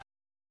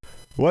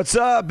What's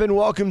up, and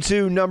welcome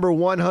to number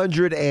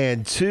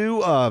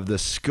 102 of the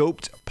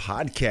Scoped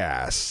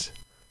Podcast.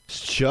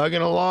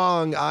 Chugging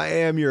along, I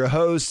am your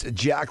host,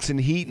 Jackson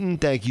Heaton.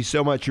 Thank you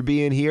so much for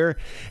being here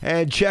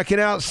and checking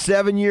out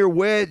 7 Year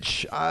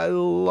Witch. I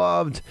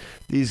loved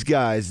these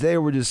guys. They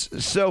were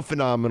just so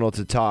phenomenal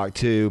to talk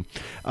to.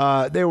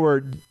 They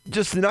were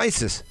just the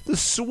nicest, the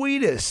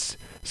sweetest.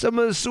 Some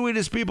of the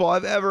sweetest people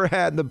I've ever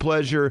had the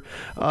pleasure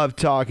of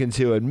talking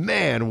to, and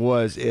man,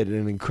 was it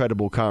an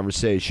incredible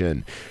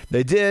conversation.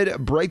 They did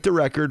break the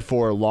record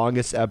for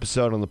longest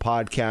episode on the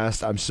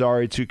podcast. I'm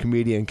sorry to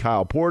comedian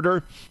Kyle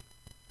Porter.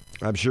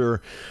 I'm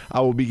sure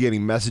I will be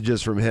getting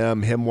messages from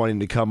him wanting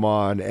to come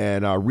on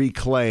and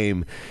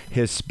reclaim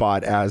his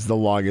spot as the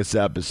longest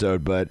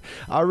episode. But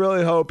I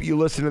really hope you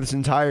listen to this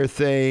entire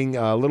thing,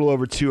 a little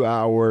over 2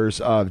 hours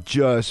of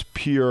just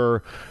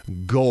pure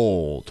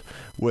gold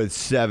with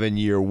 7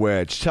 Year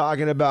Witch,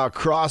 talking about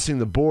crossing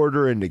the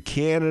border into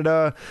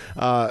Canada,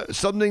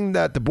 something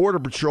that the Border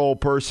Patrol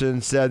person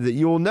said that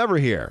you will never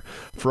hear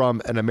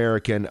from an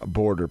American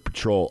Border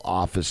Patrol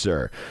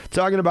officer,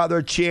 talking about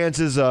their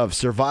chances of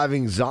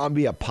surviving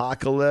zombie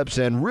apocalypse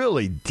and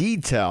really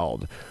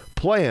detailed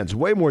plans,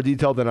 way more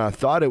detailed than I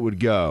thought it would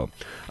go.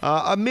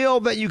 A meal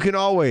that you can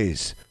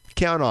always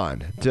count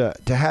on to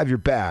have your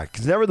back.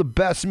 It's never the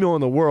best meal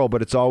in the world,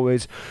 but it's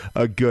always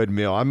a good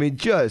meal. I mean,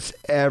 just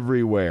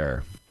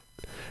everywhere.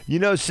 You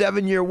know,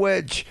 7 Year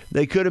Witch,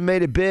 they could have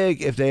made it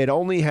big if they had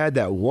only had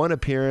that one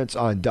appearance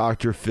on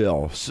Dr.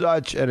 Phil.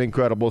 Such an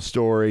incredible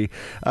story.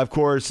 Of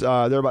course,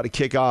 they're about to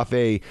kick off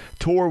a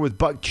tour with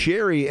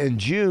Buckcherry in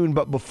June,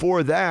 but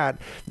before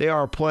that, they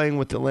are playing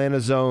with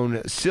Atlanta's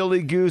own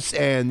Silly Goose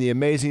and the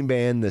amazing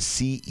band, the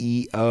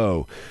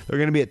CEO. They're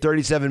going to be at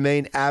 37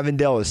 Main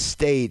Avondale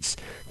Estates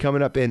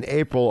coming up in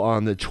April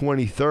on the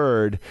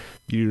 23rd.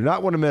 You do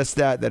not want to miss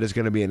that. That is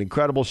going to be an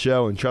incredible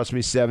show. And trust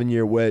me, 7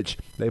 Year Witch,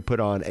 they put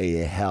on a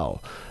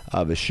hell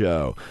of a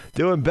show.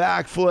 Doing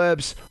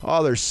backflips,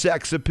 all their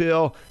sex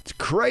appeal. It's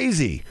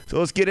crazy. So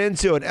let's get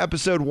into it.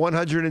 Episode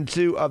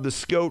 102 of the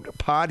Scoped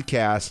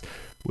Podcast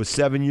with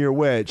 7 Year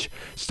Witch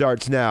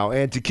starts now.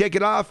 And to kick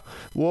it off,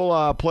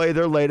 we'll play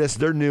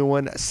their new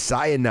one,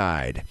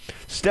 Cyanide.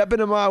 Step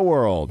into my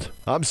world.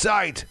 I'm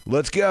psyched.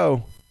 Let's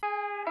go.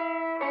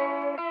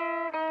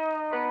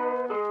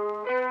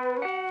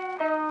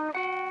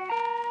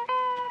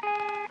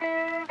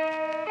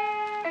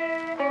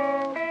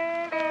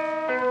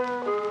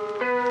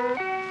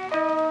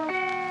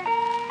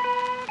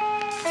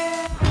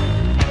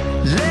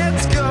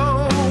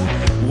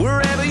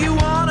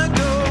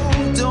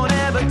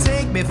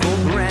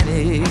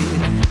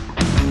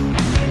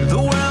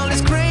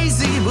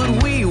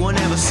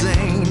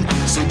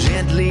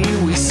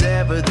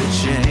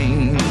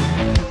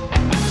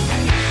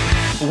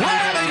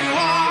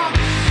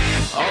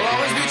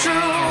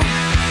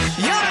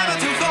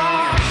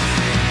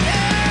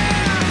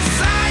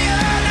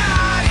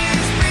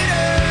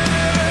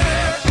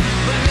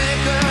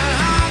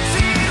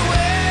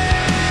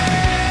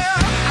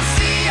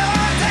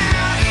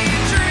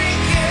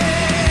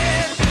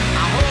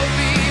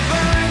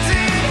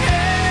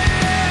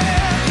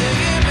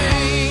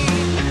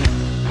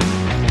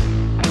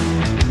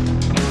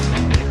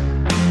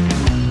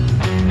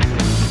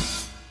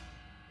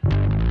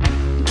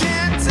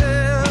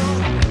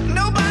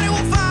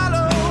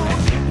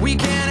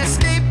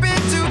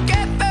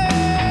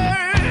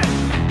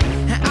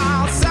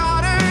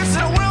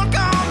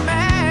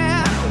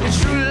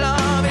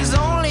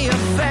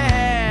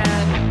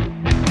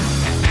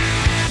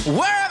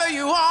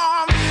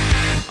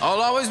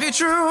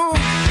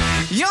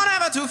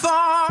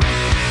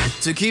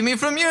 To keep me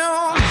from you,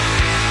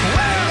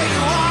 wherever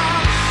you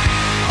are,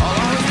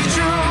 I'll always be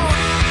true.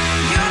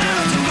 You're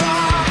never too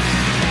far.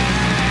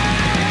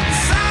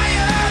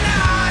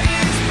 Cyanide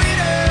is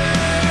bitter,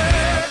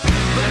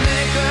 but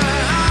liquor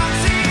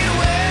unseen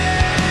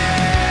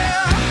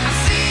well. I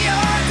see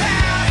your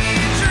town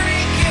here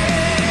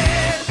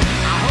drinking.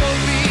 I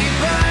hope he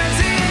burns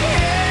in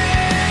hell.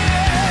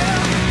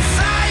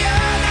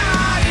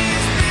 Cyanide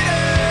is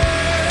bitter,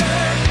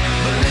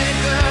 but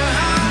liquor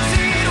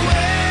unseen well.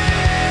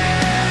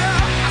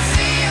 I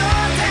see your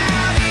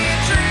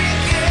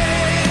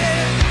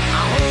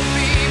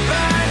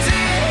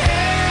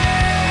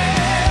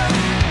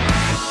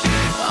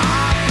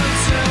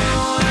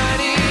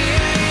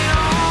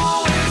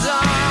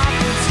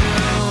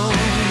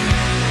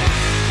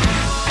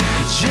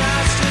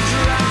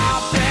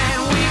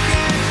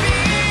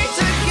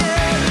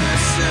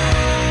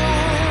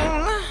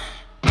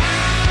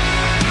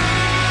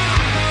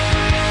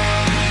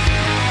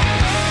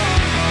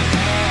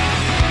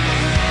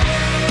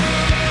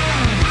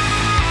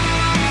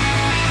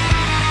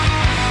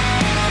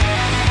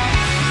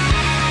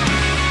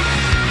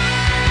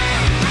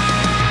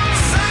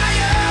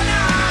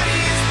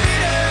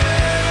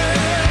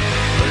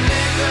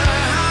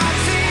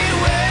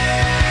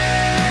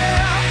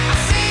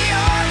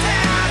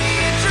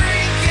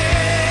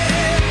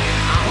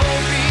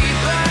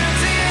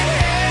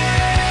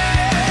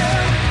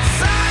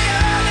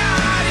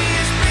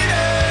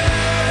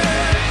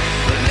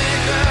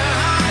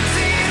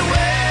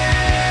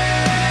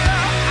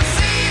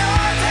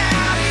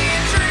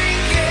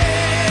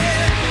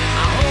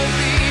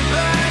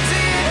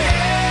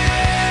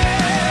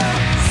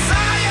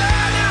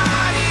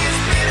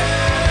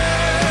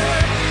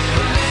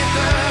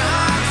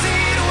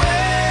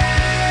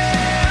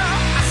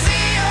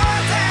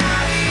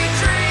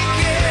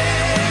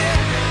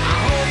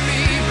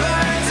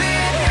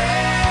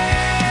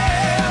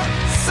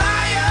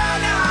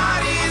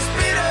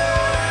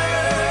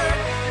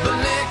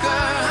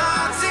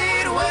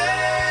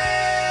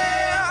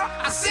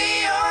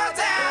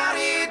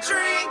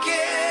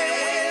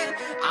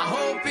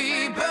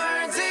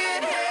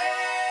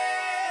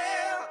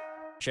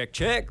Check,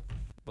 check.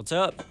 What's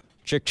up?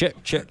 Check, check,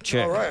 check,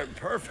 check. All right,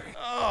 perfect.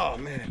 Oh,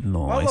 man. Nice.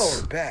 My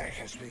lower back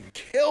has been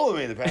killing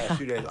me the past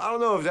 2 days. I don't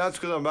know if that's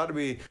because I'm about to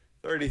be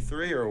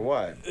 33 or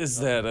what. Is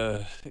that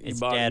It's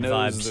your body dad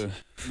knows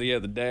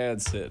vibes. the dad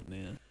sitting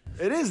in?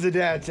 It is the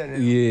dad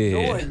tenant.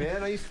 Yeah. Boy,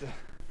 man, I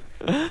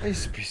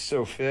used to be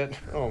so fit.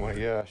 Oh my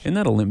gosh. Isn't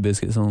that a Limp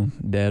Bizkit song?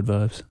 Dad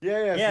vibes.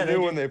 Yeah, it's Yeah, the they new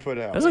do. one they put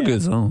out. That's a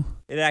good song.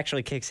 It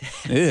actually kicks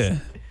ass. Yeah.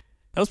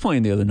 I was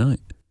playing the other night.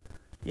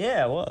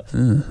 Yeah, it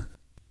was.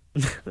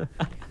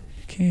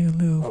 Can't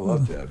live. I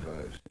love Dad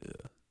vibes.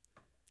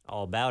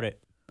 All about it.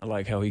 I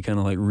like how he kind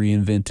of like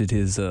reinvented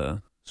his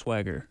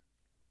swagger.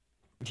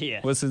 Yeah.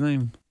 What's his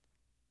name?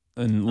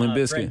 And Limp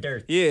Bizkit. Fred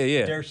Durst. Yeah,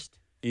 yeah. Durst.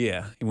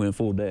 Yeah, he went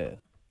full dad.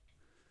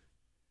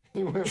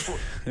 He went for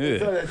Yeah.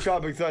 that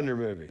Tropic Thunder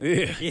movie.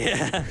 Yeah.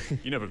 Yeah.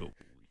 You never go.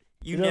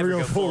 You never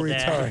go full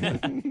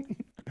dad.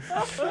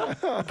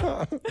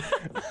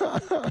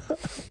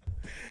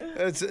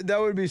 That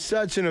would be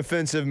such an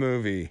offensive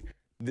movie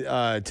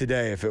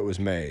today if it was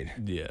made.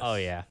 Yes. Oh,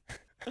 yeah.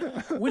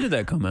 When did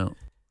that come out?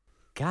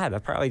 God,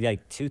 that probably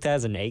like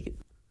 2008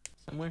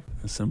 somewhere.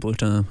 A simpler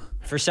time.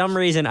 For some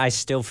reason, I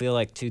still feel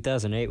like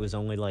 2008 was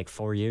only like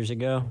 4 years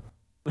ago.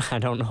 I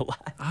don't know why.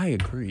 I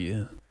agree.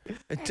 Yeah.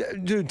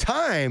 Dude,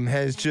 time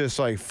has just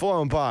like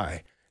flown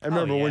by. And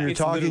remember, yeah. when you're It's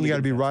talking, literally you got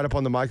to be been right up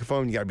on the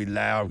microphone. You got to be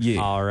loud.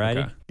 Yeah.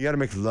 Alrighty. Okay. You got to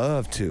make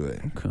love to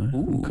it. Okay.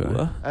 Ooh.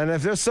 Okay. And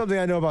if there's something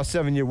I know about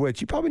 7-Year Witch,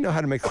 you probably know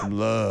how to make some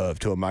love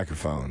to a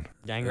microphone.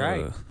 Dang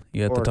right.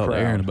 You have Or to a talk to crowd.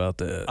 Aaron about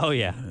that. Oh,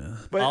 yeah.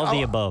 But All the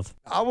I'll- above.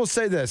 I will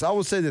say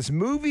this.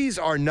 Movies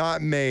are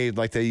not made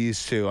like they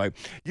used to. Like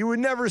you would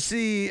never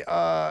see. They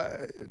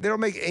don't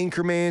make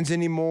Anchormans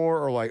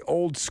anymore, or like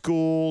old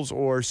schools,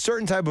 or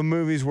certain type of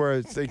movies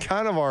where they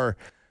kind of are.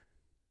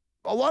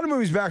 A lot of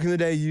movies back in the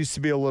day used to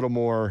be a little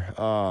more.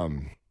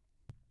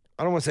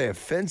 I don't want to say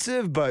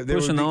offensive, but they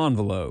Pushing would the be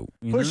envelope.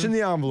 You pushing know?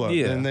 the envelope.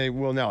 Yeah. And they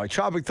will now. Like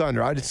Tropic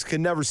Thunder, I just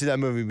can never see that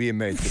movie being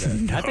made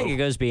today. I think it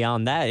goes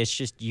beyond that. It's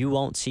just you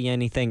won't see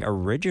anything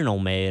original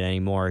made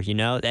anymore. You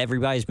know,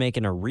 everybody's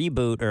making a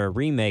reboot or a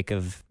remake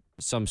of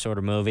some sort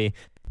of movie.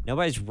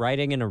 Nobody's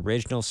writing an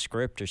original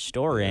script or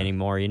story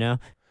anymore. You know,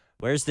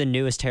 where's the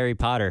newest Harry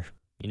Potter?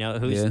 You know,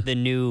 who's Yeah. the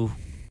new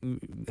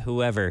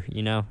whoever?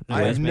 You know, I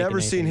Nobody's have making never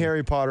seen anything.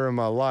 Harry Potter in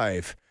my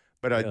life,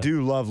 but I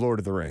do love Lord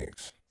of the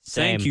Rings.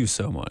 Same. Thank you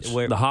so much.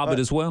 Where- the Hobbit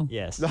as well.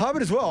 Yes. The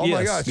Hobbit as well. Oh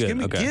my Yes, gosh!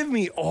 good, okay. Give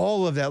me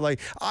all of that. Like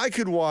I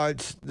could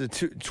watch the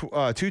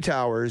Two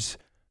Towers,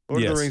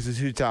 Lord of Yes. the Rings, the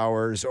Two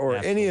Towers, or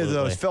any of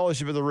those, Absolutely.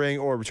 Fellowship of the Ring,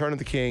 or Return of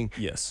the King.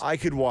 Yes. I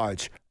could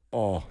watch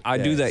all. I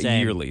do that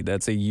Same. yearly.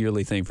 That's a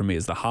yearly thing for me.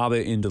 Is the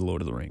Hobbit into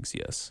Lord of the Rings?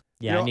 Yes.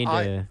 Yeah, You know,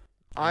 I need to.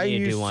 I need to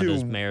used do one of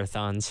those to.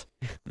 marathons.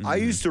 I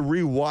used to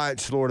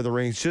rewatch Lord of the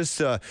Rings just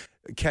to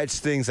catch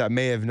things I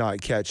may have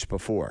not catched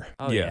before,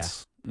 Oh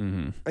yes.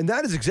 Mm-hmm. and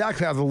that is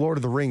exactly how the Lord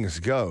of the Rings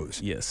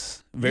goes.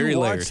 Yes. Very you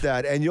layered. watch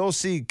that, and you'll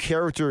see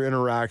character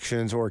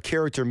interactions or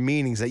character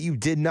meanings that you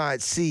did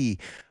not see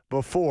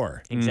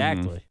before. yeah.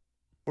 Exactly.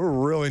 We're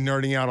really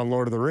nerding out on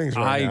Lord of the Rings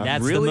right now.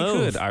 That's the really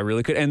move. could. I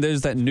really could. And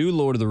there's that new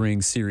Lord of the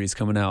Rings series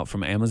coming out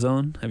from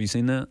Amazon. Have you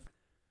seen that?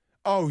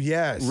 Oh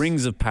yes,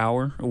 Rings of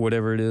Power or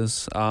whatever it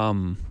is.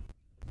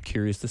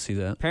 Curious to see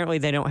that. Apparently,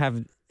 they don't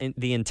have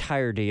the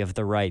entirety of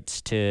the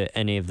rights to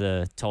any of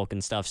the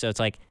Tolkien stuff, so it's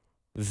like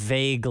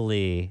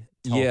vaguely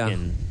Yeah.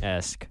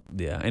 Tolkien-esque.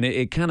 Yeah, and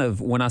it kind of,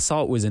 when I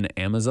saw it was an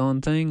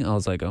Amazon thing, I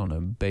was like, oh no,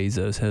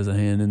 Bezos has a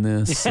hand in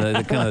this.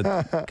 It kind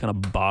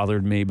of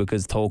bothered me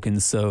because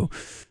Tolkien's so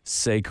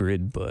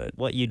sacred, but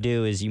What you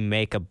do is you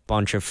make a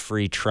bunch of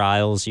free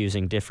trials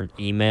using different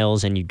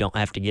emails, and you don't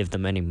have to give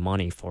them any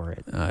money for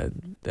it.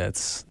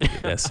 that's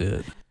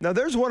it. Now,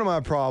 there's one of my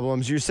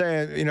problems. You're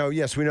saying,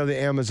 yes, we know the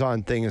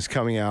Amazon thing is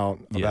coming out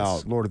Yes.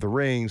 about Lord of the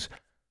Rings.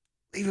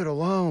 Leave it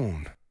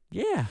alone.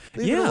 Yeah.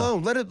 Leave it Yeah.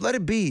 alone. Let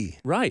it be.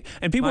 Right.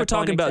 And people My are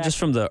talking point about just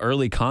from the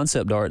early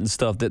concept art and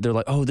stuff that they're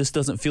like, oh, this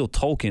doesn't feel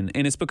Tolkien.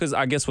 And it's because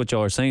I guess what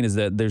y'all are saying is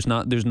that there's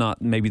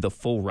not maybe the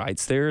full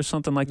rights there or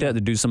something like that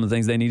to do some of the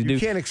things they need to You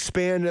do. can't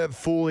expand it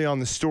fully on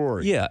the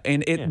story. Yeah,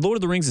 and Lord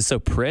of the Rings is so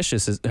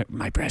precious,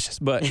 my precious.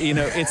 But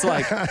it's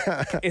like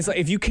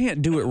if you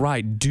can't do it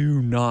right,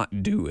 do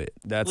not do it.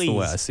 That's Please, the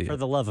way I see for it.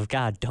 the love of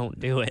God, don't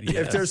do it.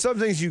 If there's some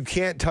things you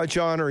can't touch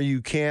on or you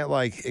can't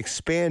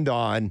expand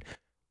on,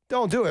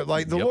 don't do it.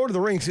 Like the Yep. Lord of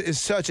the Rings is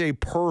such a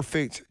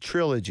perfect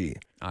trilogy.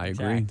 I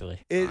agree. Exactly.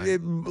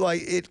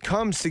 It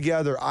comes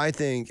together, I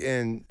think,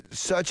 in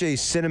such a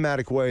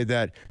cinematic way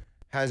that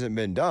hasn't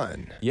been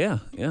done. Yeah,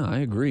 I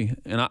agree,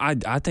 and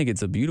I think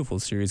it's a beautiful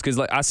series because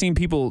I've seen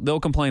people, they'll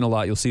complain a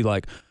lot. You'll see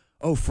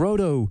oh,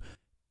 Frodo,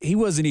 he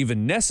wasn't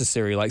even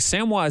necessary. Like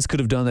Samwise could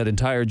have done that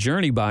entire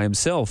journey by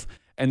himself,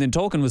 and then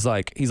Tolkien was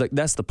he's like,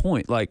 that's the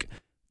point. Like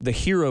the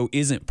hero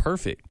isn't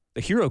perfect.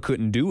 The hero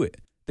couldn't do it.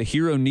 The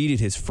hero needed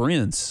his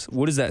friends.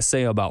 What does that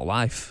say about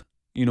life?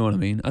 You know what I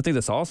mean? I think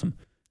that's awesome.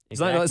 It's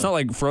not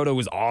like Frodo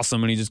was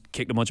awesome and he just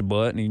kicked a bunch of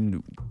butt and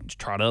he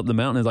trotted up the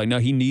mountain. It's like, no,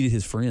 he needed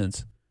his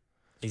friends.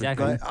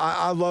 Exactly. But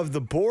I love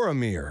the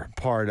Boromir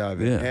part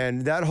of it, Yeah.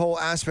 and that whole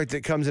aspect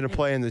that comes into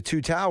play in the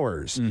Two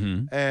Towers,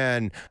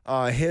 and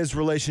his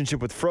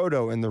relationship with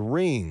Frodo in the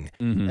Ring,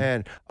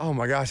 and oh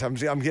my gosh, I'm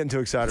getting too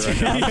excited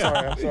right now.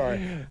 I'm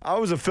sorry. I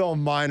was a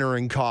film minor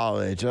in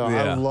college. I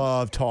Yeah.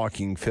 love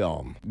talking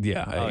film.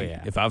 Yeah. Oh, hey,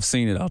 yeah. If I've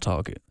seen it, I'll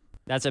talk it.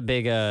 That's a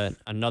big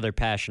another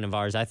passion of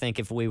ours. I think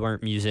if we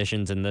weren't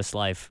musicians in this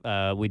life,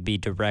 we'd be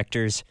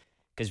directors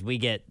because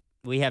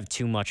we have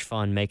too much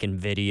fun making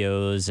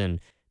videos and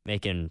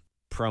making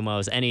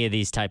promos, any of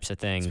these types of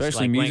things.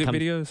 Especially when it music comes-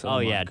 videos? Oh, Oh,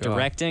 my yeah. God.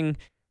 Directing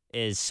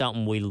is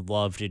something we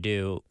love to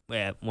do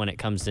when it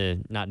comes to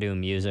not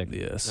doing music.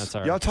 Yes. That's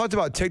our Y'all talked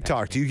about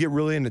TikTok. Do you get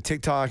really into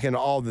TikTok and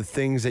all the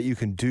things that you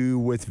can do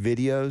with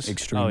videos?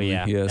 Extremely. Oh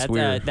yeah, Yes,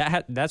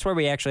 that's where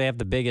we actually have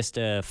the biggest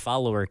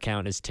follower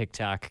count is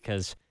TikTok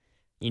because,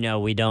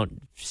 we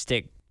don't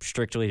stick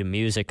strictly to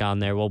music on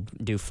there. We'll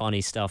do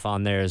funny stuff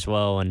on there as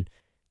well, and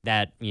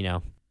that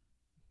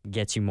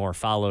gets you more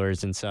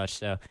followers and such.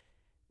 So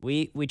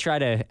we try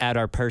to add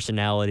our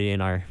personality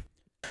and our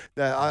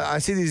That I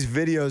see these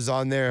videos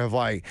on there of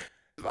like,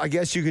 I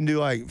guess you can do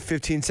like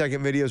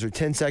 15-second videos or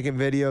 10-second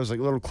videos, like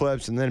little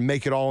clips, and then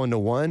make it all into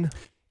one.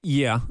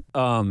 Yeah.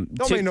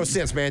 Don't make no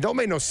sense, man. Don't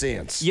make no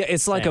sense. Yeah,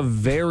 it's like Same. a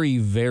very,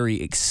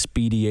 very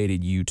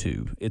expedited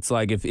YouTube. It's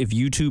like if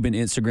YouTube and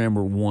Instagram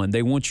were one,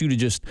 they want you to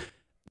just,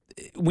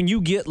 when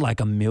you get like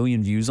 1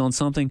 million views on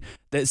something,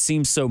 that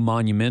seems so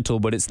monumental,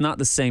 but it's not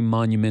the same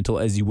monumental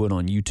as you would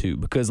on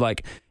YouTube. Because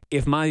like,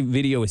 if my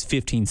video is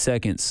 15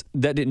 seconds,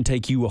 that didn't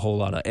take you a whole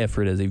lot of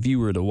effort as a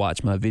viewer to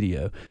watch my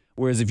video.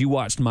 Whereas if you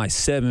watched my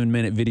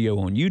 7-minute video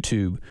on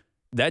YouTube,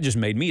 that just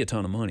made me a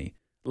ton of money.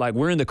 Like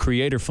we're in the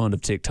creator fund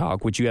of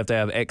TikTok, which you have to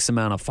have X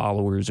amount of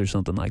followers or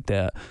something like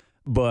that.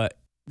 But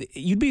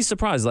you'd be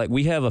surprised. Like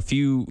we have a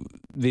few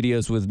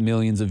videos with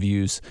millions of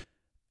views,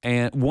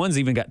 and one's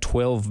even got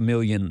 12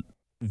 million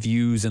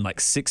views and like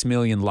 6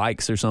 million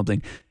likes or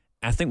something.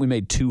 I think we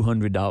made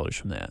 $200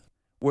 from that.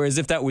 Whereas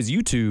if that was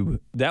YouTube,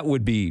 that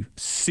would be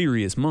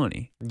serious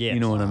money. Yes. You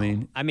know what I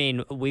mean? I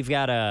mean, we've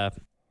got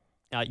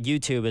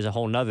YouTube is a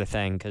whole nother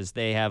thing because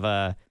they have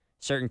a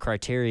certain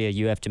criteria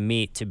you have to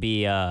meet to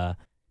be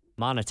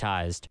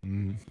monetized.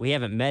 We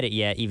haven't met it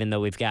yet, even though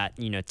we've got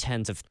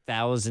tens of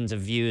thousands of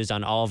views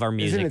on all of our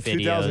music Isn't it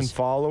 2,000 videos.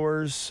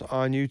 followers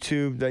on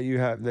YouTube that you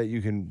have that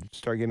you can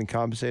start getting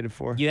compensated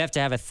for? You have to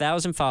have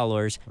 1,000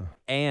 followers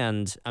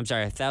and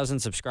 1,000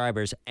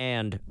 subscribers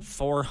and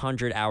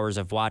 400 hours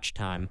of watch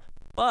time.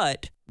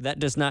 But that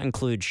does not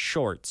include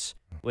shorts,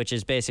 which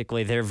is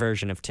basically their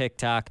version of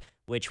TikTok,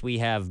 which we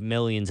have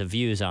millions of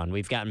views on.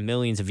 We've gotten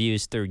millions of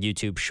views through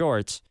YouTube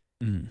Shorts,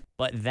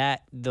 but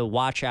the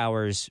watch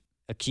hours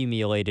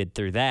accumulated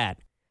through that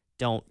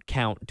don't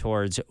count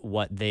towards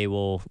what they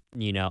will,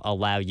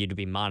 allow you to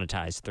be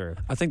monetized through.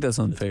 I think that's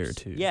unfair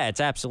too. Yeah,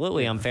 it's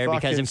absolutely unfair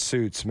because Fucking if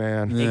suits,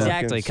 man.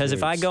 exactly because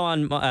if I Suits. go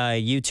on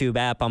a YouTube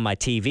app on my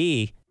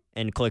TV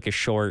and click a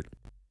short,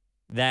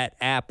 that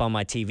app on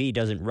my TV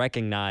doesn't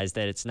recognize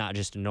that it's not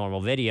just a normal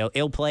video.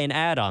 It'll play an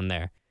ad on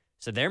there.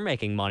 So they're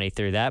making money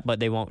through that, but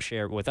they won't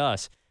share it with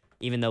us,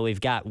 even though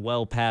we've got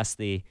well past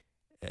the,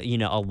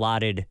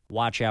 allotted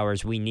watch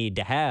hours we need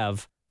to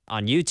have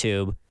on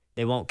YouTube.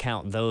 They won't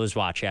count those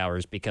watch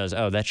hours because,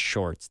 that's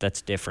shorts.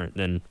 That's different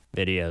than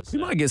videos. We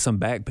might get some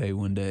back pay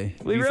one day.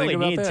 We You really think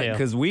about need that?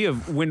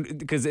 to.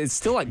 Because it's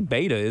still like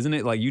beta, isn't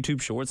it? Like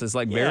YouTube Shorts, it's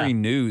like very Yeah.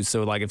 new.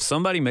 So like if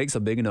somebody makes a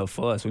big enough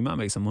fuss, we might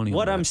make some money.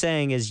 What on I'm that.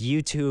 saying is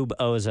YouTube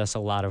owes us a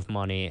lot of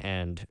money,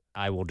 and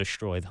I will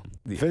destroy them.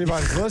 If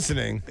anybody's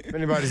listening,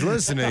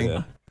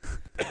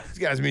 these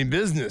guys mean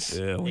business.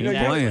 Yeah, we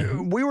Exactly. ain't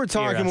playing. We were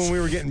talking us. when we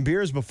were getting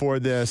beers before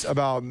this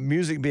about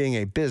music being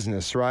a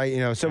business,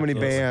 right? So many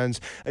bands,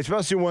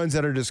 especially ones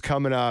that are just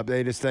coming up,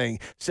 they just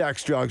think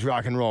sex, drugs,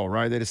 rock and roll,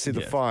 right? They just see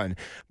the fun.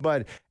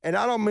 And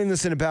I don't mean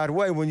this in a bad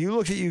way. When you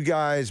look at you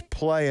guys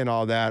play and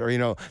all that, or,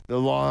 the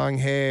long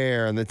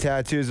hair and the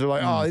tattoos, they're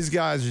like, oh, these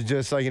guys are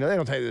just like, they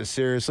don't take this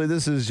seriously.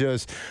 This is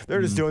just,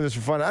 they're just doing this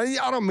for fun.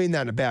 I don't mean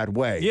that in a bad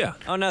way. Yeah.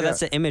 Oh no,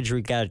 that's the image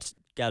we got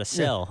to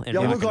sell. in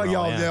Y'all rock look and like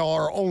roll, y'all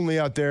are only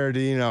out there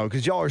to,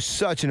 because y'all are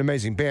such an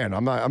amazing band.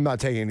 I'm not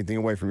taking anything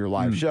away from your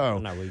live show,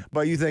 No, we-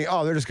 but you think,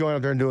 they're just going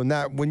out there and doing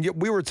that. When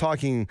we were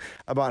talking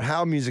about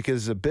how music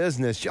is a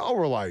business, y'all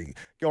were like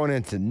going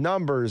into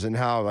numbers and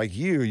how like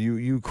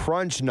you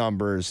crunch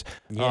numbers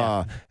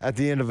Yeah. at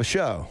the end of a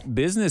show.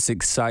 Business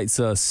excites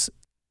us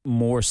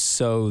more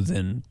so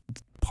than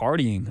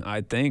partying,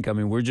 I think. I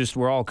mean,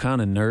 we're all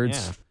kind of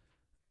nerds. Yeah.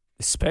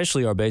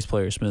 Especially our bass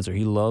player Spencer.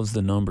 He loves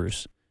the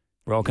numbers.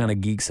 We're all kind of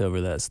geeks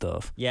over that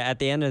stuff. Yeah, at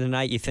the end of the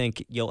night, you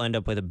think you'll end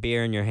up with a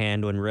beer in your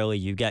hand when really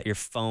you got your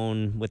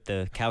phone with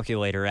the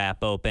calculator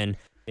app open,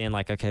 being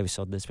like, okay, we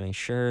sold this many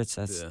shirts.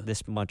 That's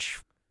this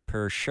much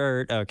per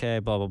shirt. Okay,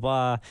 blah, blah,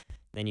 blah.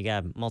 Then you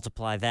got to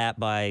multiply that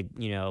by,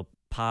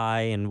 pi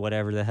and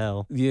whatever the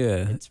hell.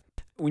 Yeah.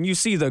 When you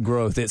see the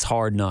growth, it's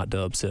hard not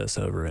to obsess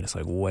over it. It's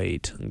like,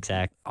 wait,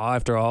 Exactly.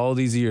 after all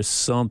these years,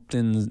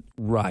 something's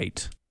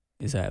right.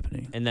 is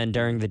happening. And then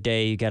during the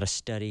day, you got to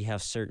study how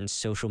certain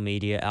social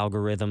media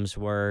algorithms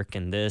work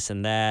and this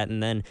and that,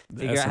 and then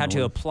figure out how to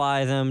annoying.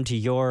 apply them to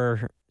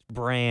your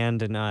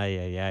brand. And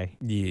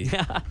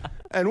Yeah.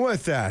 And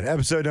with that,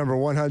 episode number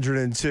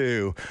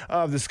 102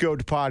 of the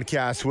Scoped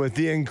Podcast with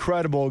the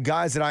incredible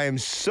guys that I am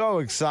so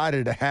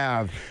excited to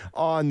have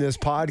on this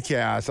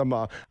podcast. I'm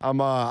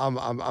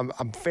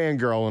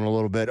fangirling a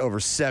little bit over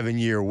 7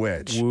 Year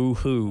Witch.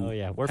 Woohoo. Oh,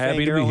 yeah. We're Happy to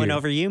be fangirling here.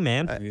 over you,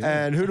 man.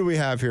 And who do we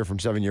have here from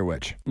 7 Year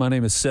Witch? My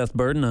name is Seth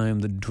Burden. I am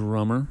the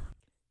drummer.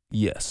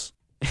 Yes.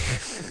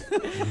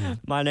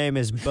 My name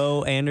is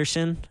Bo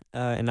Anderson,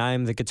 and I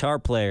am the guitar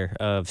player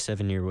of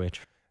 7 Year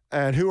Witch.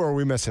 And who are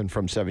we missing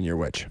from 7 Year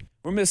Witch?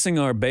 We're missing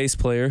our bass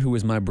player, who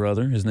is my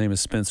brother. His name is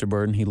Spencer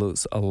Burden. He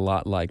looks a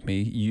lot like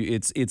me.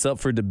 It's up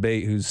for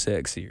debate who's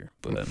sexier,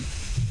 but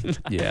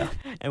yeah.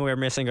 And we're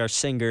missing our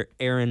singer,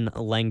 Aaron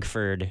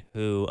Langford,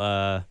 who,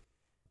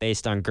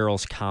 based on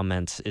girls'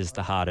 comments, is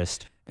the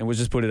hottest. And we'll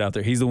just put it out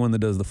there. He's the one that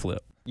does the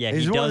flip. Yeah,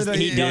 He's he the one does. that-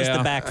 He does the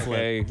Yeah,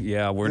 backflip. Okay.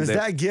 Yeah, Does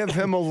that give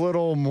him a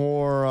little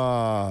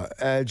more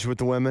edge with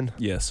the women?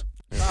 Yes.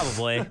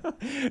 Probably.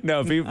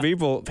 No,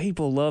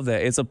 people love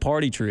that. It's a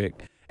party trick.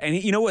 And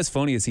you know what's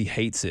funny is he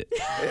hates it.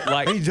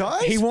 Like He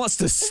does? He wants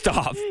to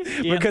stop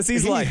because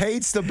he's He like,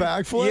 hates the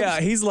backflips? yeah,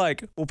 he's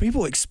like, well,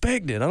 people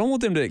expect it. I don't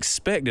want them to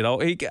expect it.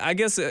 I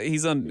guess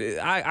he's on.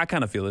 I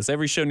kind of feel this.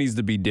 Every show needs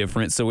to be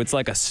different, so it's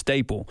like a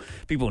staple.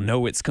 People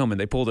know it's coming.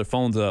 They pull their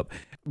phones up.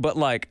 But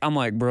like, I'm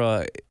like,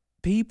 bruh,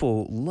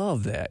 people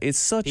love that. It's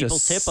such People a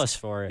tip us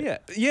for it. Yeah,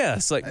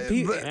 yes, like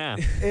Yeah.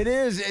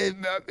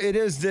 It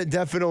is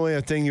definitely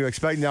a thing you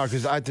expect now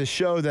because at the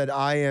show that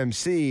I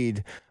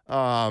emceed,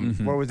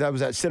 where was that?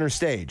 Was at Center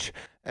Stage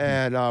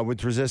and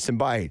with Resist and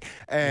Bite,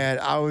 and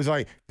I was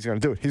like, he's gonna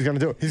do it. He's gonna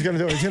do it. He's gonna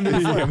do it. He's gonna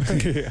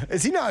do it.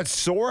 Is he not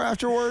sore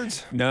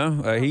afterwards?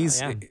 no, he's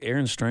Yeah.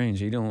 Aaron Strange.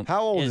 He don't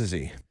How old Is- is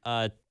he?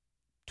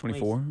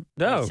 24.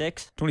 No,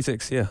 26?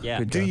 26. Yeah. Yeah.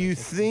 Good Do job. you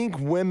think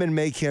women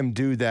make him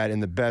do that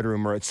in the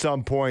bedroom or at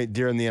some point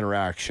during the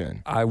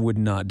interaction? I would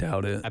not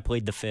doubt it. I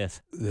plead the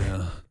fifth.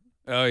 Yeah.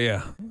 Oh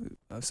yeah.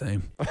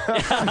 Same.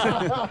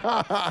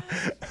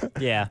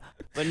 Yeah.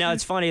 But no,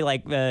 it's funny,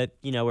 like, we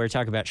were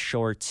talking about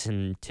shorts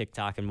and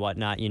TikTok and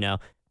whatnot,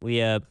 we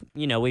have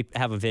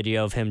a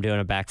video of him doing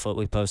a backflip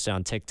we posted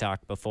on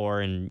TikTok before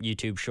and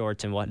YouTube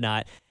shorts and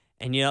whatnot.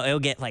 And, it'll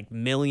get like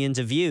millions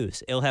of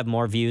views. It'll have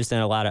more views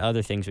than a lot of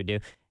other things we do.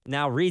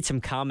 Now, read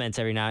some comments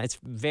every now. It's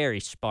very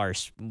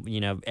sparse,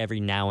 every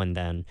now and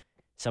then.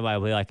 Somebody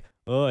will be like,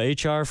 oh,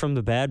 HR from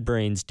the Bad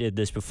Brains did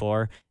this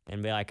before.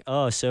 And be like,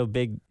 oh, so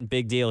big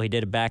deal. He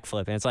did a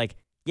backflip. And it's like,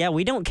 yeah,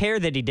 we don't care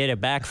that he did a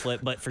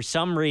backflip, but for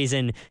some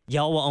reason,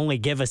 y'all will only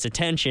give us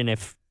attention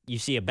if you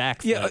see a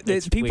backflip. Yeah,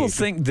 It's people weird.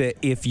 think that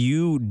if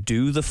you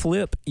do the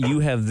flip, you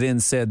have then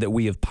said that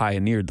we have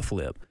pioneered the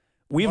flip.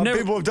 We've Well, never.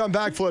 people have done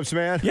backflips,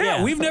 man.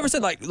 Yeah, we've never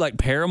said like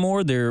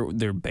Paramore, their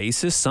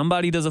bassist.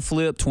 Somebody does a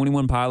flip.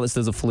 21 Pilots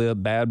does a flip.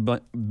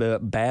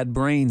 Bad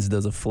Brains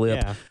does a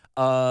flip. Yeah.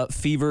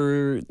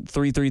 Fever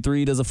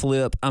 333 does a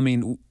flip. I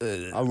mean,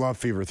 I love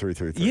Fever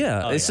 333.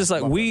 yeah, it's just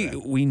like Love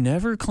we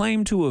never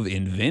claim to have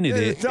invented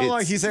it. It's not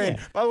like he's saying,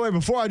 by the way,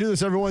 before I do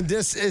this, everyone,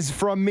 this is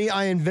from me.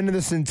 I invented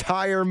this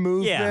entire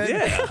movement.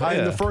 Yeah. I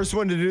am the first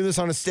one to do this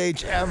on a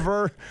stage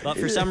ever. But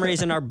for some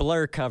reason, our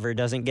Blur cover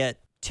doesn't get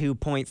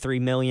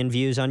 2.3 million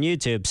views on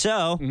YouTube.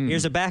 So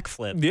here's a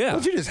backflip. Yeah.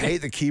 Don't you just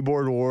hate the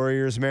keyboard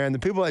warriors, man? The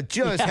people that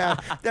just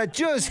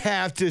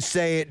have to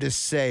say it to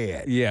say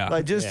it. Yeah.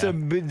 Like just to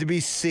be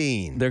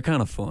seen. They're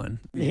kind of fun.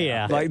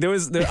 Yeah. Like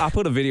I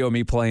put a video of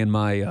me playing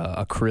my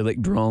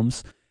acrylic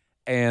drums,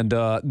 and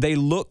they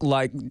look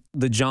like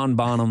the John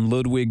Bonham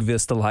Ludwig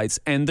Vista Lights,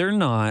 and they're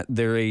not.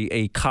 They're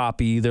a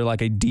copy. They're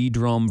like a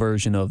D-drum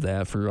version of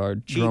that for our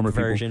drummer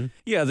people. version.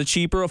 Yeah, the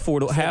cheaper,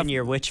 affordable. 7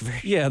 Year Witch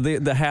version. Yeah,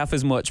 the half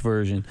as much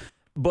version.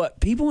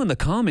 But people in the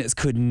comments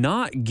could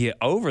not get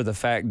over the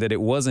fact that it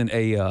wasn't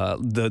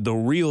the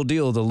real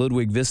deal, the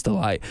Ludwig Vista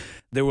Light.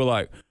 They were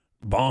like,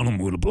 Bonham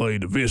would have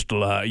played the Vista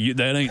Light.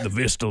 That ain't the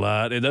Vista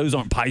Light. Those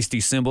aren't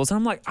Paiste cymbals. And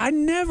I'm like, I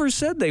never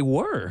said they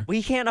were.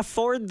 We can't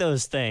afford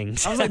those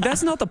things. I was like,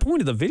 that's not the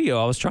point of the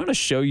video. I was trying to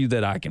show you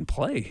that I can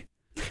play.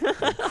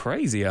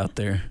 Crazy out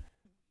there.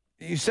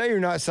 You say you're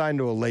not signed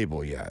to a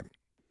label yet.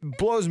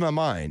 Blows my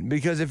mind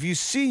because if you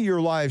see your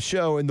live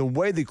show and the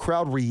way the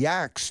crowd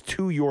reacts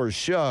to your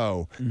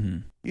show,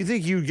 you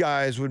think you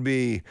guys would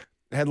be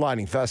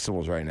headlining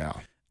festivals right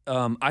now.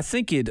 I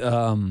think it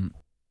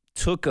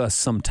took us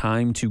some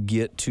time to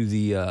get to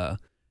the.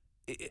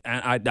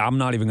 I'm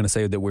not even going to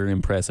say that we're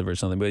impressive or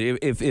something, but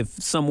if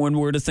someone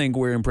were to think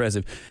we're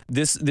impressive,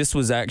 this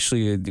was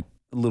actually a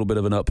little bit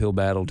of an uphill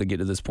battle to get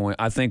to this point.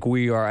 I think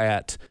we are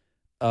at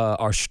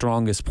our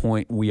strongest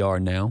point we are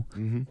now,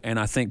 and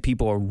I think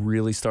people are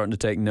really starting to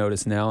take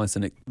notice now. It's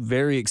a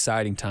very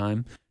exciting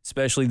time,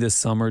 especially this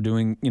summer,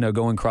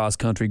 going cross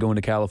country, going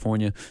to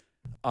California.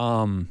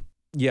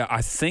 Yeah,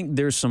 I think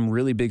there's some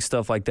really big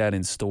stuff like that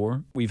in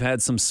store. We've had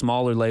some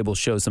smaller labels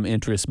show some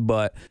interest,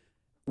 but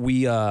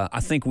I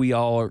think we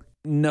all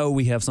know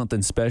we have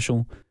something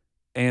special,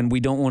 and we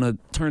don't want to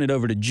turn it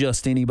over to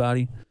just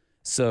anybody.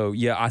 So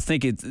yeah, I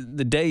think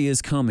the day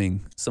is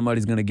coming.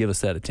 Somebody's going to give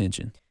us that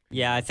attention.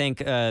 Yeah, I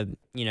think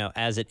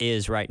as it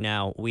is right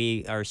now,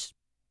 we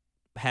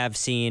have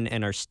seen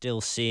and are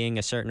still seeing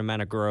a certain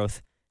amount of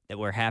growth that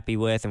we're happy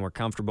with and we're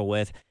comfortable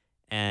with,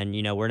 and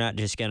we're not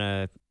just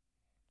gonna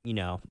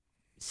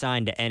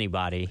sign to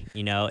anybody.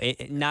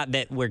 Not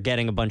that we're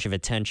getting a bunch of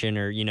attention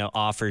or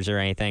offers or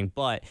anything,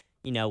 but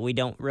we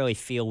don't really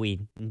feel we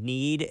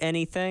need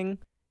anything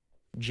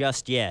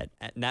just yet.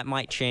 That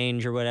might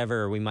change or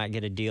whatever, or we might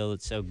get a deal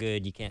that's so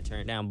good you can't turn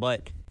it down.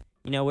 But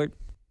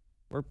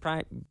we're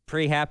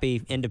pretty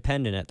happy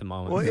independent at the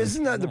moment. Well,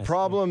 isn't that the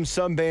problem?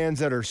 Some bands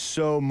that are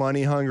so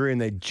money hungry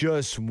and they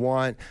just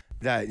want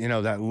that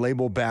that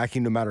label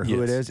backing no matter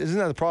who it is. Isn't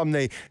that the problem?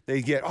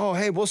 They get, oh,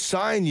 hey, we'll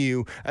sign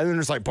you, and then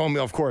it's like, boom,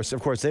 of course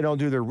they don't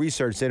do their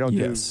research, they don't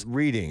do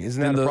reading.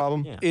 Isn't that a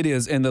problem? Yeah. It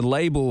is. And the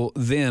label,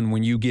 then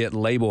when you get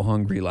label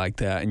hungry like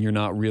that and you're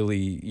not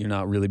really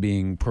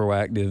being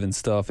proactive and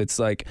stuff, it's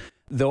like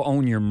they'll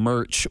own your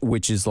merch,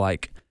 which is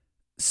like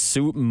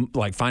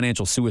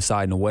financial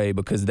suicide in a way,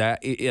 because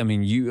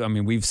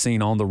we've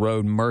seen on the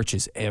road merch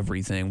is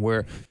everything,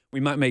 where we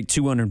might make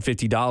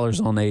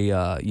 $250 on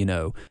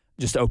a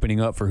just opening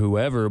up for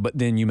whoever, but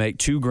then you make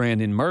 $2,000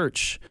 in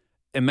merch.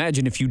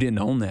 Imagine if you didn't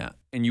own that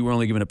and you were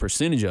only given a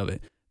percentage of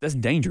it. That's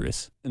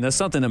dangerous. And that's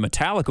something that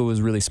Metallica was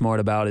really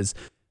smart about, is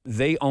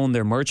they own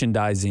their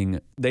merchandising.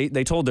 They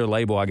told their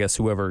label, I guess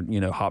whoever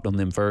hopped on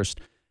them first,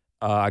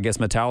 I guess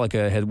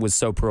Metallica was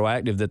so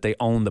proactive that they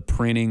owned the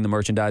printing, the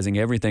merchandising,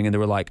 everything. And they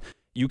were like,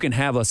 you can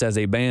have us as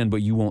a band,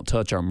 but you won't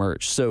touch our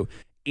merch. So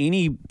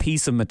any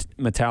piece of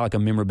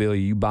Metallica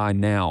memorabilia you buy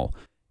now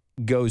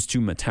goes to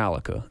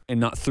Metallica and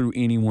not through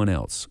anyone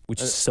else,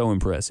 which is so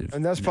impressive.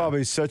 And that's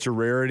probably such a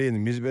rarity in the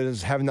music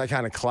business, having that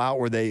kind of clout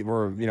where they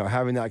were,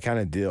 having that kind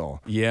of deal.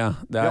 Yeah.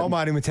 The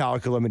almighty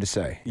Metallica, let me just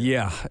say.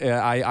 Yeah.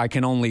 I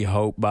can only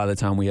hope by the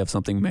time we have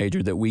something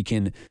major that we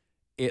can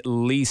at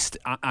least,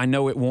 I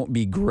know it won't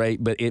be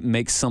great, but it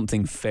makes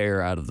something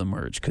fair out of the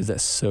merch, because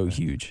that's so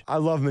huge. I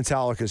love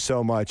Metallica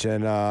so much.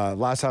 And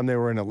last time they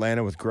were in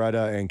Atlanta with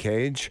Greta and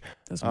Cage.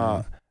 That's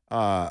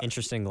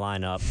Interesting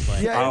lineup,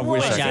 but Yeah,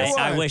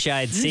 I wish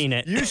I had seen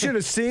it. You should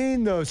have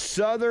seen those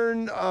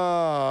southern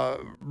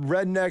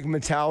redneck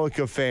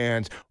Metallica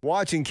fans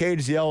watching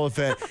Cage the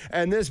Elephant,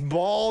 and this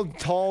bald,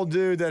 tall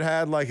dude that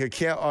had like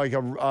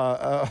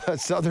a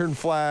southern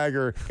flag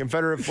or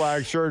Confederate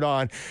flag shirt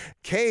on.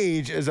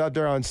 Cage is out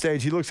there on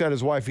stage. He looks at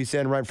his wife. He's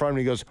standing right in front of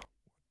him. He goes,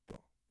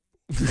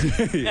 just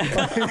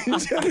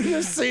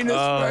seen his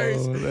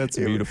face. That's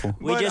beautiful.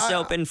 We just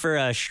opened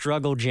for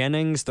Struggle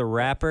Jennings, the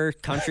rapper,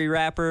 country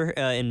rapper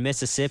in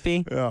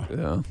Mississippi.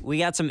 Yeah. We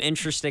got some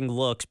interesting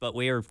looks, but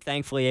we were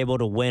thankfully able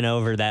to win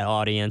over that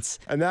audience.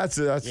 And that's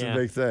the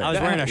big thing. I was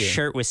wearing a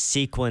shirt with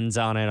sequins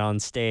on it on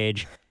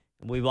stage.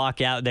 We walk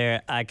out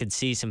there, I could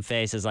see some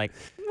faces like,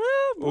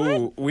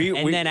 what?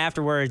 And then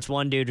afterwards,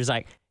 one dude was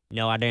like,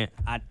 "No, I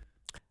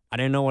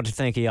didn't know what to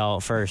think of y'all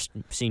at first.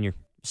 Seen your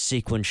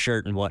sequin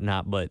shirt and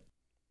whatnot, but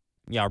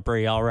y'all are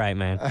pretty all right,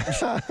 man."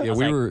 Yeah,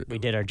 we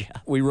did our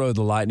job. We rode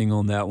the lightning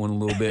on that one a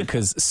little bit,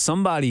 because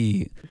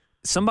somebody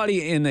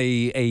in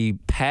a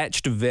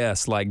patched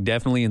vest, like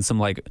definitely in some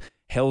like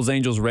Hell's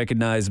Angels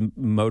recognized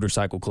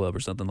motorcycle club or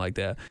something like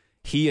that,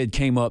 he had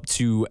came up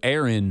to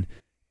Aaron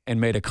and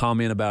made a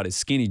comment about his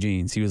skinny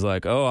jeans. He was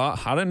like, "Oh,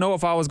 I didn't know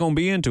if I was going to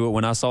be into it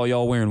when I saw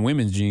y'all wearing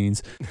women's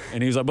jeans."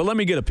 And he was like, "But let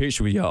me get a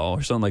picture with y'all,"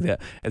 or something like that.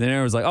 And then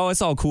Aaron was like, "Oh,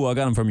 it's all cool. I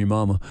got them from your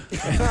mama."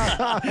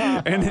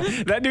 And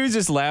that dude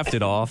just laughed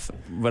it off.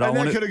 But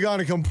that could have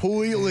gone a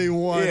completely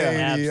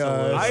 180.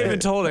 absolutely. I even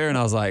told Aaron,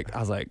 I was like,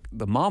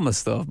 the mama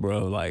stuff,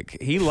 bro. Like,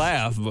 he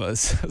laughed, but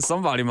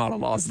somebody might have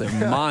lost their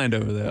mind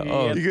over that.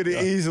 Oh, you could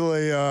have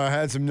easily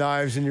had some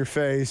knives in your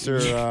face, or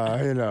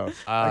yeah.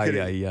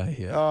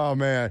 Oh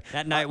man,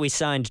 That night we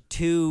signed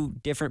 2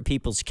 different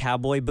people's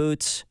cowboy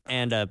boots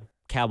and a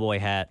cowboy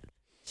hat.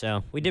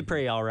 So we did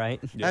pretty all right.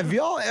 Have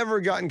y'all ever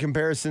gotten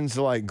comparisons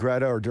to like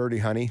Greta or Dirty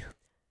Honey?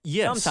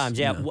 Yes. Sometimes,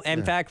 yeah.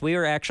 In fact, we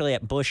were actually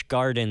at Busch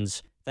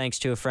Gardens thanks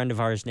to a friend of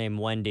ours named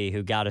Wendy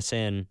who got us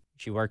in.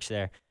 She works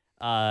there.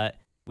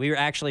 We were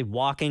actually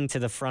walking to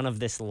the front of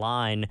this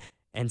line,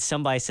 and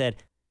somebody said,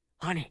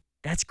 "Honey,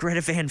 that's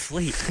Greta Van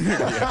Fleet."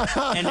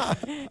 And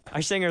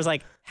our singer was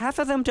like, "Half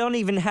of them don't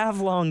even have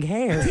long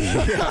hair."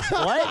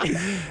 What?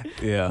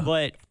 Yeah.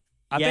 But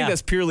I think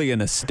that's purely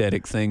an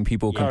aesthetic thing.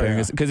 People comparing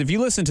us, because if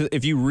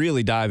you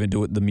really dive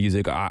into the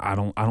music, I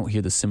don't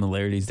hear the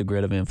similarities to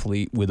Greta Van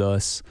Fleet with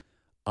us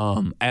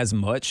as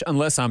much,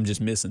 unless I'm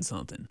just missing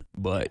something.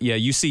 But yeah,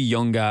 you see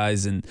young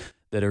guys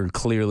that are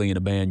clearly in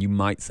a band, you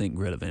might think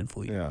Greta Van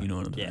Fleet. Yeah. You know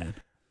what I'm saying?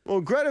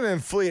 Well, Greta Van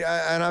Fleet,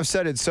 and I've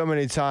said it so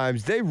many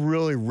times, they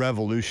really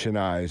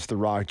revolutionized the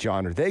rock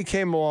genre. They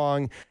came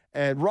along,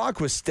 and rock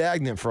was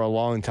stagnant for a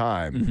long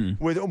time.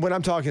 Mm-hmm. When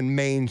I'm talking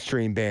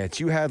mainstream bands,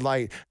 you had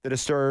like the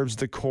Disturbs,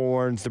 the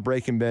Korns, the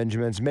Breaking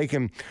Benjamins,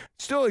 making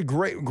still a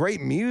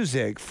great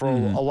music for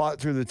a lot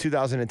through the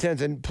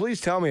 2010s. And please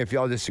tell me if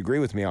y'all disagree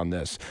with me on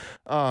this.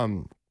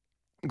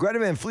 Greta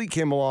Van Fleet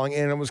came along,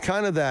 and it was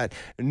kind of that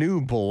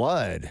new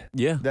blood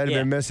Yeah. that had Yeah.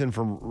 been missing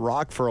from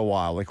rock for a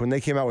while. Like when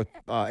they came out with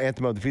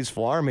Anthem of the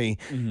Peaceful Army,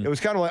 it was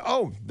kind of like,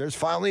 oh, there's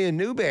finally a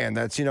new band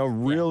that's,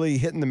 really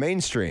hitting the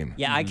mainstream.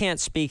 Yeah, I can't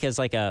speak as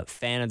like a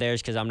fan of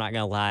theirs because I'm not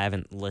gonna lie, I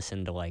haven't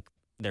listened to like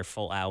their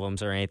full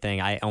albums or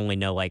anything. I only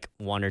know like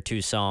one or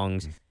two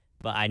songs,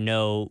 but I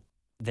know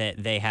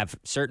that they have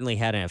certainly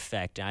had an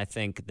effect. And I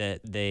think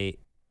that they,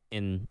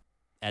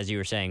 as you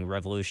were saying,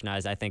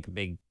 revolutionized. I think a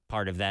big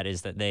part of that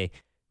is that they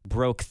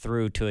broke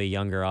through to a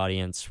younger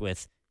audience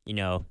with,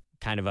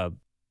 kind of a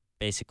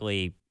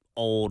basically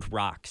old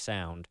rock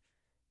sound.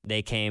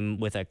 They came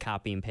with a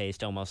copy and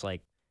paste, almost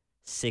like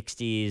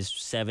 60s,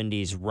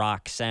 70s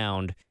rock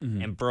sound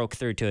and broke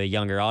through to a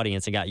younger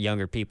audience and got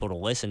younger people to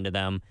listen to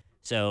them.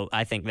 So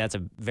I think that's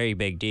a very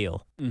big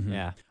deal.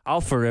 Yeah.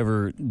 I'll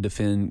forever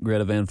defend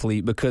Greta Van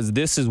Fleet because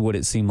this is what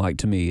it seemed like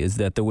to me, is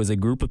that there was a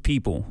group of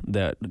people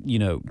that,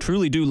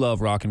 truly do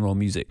love rock and roll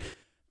music.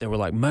 They were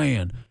like,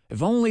 man,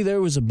 if only there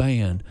was a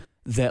band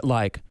that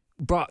like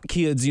brought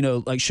kids,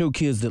 show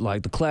kids that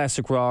like the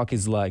classic rock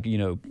is like,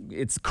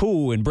 it's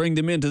cool and bring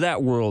them into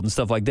that world and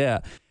stuff like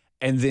that.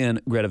 And then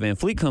Greta Van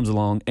Fleet comes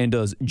along and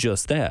does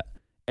just that.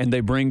 And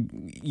they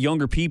bring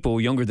younger people,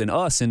 younger than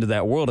us, into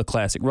that world of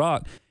classic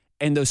rock.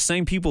 And those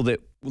same people that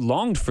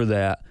longed for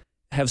that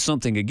have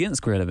something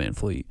against Greta Van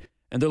Fleet.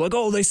 And they're like,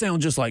 oh, they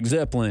sound just like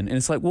Zeppelin. And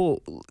it's like, well,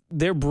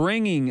 they're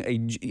bringing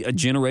a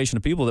generation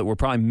of people that were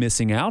probably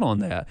missing out on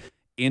that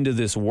into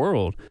this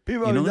world.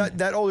 People,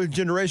 that older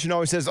generation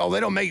always says, oh, they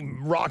don't make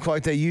rock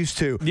like they used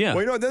to. Yeah.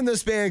 Well, then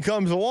this band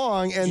comes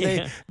along and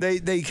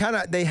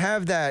they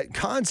have that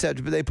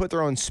concept, but they put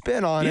their own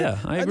spin on it. Yeah,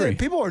 I And agree. then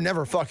people are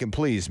never fucking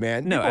pleased,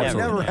 man. No, People are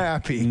absolutely never not.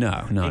 happy.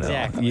 No,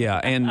 Exactly. no.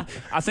 Yeah, and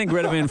I think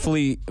Greta Van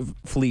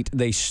Fleet,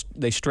 they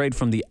strayed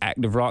from the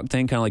active rock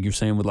thing, kind of like you're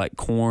saying with like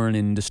Korn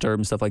and Disturbed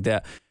and stuff like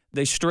that.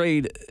 They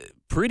strayed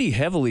pretty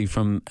heavily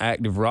from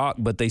active rock,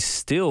 but they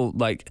still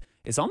like.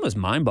 It's almost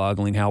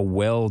mind-boggling how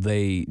well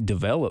they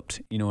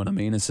developed. You know what I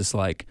mean? It's just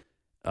like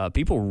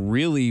people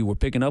really were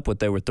picking up what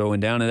they were throwing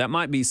down, and that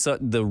might be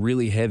the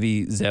really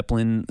heavy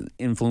Zeppelin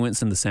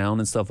influence in the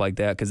sound and stuff like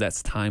that, because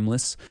that's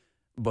timeless.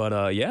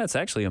 But yeah, it's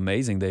actually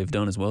amazing they've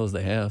done as well as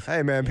they have.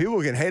 Hey, man,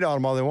 people can hate on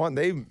them all they want.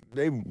 They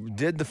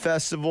did the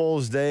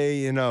festivals.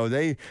 They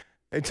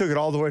took it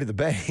all the way to the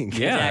bank.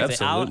 Yeah, Exactly.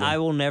 absolutely. I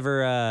will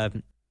never. I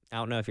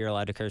don't know if you're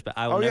allowed to curse, but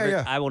I will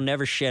never. I will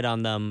never shit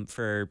on them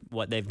for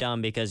what they've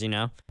done because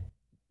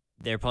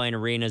they're playing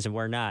arenas and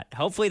we're not.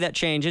 Hopefully that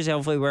changes.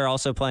 Hopefully we're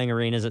also playing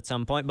arenas at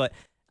some point. But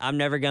I'm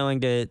never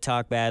going to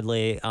talk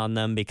badly on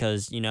them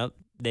because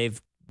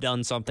they've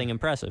done something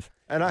impressive.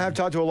 And I have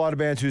talked to a lot of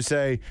bands who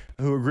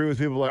agree with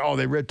people like, oh,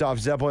 they ripped off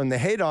Zeppelin. They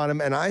hate on them,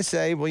 and I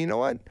say, well, you know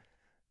what?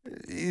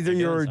 Either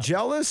you're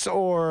jealous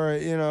or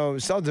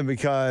something,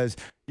 because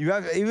you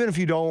have, even if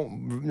you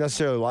don't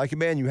necessarily like a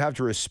band, you have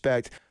to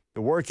respect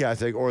the work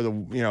ethic or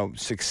the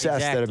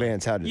success that a Exactly.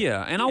 band's had.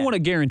 Yeah, and I want to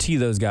guarantee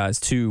those guys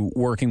too,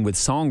 working with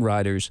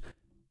songwriters,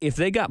 if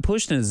they got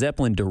pushed in a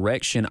Zeppelin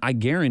direction, I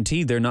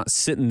guarantee they're not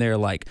sitting there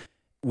like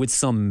with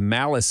some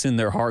malice in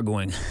their heart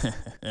going,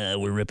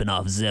 we're ripping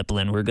off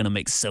Zeppelin, we're going to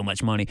make so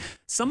much money.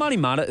 Somebody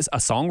might have, a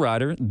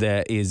songwriter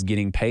that is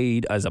getting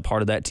paid as a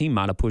part of that team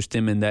might have pushed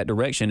them in that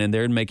direction, and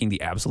they're making the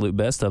absolute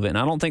best of it. And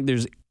I don't think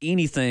there's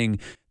anything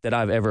that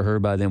I've ever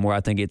heard by them where I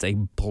think it's a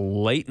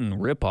blatant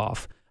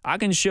ripoff. I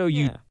can show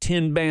you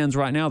 10 bands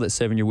right now that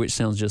 7 Year Witch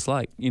sounds just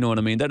like. You know what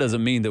I mean? That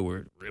doesn't mean that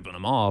we're ripping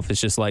them off. It's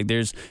just like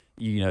there's,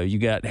 you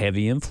got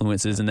heavy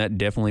influences, and that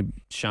definitely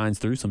shines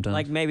through sometimes.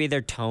 Like maybe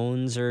their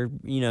tones are,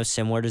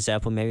 similar to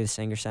Zeppelin. Maybe the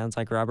singer sounds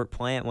like Robert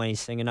Plant when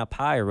he's singing up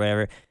high or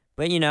whatever.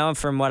 But,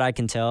 from what I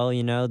can tell,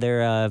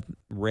 their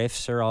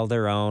riffs are all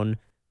their own.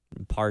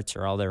 Parts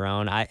are all their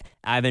own. I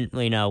haven't,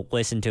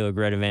 listened to a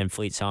Greta Van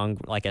Fleet song.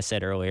 Like I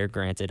said earlier,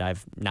 granted,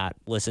 I've not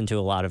listened to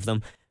a lot of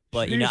them.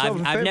 But, Do yourself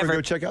a I've favor, never.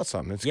 go check out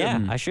something. It's Yeah,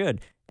 good. I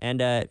should.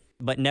 And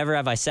but never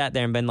have I sat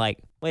there and been like,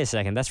 wait a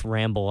second, that's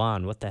Ramble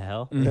On. What the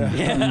hell?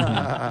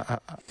 Yeah.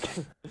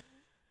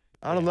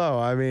 I don't know.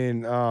 I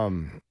mean,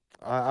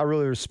 I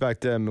really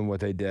respect them and what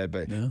they did,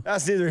 but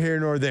that's neither here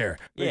nor there,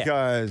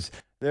 because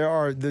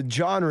the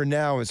genre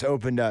now has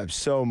opened up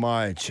so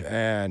much,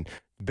 and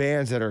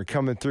bands that are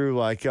coming through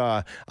like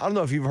I don't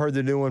know if you've heard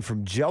the new one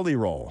from Jelly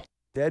Roll,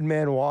 Dead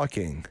Man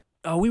Walking.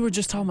 Oh, we were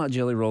just talking about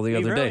Jelly Roll the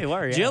other really day.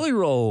 were, yeah. Jelly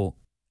Roll,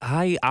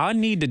 I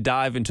need to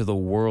dive into the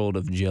world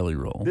of Jelly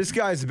Roll. This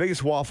guy's the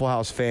biggest Waffle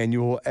House fan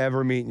you will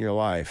ever meet in your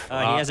life. He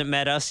hasn't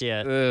met us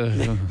yet.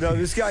 No,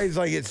 this guy is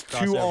like, it's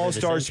Cross two over the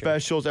all-star century.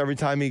 specials every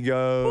time he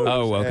goes.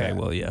 Oh, okay. Yeah.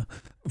 Well, yeah.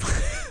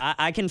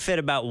 I can fit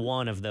about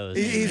one of those.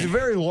 He's a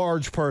very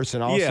large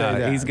person, I'll say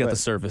that. he's got but- the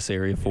surface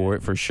area for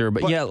it for sure.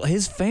 But yeah,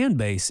 his fan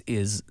base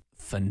is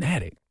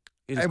fanatic.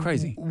 It is And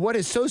crazy. What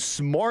is so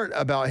smart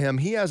about him,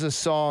 he has a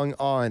song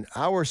on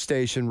our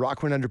station, Rock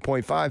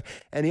 100.5,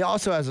 and he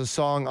also has a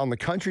song on the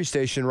country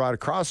station right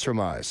across from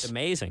us.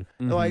 Amazing.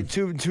 Like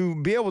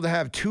to be able to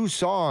have two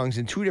songs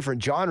in two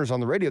different genres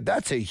on the radio,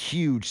 that's a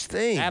huge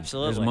thing.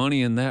 Absolutely. There's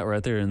money in that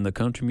right there in the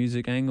country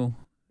music angle.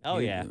 Oh,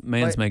 yeah.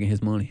 Man's Like- making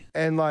his money.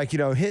 And like,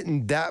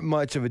 hitting that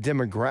much of a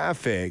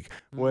demographic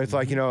with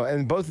like,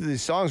 and both of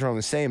these songs are on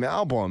the same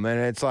album. And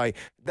it's like,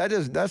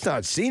 that's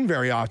not seen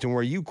very often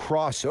where you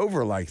cross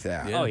over like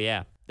that. Oh,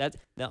 yeah. That's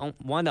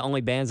one of the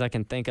only bands I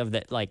can think of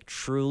that like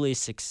truly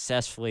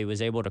successfully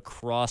was able to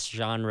cross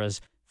genres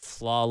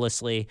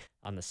flawlessly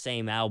on the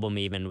same album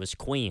even was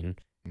Queen.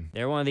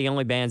 They're one of the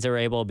only bands that were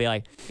able to be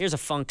like, here's a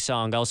funk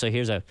song. Also,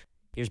 here's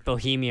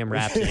Bohemian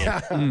Rhapsody.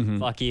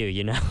 Fuck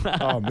you,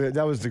 Oh, man,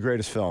 that was the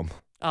greatest film.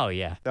 Oh,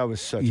 yeah. That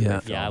was such a Yeah.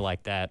 great film. Yeah, I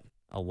like that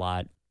a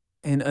lot.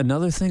 And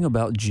another thing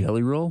about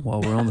Jelly Roll,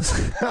 while we're on the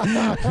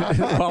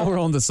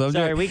subject,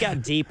 Sorry, we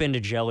got deep into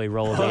Jelly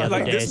Roll the other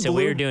Like, day, this so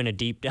we blew- were doing a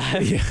deep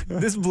dive. yeah,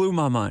 this blew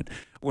my mind.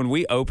 When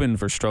we opened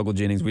for Struggle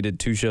Jennings, we did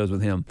 2 shows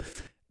with him.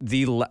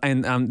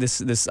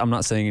 This I'm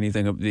not saying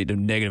anything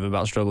negative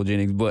about Struggle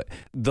Jennings, but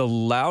the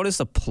loudest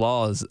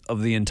applause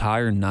of the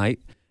entire night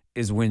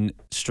is when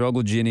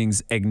Struggle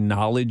Jennings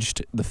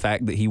acknowledged the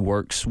fact that he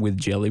works with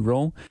Jelly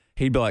Roll.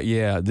 He'd be like,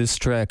 "Yeah, this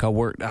track I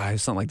worked,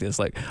 something like this.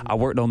 Like I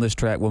worked on this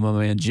track with my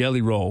man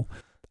Jelly Roll."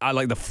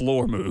 The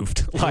floor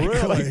moved, like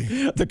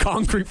the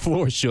concrete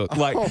floor shook.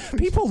 Like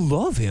people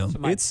love him.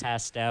 Somebody It's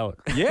passed out.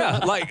 yeah,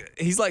 like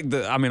he's like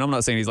I'm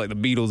not saying he's like the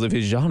Beatles of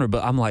his genre,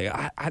 but I'm like,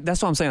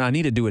 that's what I'm saying. I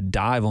need to do a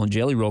dive on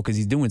Jelly Roll because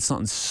he's doing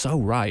something so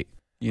right.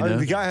 You know,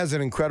 The guy has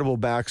an incredible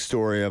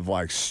backstory of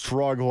like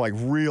struggle, like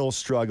real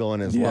struggle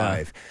in his Yeah.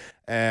 life.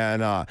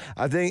 And I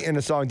think in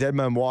the song Dead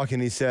Man Walking,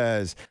 he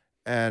says,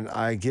 and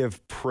I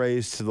give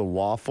praise to the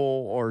waffle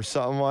or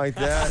something like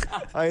that.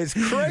 It's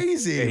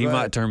crazy. yeah, he but-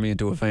 might turn me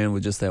into a fan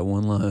with just that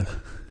one line.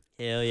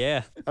 Hell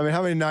yeah. I mean,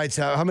 how many nights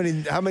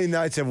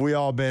have we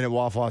all been at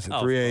Waffle House at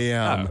 3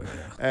 a.m.?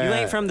 You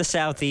ain't from the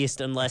Southeast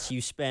unless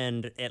you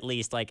spend at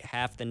least like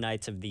half the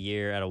nights of the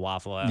year at a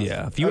Waffle House.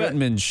 Yeah, if you hadn't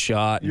been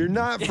shot, You're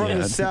not from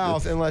the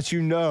South unless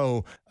you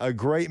know a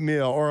great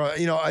meal or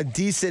a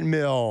decent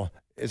meal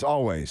is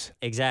always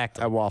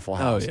Exactly. at Waffle Oh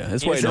House. yeah,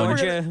 it's In waiting on you.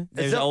 Georgia,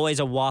 there's that- always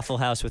a Waffle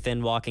House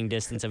within walking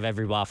distance of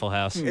every Waffle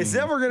House. It's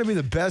never going to be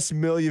the best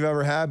meal you've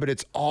ever had, but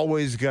it's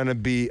always going to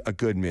be a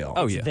good meal.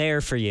 Oh yeah. There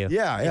for you.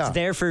 Yeah, yeah. It's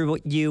there for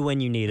you when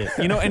you need it.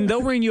 You know, and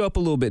they'll ring you up a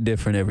little bit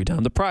different every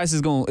time. The price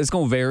is going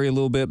to vary a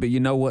little bit, but you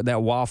know what?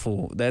 That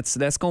waffle, that's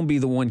going to be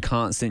the one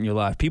constant in your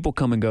life. People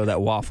come and go.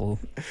 That waffle,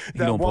 you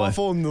that don't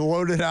waffle and the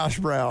loaded hash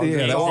brown. Yeah,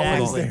 it's that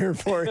waffle always don't- there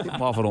for you. play.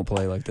 Waffle don't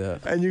play like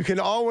that. And you can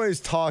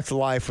always talk to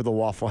life with a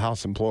Waffle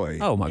House employee.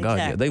 Oh my God,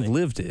 yeah, Exactly. they've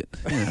lived it.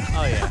 Yeah.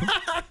 Oh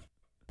yeah.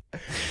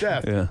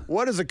 Jeff, Yeah.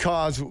 what is a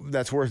cause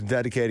that's worth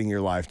dedicating your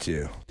life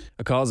to?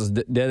 A cause is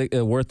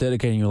worth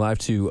dedicating your life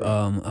to.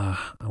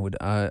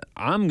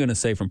 I'm gonna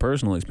say from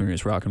personal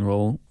experience, rock and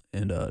roll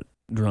and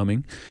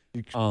drumming.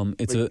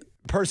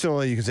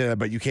 Personally, you can say that,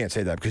 but you can't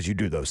say that because you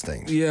do those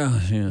things. Yeah.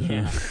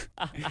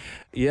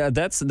 Yeah,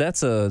 that's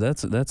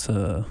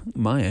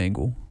my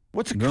angle.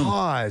 What's a Drumming.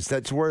 cause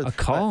that's worth A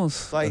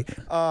cause? like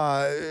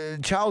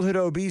childhood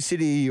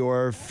obesity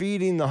or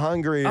feeding the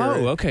hungry? Or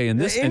Oh, okay. In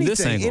this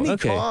anything, angle, any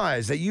okay.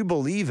 cause that you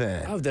believe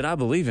in. Oh, that I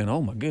believe in. Oh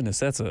my goodness,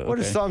 that's a. What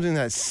is okay. something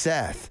that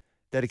Seth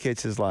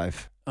dedicates his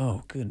life?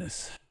 Oh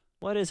goodness.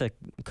 What is a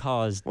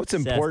cause? What's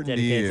Seth important to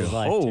dedicates you? his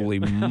life to? Holy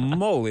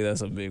moly,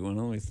 that's a big one.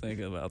 Let me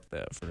think about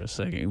that for a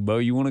second. Bo,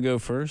 you want to go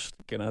first?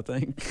 Can I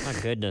think? My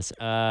goodness.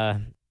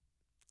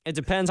 It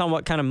depends on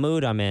what kind of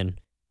mood I'm in.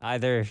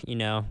 Either,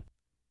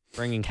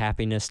 bringing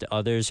happiness to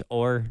others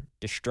or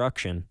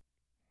destruction.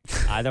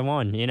 Either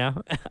one,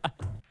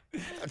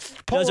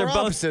 Polar Those are both-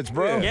 opposites,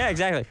 bro. Yeah,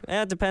 exactly.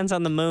 It depends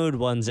on the mood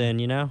one's in,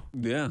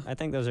 Yeah. I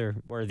think those are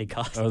worthy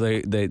causes. Oh,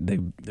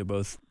 they're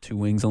both two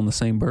wings on the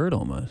same bird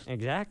almost.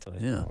 Exactly.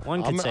 Yeah.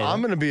 One could say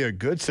I'm that. going to be a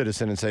good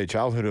citizen and say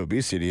childhood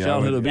obesity.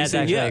 Childhood That's obesity.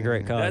 actually yeah. a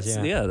great cause,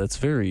 That's, yeah. that's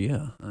very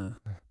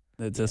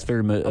that's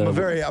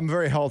very. I'm a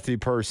very healthy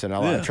person.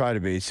 I Yeah. try to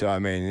be. So I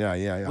mean,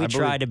 yeah. We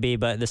try to be,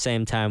 but at the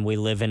same time, we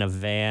live in a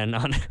van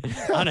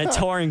on a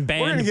touring We're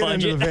band gonna get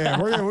budget. into the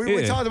van.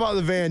 We Yeah. talked about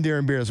the van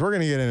during beers. We're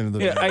gonna get into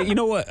the Yeah, van. you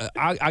know what?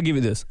 I give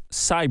it this: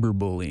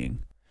 cyberbullying.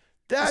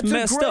 That's it's a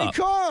messed great up.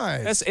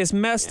 cause. It's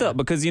messed up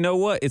because you know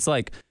what? It's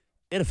like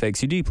it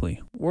affects you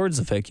deeply. Words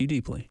affect you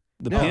deeply.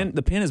 The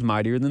pen is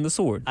mightier than the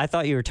sword. I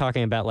thought you were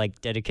talking about like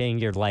dedicating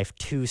your life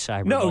to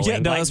cyberbullying. No,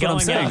 like that's what I'm going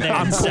out saying. there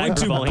I'm and going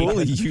to cyberbullying.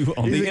 bully you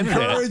on He's the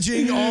internet.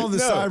 encouraging all the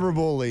No. cyber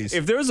bullies.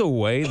 If there's a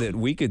way that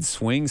we could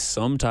swing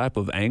some type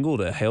of angle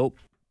to help,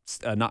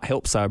 not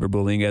help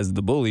cyberbullying as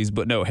the bullies,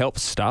 but no, help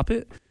stop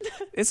it,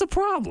 it's a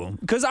problem.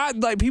 Because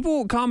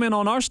people comment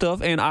on our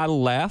stuff and I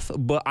laugh,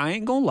 but I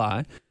ain't gonna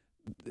lie.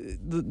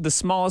 The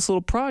smallest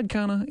little pride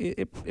kind of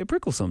it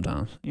prickles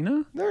sometimes,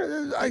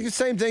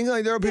 Same thing.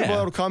 Like there are people Yeah.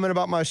 that'll comment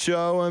about my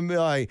show and be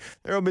like,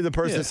 there'll be the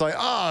person Yeah. that's like,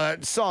 "Oh,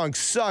 that song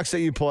sucks that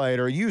you played,"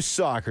 or "You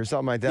suck," or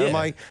something like that. I'm Yeah.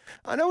 like,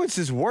 I know it's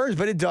just words,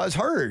 but it does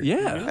hurt.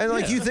 Yeah. And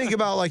like you think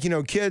about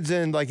kids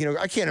and I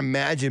can't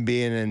imagine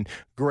being in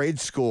grade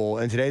school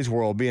in today's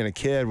world, being a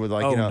kid with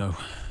no.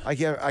 I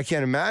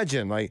can't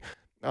imagine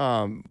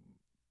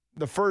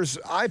the first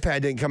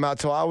iPad didn't come out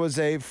till I was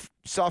a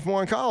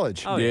sophomore in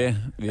college. Oh, yeah.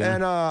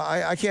 And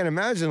I can't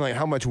imagine like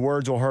how much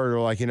words will hurt, or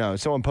like,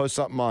 someone posts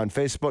something on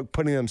Facebook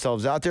putting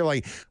themselves out there.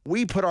 Like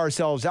we put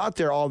ourselves out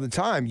there all the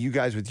time. You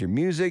guys with your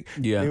music,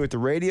 Yeah. me with the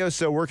radio.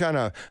 So we're kind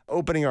of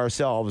opening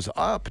ourselves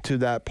up to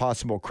that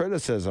possible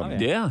criticism.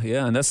 Yeah,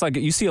 and that's like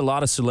you see a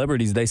lot of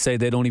celebrities. They say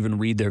they don't even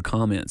read their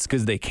comments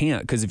because they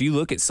can't. Because if you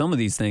look at some of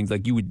these things,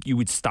 like you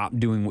would stop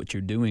doing what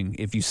you're doing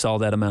if you saw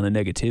that amount of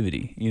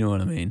negativity. You know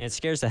what I mean? It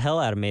scares the hell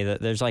out of me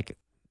that there's like,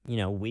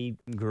 we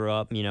grew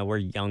up, we're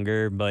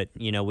younger, but,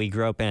 we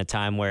grew up in a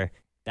time where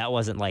that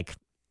wasn't like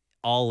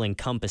all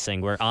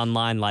encompassing, where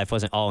online life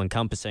wasn't all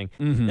encompassing.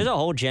 Mm-hmm. There's a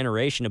whole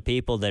generation of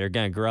people that are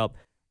going to grow up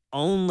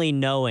only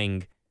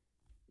knowing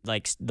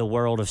like the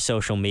world of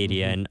social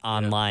media and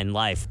online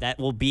life. That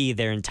will be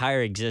their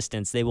entire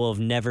existence. They will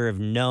never have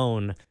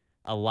known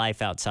a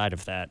life outside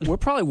of that. We're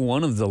probably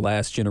one of the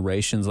last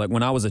generations. Like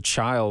when I was a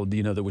child,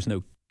 there was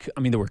no.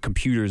 There were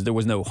computers. There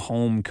was no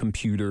home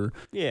computer.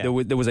 Yeah.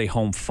 There was a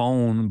home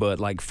phone, but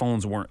like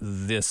phones weren't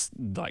this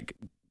like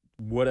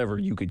whatever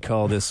you could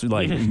call this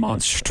like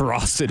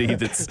monstrosity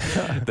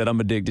that I'm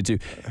addicted to.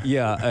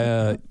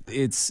 Yeah,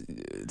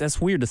 that's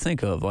weird to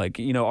think of.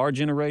 Like our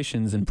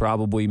generations and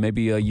probably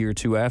maybe a year or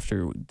two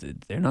after,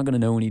 they're not going to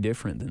know any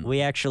different than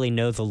We actually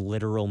know the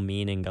literal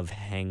meaning of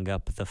hang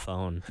up the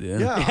phone.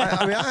 Yeah,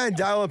 I had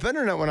dial-up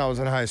internet when I was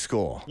in high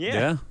school.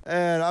 Yeah.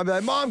 And I'd be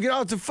like, Mom, get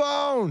off the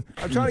phone.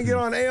 I'm trying to get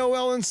on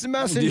AOL Instant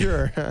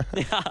Messenger.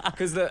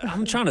 Because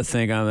I'm trying to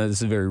think.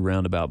 This is very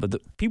roundabout, but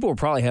people were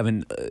probably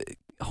having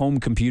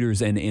home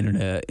computers and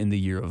internet in the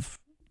year of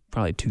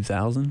probably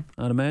 2000,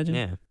 I'd imagine.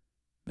 Yeah.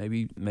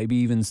 Maybe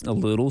even a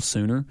little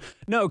sooner.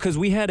 No, because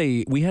we had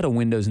a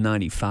Windows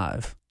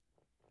 95.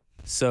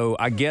 So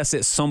I guess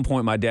at some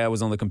point my dad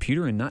was on the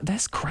computer, and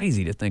that's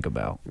crazy to think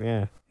about.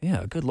 Yeah.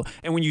 Yeah, good luck.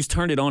 And when you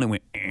turned it on, it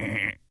went.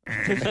 You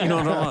know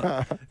what I'm talking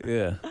about?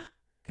 Yeah.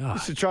 I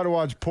used to try to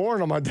watch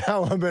porn on my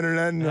dial-up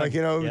internet, and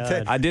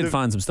I did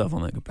find some stuff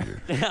on that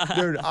computer.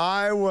 Dude,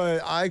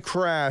 I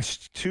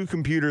crashed 2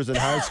 computers in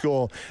high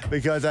school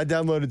because I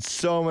downloaded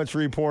so much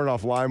free porn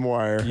off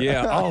LimeWire.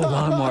 Yeah. Oh,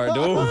 LimeWire.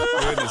 Oh,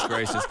 goodness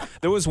gracious.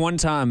 There was one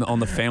time on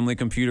the family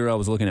computer I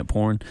was looking at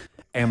porn,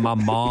 and my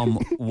mom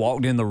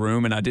walked in the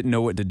room, and I didn't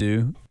know what to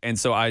do, and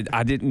so I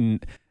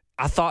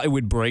thought it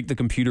would break the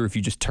computer if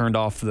you just turned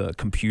off the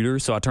computer,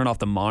 so I turned off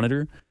the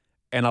monitor.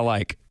 And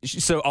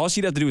so all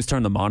she'd have to do is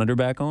turn the monitor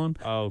back on.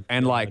 Oh,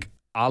 and God.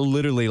 I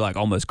literally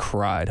almost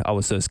cried. I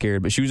was so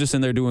scared. But she was just in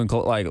there doing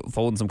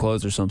folding some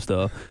clothes or some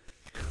stuff.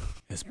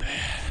 It's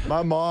bad.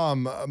 My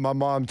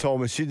mom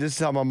told me, this is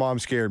how my mom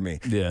scared me.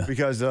 Yeah.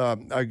 Because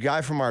a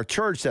guy from our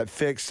church that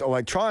fixed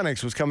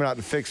electronics was coming out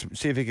to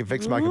see if he could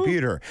fix my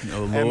computer.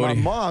 Oh, and my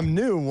Lordy. mom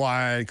knew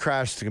why I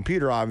crashed the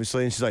computer,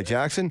 obviously. And she's like,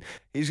 Jackson,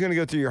 he's going to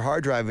go through your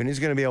hard drive and he's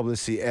going to be able to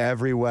see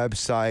every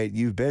website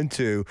you've been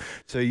to.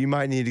 So you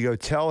might need to go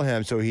tell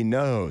him so he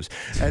knows.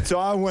 And so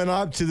I went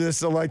up to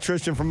this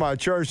electrician from my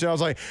church and I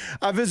was like,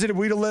 I visited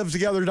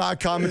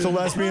WeDoLiveTogether.com. It's a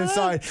lesbian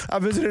site. I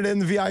visited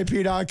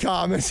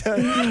InTheVIP.com. And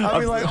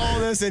said, like all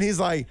this, and he's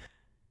like,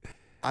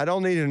 I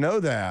don't need to know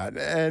that.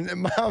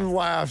 And I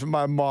laughed at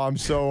my mom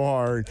so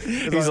hard.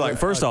 He's like,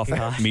 first off,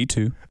 me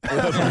too.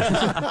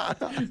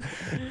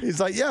 He's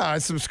like, yeah, I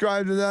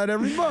subscribe to that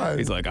every month.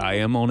 He's like, I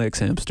am on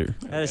X-Hamster.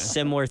 I had a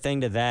similar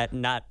thing to that,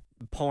 not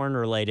porn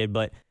related,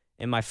 but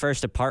in my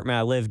first apartment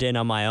I lived in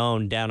on my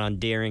own down on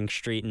Deering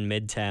Street in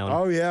Midtown.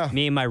 Oh, yeah.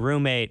 Me and my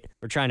roommate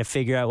were trying to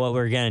figure out what we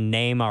were going to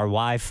name our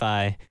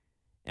Wi-Fi,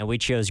 and we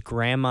chose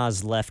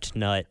Grandma's Left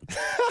Nut.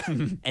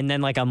 And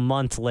then like a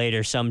month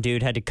later, some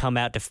dude had to come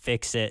out to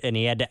fix it, and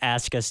he had to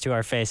ask us to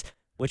our face,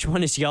 which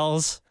one is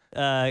y'all's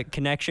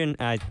connection?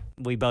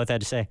 We both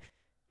had to say,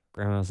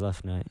 Grandma's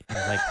Left Nut. I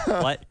was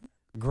like, what?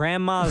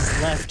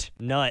 Grandma's Left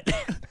Nut.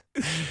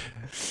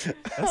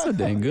 That's a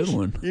dang good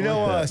one. You know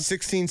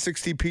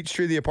 1660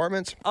 Peachtree, the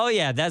apartments? Oh,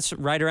 yeah, that's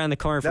right around the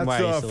corner from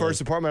That's where I used the to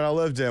first live. apartment I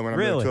lived in when I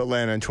moved Really? to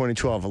Atlanta in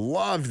 2012.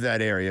 Loved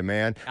that area,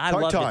 man. I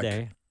Tuk loved Tuk. it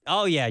there.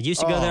 Oh, yeah,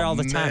 used to go there all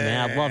the time,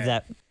 man. I love man.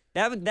 that.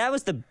 That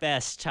was the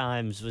best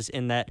times, was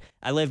in that.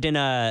 I lived in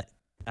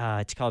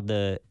it's called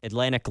the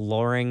Atlantic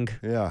Loring.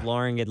 Yeah.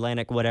 Loring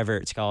Atlantic, whatever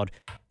it's called.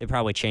 They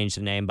probably changed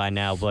the name by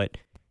now, but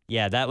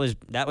yeah, that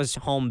was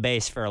home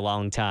base for a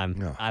long time.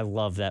 Yeah. I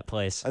love that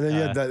place. And then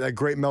you had that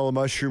great mellow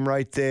mushroom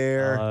right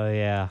there. Oh,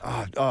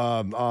 yeah.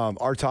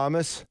 R.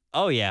 Thomas.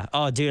 Oh, yeah.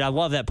 Oh, dude, I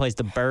love that place.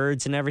 The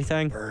birds and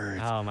everything.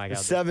 Birds. Oh, my God.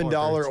 The those poor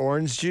 $7 birds.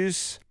 orange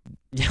juice.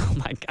 Oh,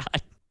 my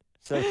God.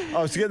 So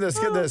get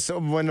this.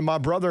 When my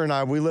brother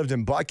and we lived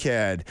in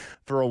Buckhead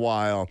for a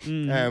while,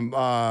 and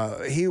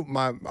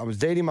I was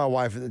dating my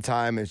wife at the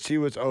time, and she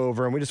was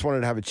over, and we just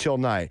wanted to have a chill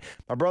night.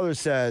 My brother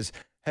says,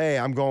 hey,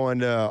 I'm going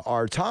to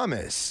R.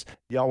 Thomas.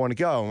 Y'all want to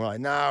go? And we're like,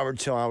 nah, we're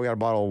chilling out. We got a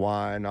bottle of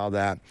wine and all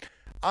that.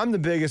 I'm the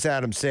biggest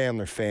Adam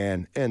Sandler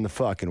fan in the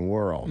fucking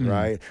world,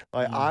 right?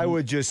 Like, I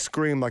would just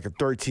scream like a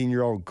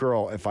 13-year-old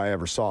girl if I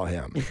ever saw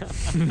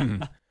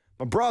him.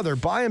 My brother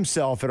by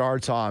himself at R.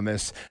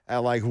 Thomas at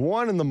like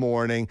 1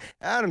 a.m.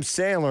 Adam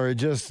Sandler had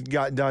just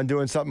got done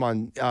doing something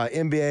on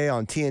NBA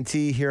on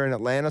TNT here in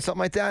Atlanta, something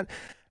like that.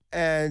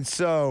 And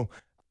so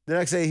The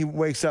next day he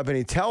wakes up and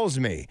he tells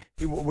me.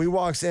 He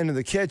walks into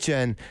the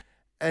kitchen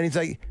and he's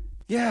like,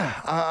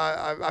 yeah,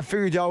 I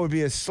figured y'all would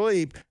be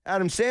asleep.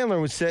 Adam Sandler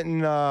was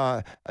sitting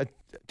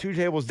 2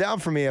 tables down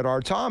from me at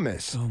Art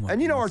Thomas.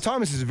 And you know, Art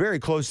Thomas is very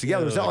close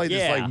together. It's not like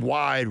this like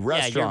wide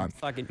restaurant.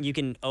 You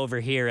can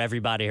overhear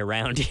everybody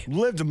around you.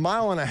 Lived a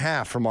mile and a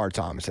half from Art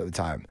Thomas at the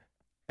time.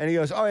 And he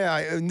goes, oh yeah,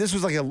 and this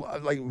was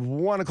like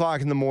 1 o'clock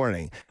in the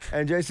morning.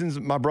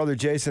 And my brother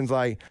Jason's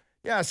like,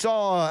 yeah, I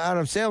saw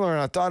Adam Sandler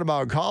and I thought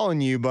about calling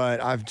you,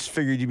 but I just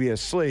figured you'd be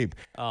asleep.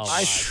 Oh,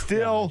 I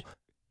still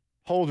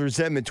hold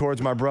resentment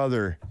towards my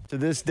brother to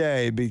this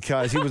day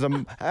because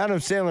Adam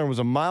Sandler was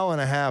a mile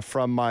and a half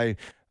from my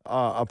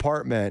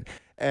apartment,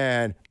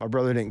 and my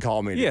brother didn't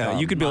call me. Yeah,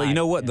 you could be like, you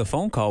know what? The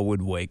phone call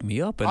would wake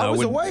me up, and I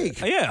was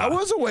awake. Yeah, I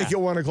was awake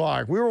at 1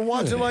 o'clock. We were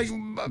watching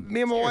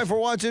me and my wife were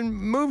watching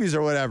movies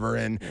or whatever,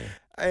 and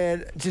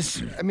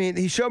just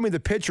he showed me the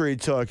picture he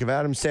took of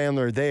Adam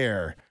Sandler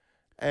there,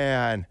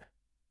 and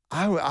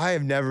I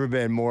have never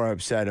been more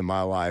upset in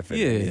my life at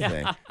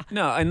anything.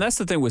 No, and that's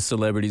the thing with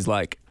celebrities.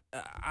 Like,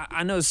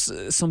 I know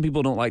some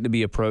people don't like to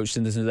be approached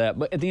and this and that,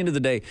 but at the end of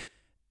the day,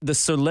 the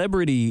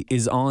celebrity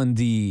is on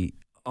the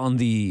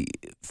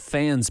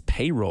fans'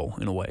 payroll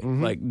in a way.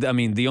 Mm-hmm. Like, I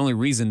mean, the only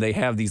reason they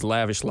have these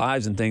lavish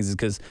lives and things is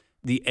because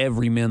the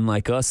everymen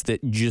like us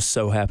that just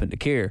so happen to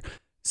care.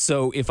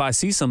 So if I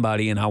see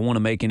somebody and I want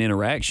to make an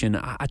interaction,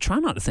 I try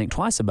not to think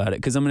twice about it.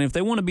 Because, I mean, if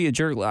they want to be a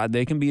jerk,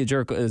 they can be a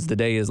jerk as the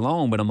day is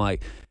long. But I'm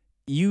like,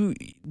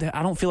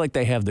 I don't feel like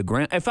they have the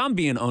ground. If I'm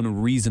being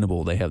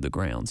unreasonable, they have the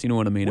grounds. You know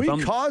what I mean?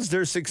 We caused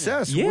their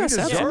success. Yes,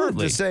 we deserve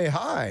absolutely. to say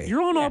hi.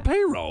 You're on our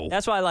payroll.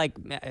 That's why, like,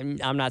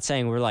 I'm not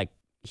saying we're like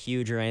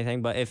huge or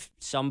anything, but if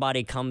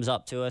somebody comes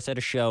up to us at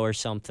a show or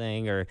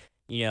something, or,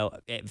 you know,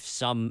 if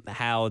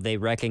somehow they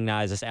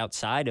recognize us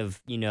outside of,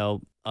 you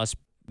know, us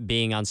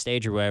being on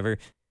stage or whatever,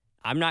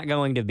 I'm not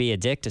going to be a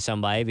dick to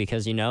somebody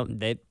because, you know,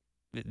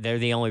 they're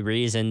the only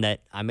reason that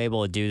I'm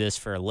able to do this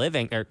for a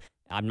living. Or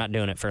I'm not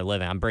doing it for a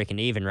living. I'm breaking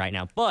even right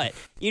now. But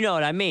you know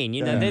what I mean.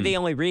 You know, they're the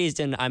only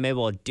reason I'm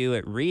able to do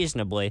it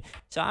reasonably.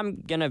 So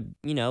I'm going to,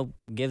 you know,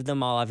 give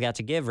them all I've got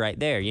to give right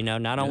there. You know,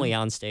 not only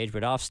on stage,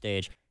 but off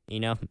stage.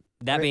 You know,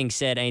 that being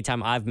said,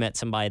 anytime I've met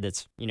somebody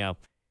that's, you know,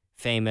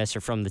 famous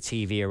or from the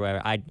TV or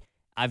whatever,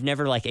 I've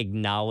never like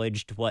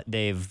acknowledged what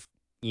they've,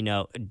 you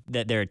know,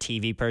 that they're a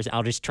TV person.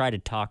 I'll just try to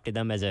talk to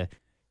them as a,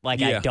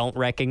 like, I don't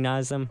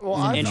recognize them.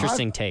 Well,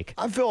 Interesting take.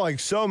 I feel like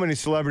so many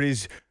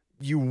celebrities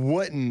you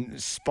wouldn't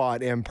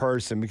spot in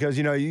person because,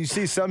 you know, you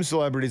see some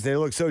celebrities, they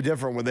look so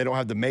different when they don't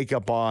have the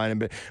makeup on.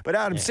 But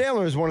Adam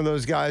Sandler is one of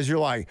those guys you're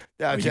like,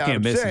 that's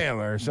Adam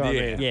Sandler. So, I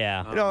mean,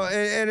 you know,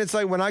 and it's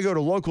like when I go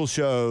to local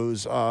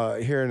shows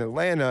here in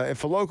Atlanta,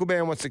 if a local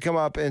band wants to come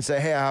up and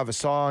say, hey, I have a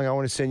song, I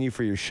want to send you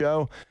for your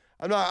show,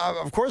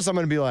 of course I'm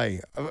going to be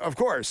like, of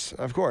course.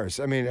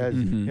 I mean, as,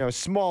 you know,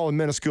 small and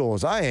minuscule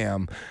as I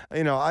am,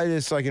 you know, I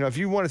just like, you know, if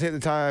you want to take the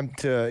time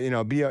to, you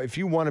know, if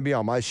you want to be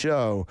on my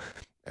show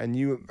and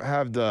you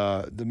have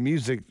the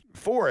music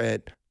for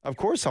it, of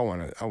course I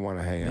want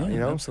to hang out, you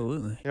know?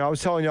 Absolutely. You know, I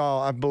was telling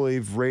y'all, I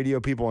believe radio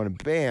people in a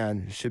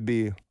band should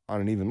be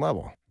on an even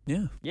level.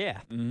 Yeah. Yeah.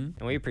 And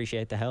we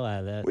appreciate the hell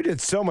out of that. We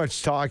did so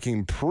much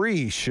talking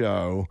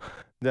pre-show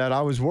that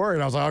I was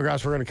worried. I was like, oh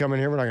gosh, we're going to come in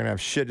here, we're not going to have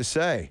shit to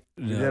say.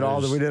 We did all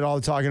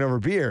the talking over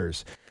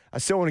beers. I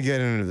still want to get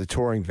into the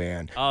touring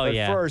van. Oh, but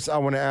yeah. First, I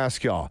want to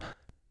ask y'all,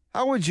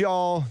 how would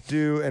y'all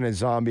do in a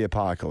zombie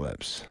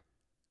apocalypse?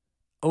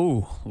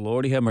 Oh,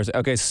 Lordy have mercy.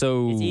 Okay,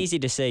 so It's easy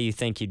to say you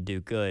think you'd do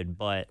good,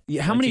 but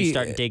how once many you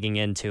start digging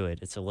into it,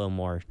 it's a little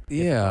more.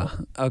 Yeah.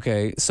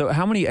 Okay. So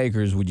how many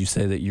acres would you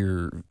say that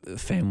your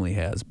family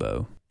has,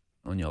 Bo,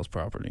 on y'all's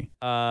property?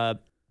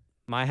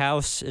 My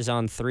house is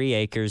on 3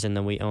 acres, and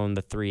then we own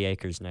the 3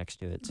 acres next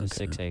to it, so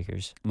 6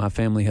 acres. My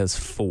family has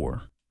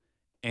 4,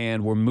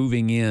 and we're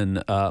moving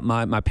in.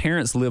 My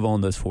parents live on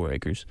those 4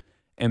 acres,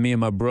 and me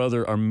and my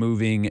brother are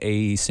moving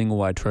a single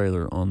wide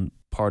trailer on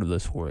part of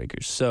those 4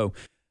 acres. So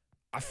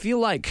I feel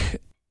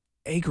like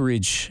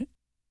acreage,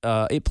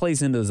 it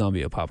plays into the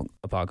zombie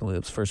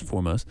apocalypse first and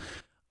foremost.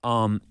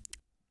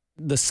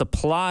 The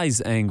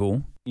supplies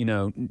angle, you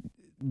know,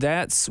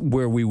 that's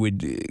where we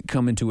would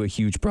come into a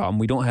huge problem.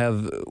 We don't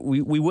have,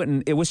 we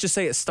wouldn't, let's just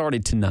say it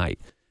started tonight.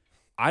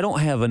 I don't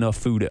have enough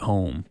food at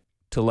home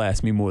to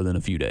last me more than a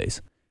few days.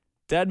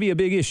 That'd be a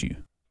big issue.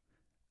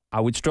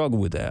 I would struggle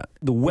with that.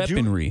 The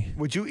weaponry.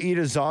 Would you eat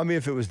a zombie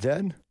if it was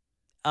dead?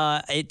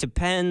 It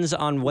depends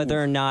on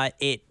whether or not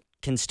it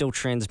can still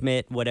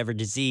transmit whatever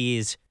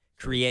disease,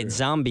 create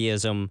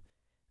zombieism.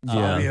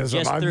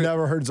 Zombieism. I've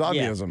never heard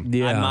zombieism.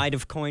 Yeah. I might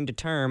have coined a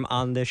term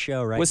on this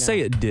show right now. Let's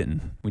say it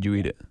didn't. Would you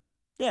eat it?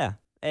 Yeah.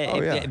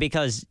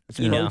 Because, it's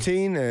you know,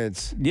 protein.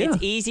 It's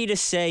easy to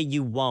say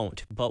you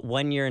won't, but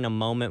when you're in a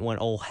moment when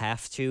old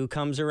have to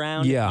comes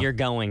around, you're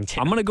going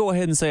to. I'm going to go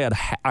ahead and say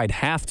I'd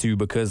have to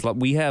because like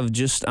we have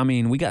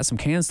we got some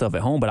canned stuff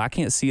at home, but I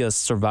can't see us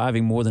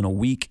surviving more than a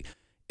week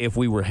if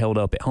we were held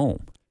up at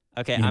home.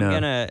 Okay, I'm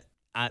going to,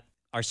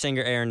 our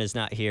singer Aaron is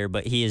not here,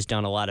 but he has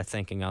done a lot of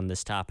thinking on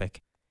this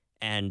topic,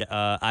 and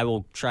I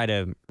will try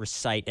to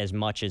recite as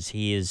much as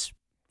he has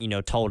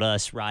told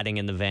us riding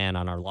in the van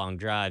on our long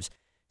drives,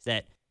 is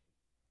that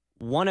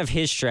one of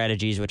his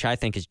strategies, which I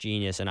think is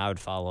genius and I would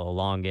follow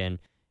along in,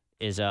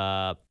 is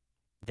that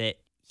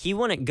he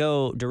wouldn't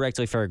go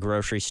directly for a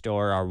grocery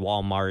store or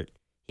Walmart.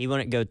 He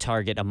wouldn't go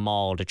target a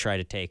mall to try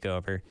to take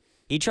over.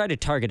 He tried to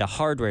target a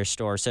hardware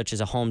store such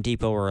as a Home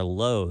Depot or a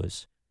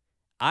Lowe's.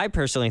 I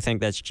personally think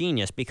that's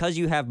genius because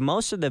you have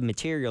most of the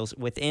materials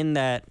within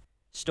that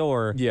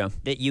store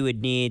that you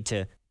would need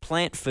to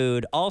plant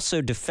food,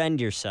 also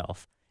defend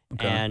yourself,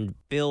 and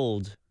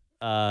build,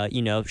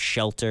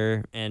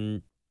 shelter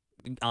and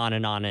on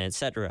and et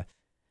cetera.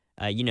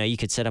 You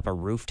could set up a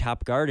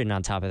rooftop garden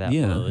on top of that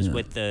Lowe's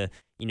with the,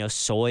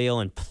 soil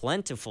and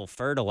plentiful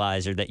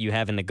fertilizer that you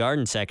have in the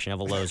garden section of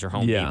a Lowe's or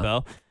Home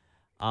Depot.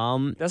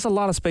 That's a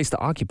lot of space to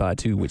occupy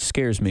too, which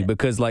scares me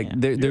because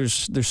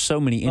there's so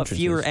many entrances.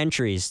 But fewer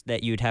entries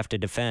that you'd have to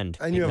defend.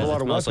 And you have a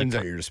lot of weapons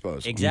at your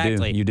disposal.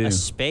 Exactly. You do. A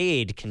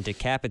spade can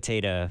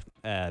decapitate a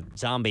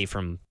zombie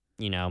from,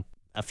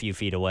 a few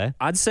feet away.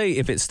 I'd say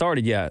if it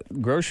started,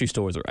 grocery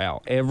stores are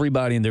out.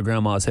 Everybody and their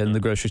grandma's heading to the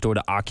grocery store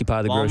to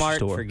occupy the Walmart, grocery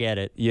store. Forget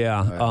it.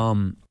 Yeah.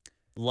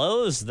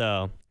 Lowe's,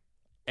 though.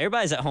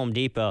 Everybody's at Home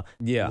Depot.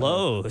 Yeah.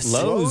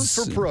 Lowe's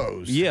for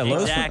pros. Yeah,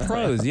 Lowe's Exactly. for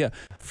pros. Yeah.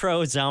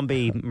 Pro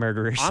zombie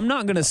murderers. I'm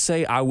not going to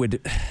say I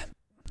would.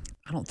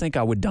 I don't think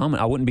I would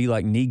dominate. I wouldn't be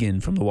like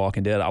Negan from The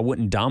Walking Dead. I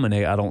wouldn't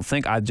dominate. I don't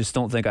think. I just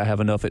don't think I have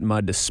enough at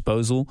my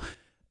disposal,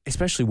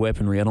 especially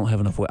weaponry. I don't have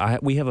enough.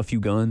 We have a few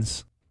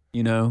guns.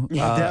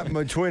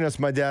 Between us,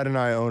 my dad and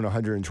I own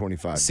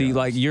 125. See, guns.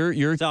 like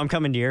your So I'm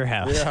coming to your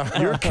house.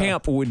 your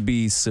camp would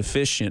be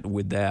sufficient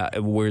with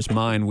that, whereas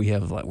mine we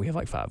have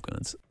like 5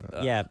 guns.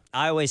 Yeah,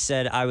 I always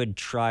said I would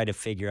try to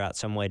figure out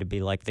some way to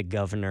be like the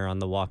governor on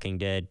The Walking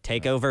Dead,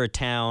 take over a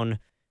town,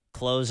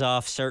 close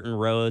off certain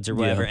roads or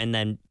whatever, and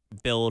then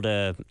build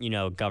a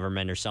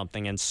government or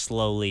something and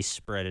slowly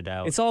spread it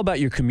out. It's all about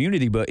your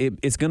community, but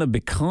it's going to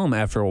become,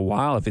 after a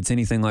while, if it's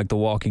anything like The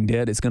Walking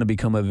Dead, it's going to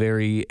become a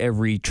very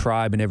every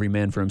tribe and every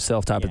man for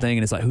himself type of thing.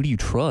 And it's like, who do you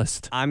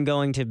trust?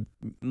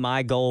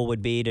 My goal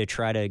would be to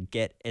try to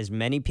get as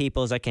many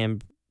people as I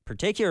can,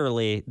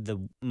 particularly the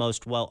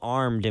most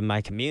well-armed in my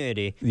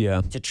community,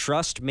 to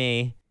trust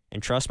me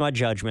and trust my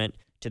judgment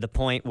to the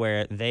point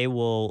where they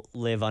will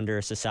live under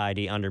a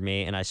society under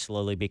me and I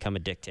slowly become a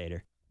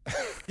dictator.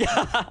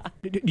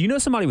 Do you know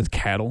somebody with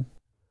cattle?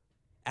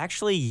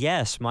 Actually,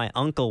 yes. My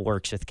uncle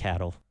works with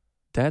cattle.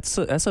 That's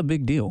a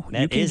big deal.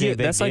 That is a big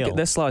deal.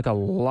 That's like a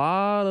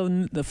lot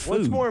of the food.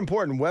 What's more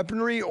important,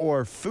 weaponry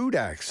or food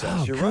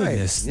access? Oh, You're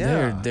goodness. right.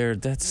 Yeah. They're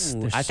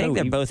I think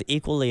they're both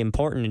equally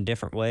important in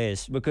different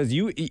ways. because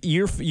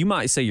you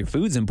might say your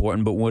food's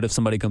important, but what if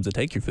somebody comes to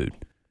take your food?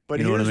 But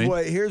You know here's what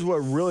I mean? here's what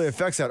really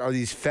affects that. Are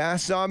these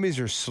fast zombies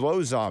or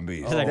slow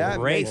zombies? That's a That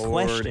great makes-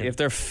 question. If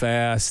they're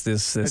fast,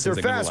 this If they're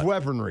isn't gonna fast like-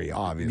 weaponry,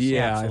 obviously.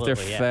 Yeah, if they're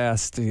Absolutely, yeah.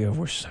 fast,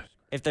 we're so.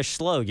 If they're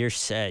slow, you're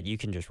set. You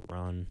can just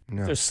run.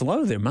 If they're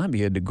slow, there might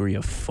be a degree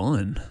of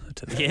fun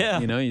to that. Yeah.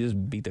 You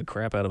just beat the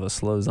crap out of a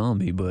slow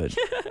zombie, but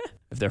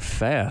if they're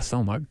fast,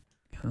 oh my,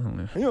 I don't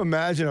know. Can you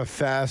imagine a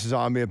fast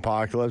zombie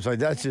apocalypse? Like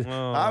that's just,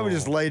 I would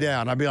just lay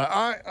down. I'd be like,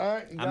 all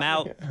right. I'm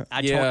out.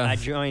 I Yeah.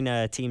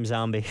 join Team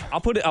Zombie.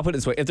 I'll put it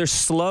this way. If they're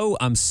slow,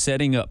 I'm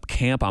setting up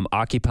camp, I'm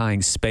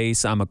occupying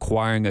space, I'm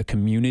acquiring a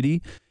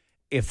community.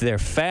 If they're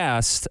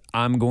fast,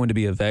 I'm going to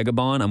be a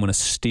vagabond. I'm going to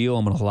steal,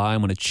 I'm going to lie,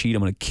 I'm going to cheat,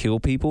 I'm going to kill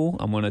people,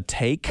 I'm going to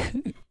take.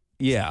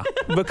 Yeah,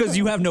 because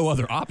you have no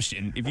other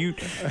option.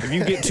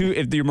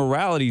 If your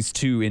morality's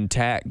too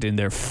intact and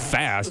they're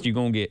fast, you're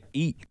going to get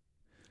eat.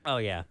 Oh,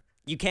 yeah.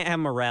 You can't have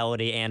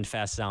morality and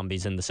fast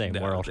zombies in the same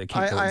world. They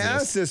can't I coexist.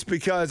 ask this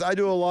because I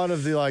do a lot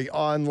of the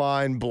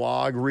online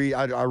blog read.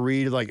 I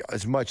read like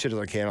as much shit as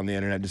I can on the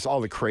internet, just all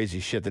the crazy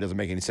shit that doesn't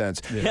make any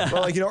sense. Yeah.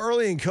 But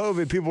early in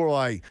COVID, people were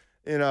like,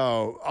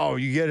 oh,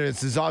 you get it.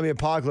 It's the zombie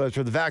apocalypse,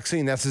 or the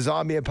vaccine. That's the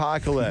zombie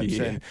apocalypse.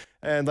 Yeah.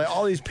 And like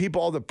all these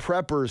people, all the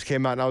preppers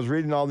came out, and I was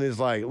reading all these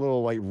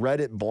little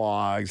Reddit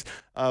blogs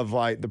of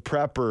the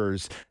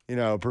preppers,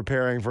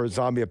 preparing for a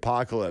zombie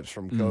apocalypse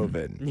from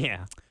COVID.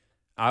 Yeah.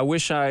 I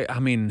wish I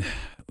mean,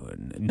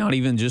 not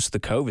even just the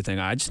COVID thing.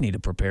 I just need to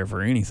prepare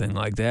for anything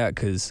like that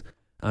because,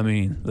 I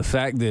mean, the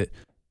fact that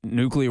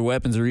nuclear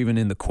weapons are even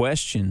in the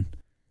question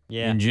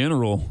in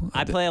general.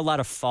 I play a lot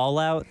of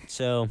Fallout,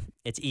 so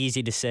it's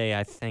easy to say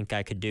I think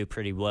I could do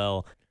pretty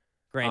well.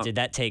 Granted,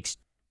 that takes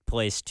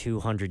place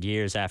 200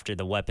 years after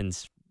the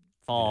weapons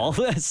fall,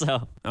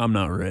 so I'm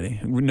not ready.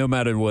 No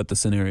matter what the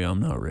scenario, I'm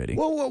not ready.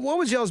 Well, what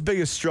was y'all's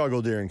biggest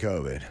struggle during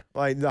COVID?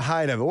 Like the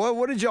height of it.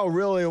 What did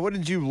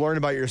you learn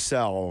about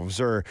yourselves,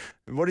 or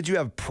what did you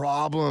have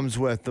problems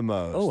with the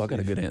most? Oh, I got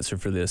a good answer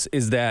for this.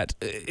 Is that,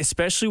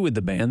 especially with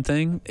the band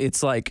thing,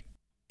 it's like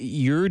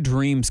your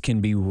dreams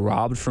can be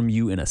robbed from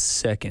you in a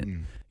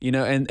second.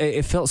 And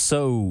it was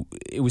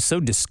so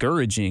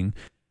discouraging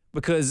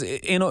because,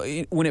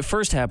 when it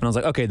first happened, I was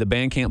like, okay, the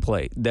band can't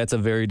play. That's a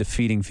very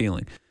defeating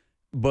feeling.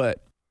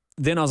 But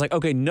then I was like,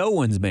 okay, no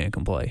one's band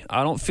can play.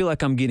 I don't feel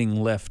like I'm getting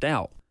left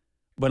out.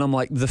 But I'm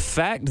like, the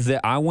fact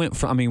that I went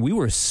from, I mean, we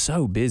were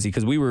so busy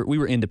because we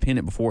were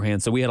independent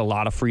beforehand. So we had a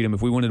lot of freedom.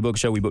 If we wanted to book a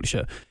show, we booked a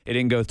show. It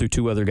didn't go through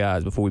 2 other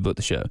guys before we booked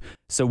the show.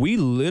 So we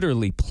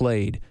literally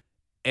played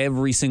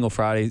every single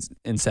Friday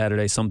and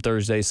Saturday, some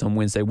Thursday, some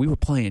Wednesday. We were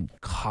playing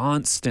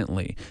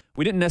constantly.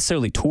 We didn't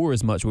necessarily tour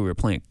as much, but we were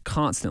playing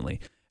constantly.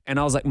 And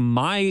I was like,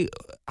 I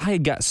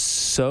had got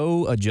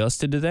so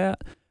adjusted to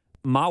that.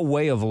 My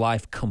way of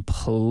life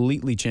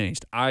completely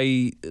changed.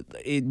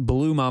 It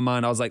blew my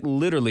mind. I was like,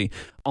 literally,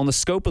 on the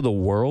scope of the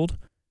world,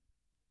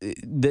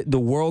 the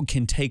world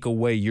can take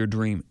away your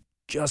dream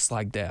just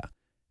like that.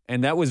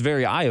 And that was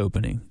very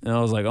eye-opening. And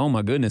I was like, oh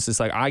my goodness, it's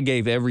like I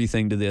gave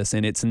everything to this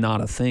and it's not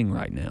a thing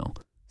right now.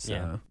 So.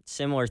 Yeah,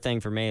 similar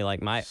thing for me.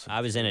 Like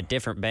I was in a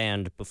different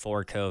band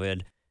before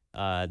COVID.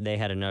 They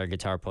had another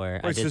guitar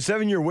player. Wait, so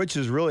 7 Year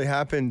Witches really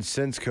happened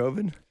since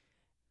COVID?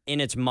 In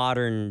its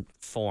modern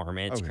form,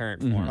 in its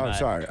current form. Oh,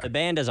 sorry. The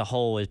band as a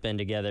whole has been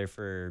together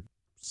for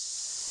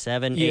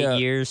 7, 8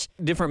 years.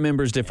 Different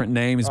members, different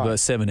names, but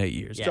 7, 8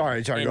 years. Yeah. Sorry,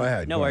 And go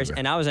ahead. No Go worries. ahead.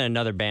 And I was in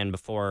another band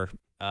before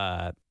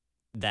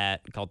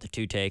that called the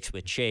Two Takes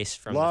with Chase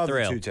from Love The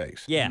Thrill. the 2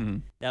 Takes. Yeah,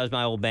 that was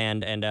my old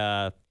band, and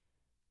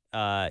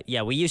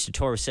yeah, we used to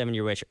tour with 7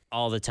 Year Witch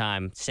all the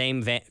time.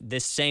 Same van,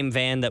 this same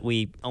van that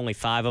we only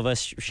 5 of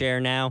us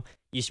share now.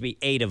 Used to be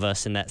 8 of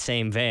us in that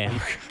same van.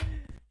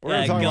 We're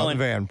going to talk about the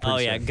van. Oh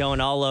yeah, going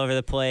all over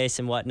the place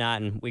and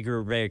whatnot, and we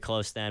grew very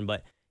close then.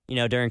 But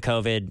during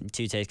COVID,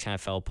 Two Takes kind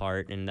of fell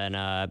apart, and then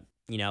I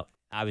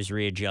was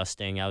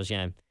readjusting. I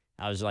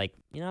was like,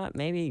 what,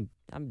 maybe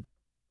I'm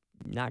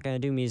not gonna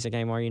do music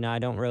anymore. I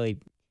don't really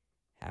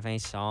have any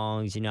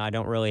songs. I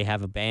don't really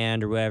have a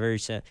band or whatever.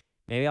 So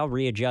maybe I'll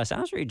readjust. I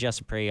was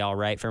readjusting pretty all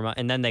right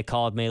and then they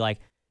called me like,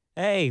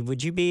 hey,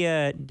 would you be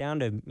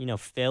down to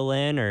fill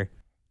in or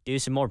do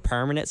some more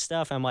permanent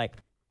stuff? I'm like,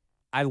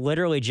 I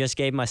literally just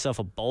gave myself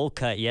a bowl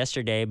cut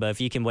yesterday, but if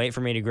you can wait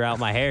for me to grow out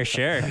my hair,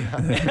 sure.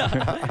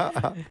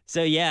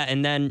 So yeah,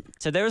 and then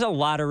there was a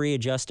lot of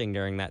readjusting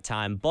during that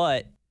time,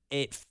 but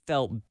it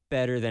felt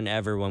better than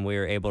ever when we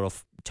were able to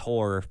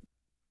tour.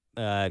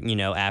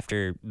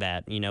 After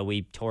that,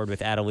 we toured with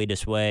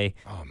Adelita's Way.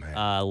 Oh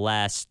man.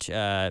 Last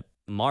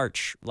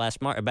March,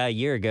 about a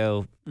year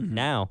ago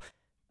now.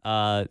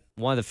 One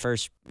of the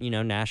first,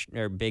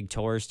 national or big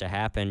tours to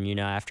happen,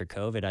 after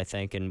COVID, I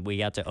think, and we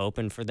got to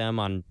open for them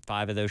on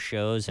 5 of those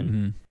shows,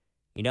 and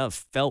it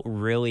felt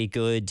really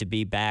good to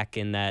be back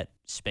in that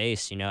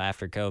space,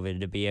 after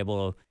COVID, to be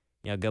able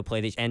to, go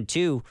play these. And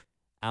 2,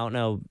 I don't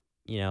know,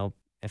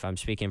 if I'm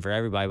speaking for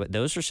everybody, but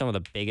those are some of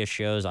the biggest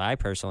shows I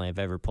personally have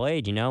ever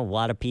played. A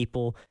lot of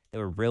people that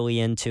were really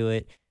into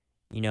it.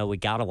 We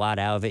got a lot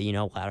out of it.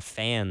 A lot of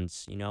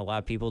fans. A lot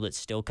of people that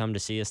still come to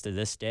see us to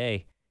this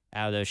day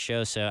out of those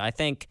shows. So I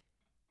think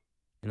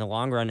in the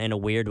long run, in a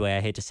weird way,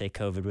 I hate to say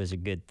COVID was a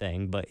good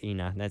thing, but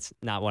that's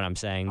not what I'm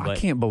saying. But I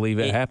can't believe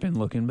it happened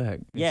looking back.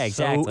 Yeah,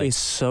 exactly. It's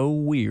so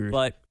weird.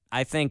 But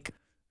I think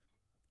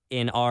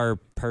in our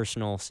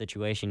personal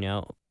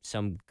situation,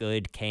 some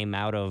good came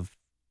out of,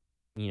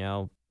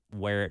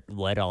 where it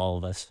led all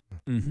of us.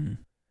 Mm-hmm.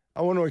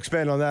 I want to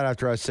expand on that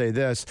after I say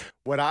this.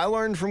 What I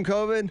learned from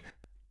COVID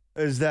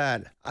is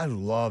that I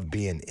love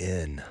being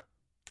in.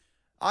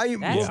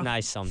 That's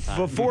nice sometimes.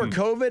 Before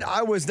COVID,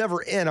 I was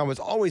never in. I was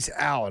always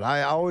out.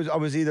 I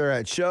was either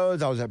at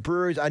shows, I was at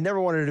breweries. I never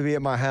wanted to be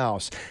at my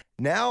house.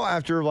 Now,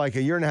 after like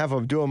a year and a half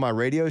of doing my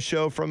radio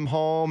show from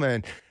home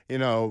and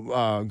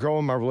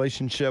growing my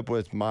relationship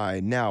with my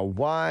now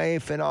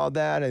wife and all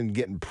that, and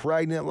getting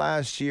pregnant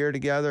last year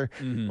together,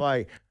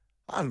 like,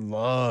 I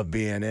love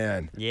being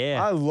in.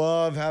 Yeah. I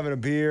love having a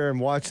beer and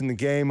watching the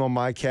game on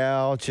my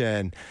couch.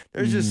 And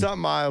there's just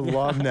something I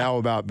love now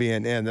about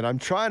being in that I'm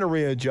trying to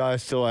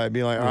readjust to like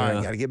be like, all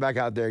right, got to get back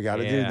out there, got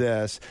to do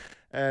this.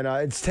 And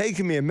it's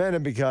taken me a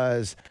minute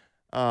because,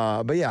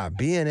 but yeah,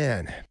 being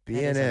in.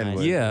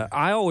 Nice. Yeah,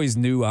 I always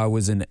knew I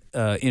was an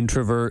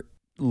introvert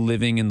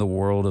living in the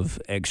world of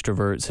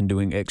extroverts and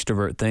doing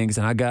extrovert things.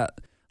 And I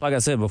got, like I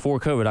said, before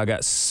COVID, I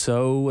got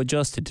so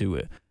adjusted to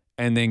it.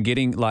 And then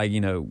getting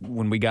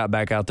when we got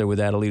back out there with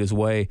Adelita's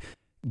Way,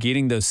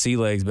 getting those sea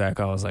legs back,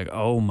 I was like,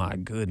 oh my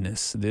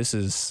goodness, this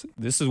is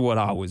what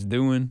I was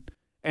doing.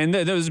 And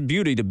there was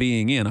beauty to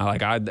being in.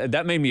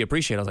 That made me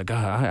appreciate it. I was like,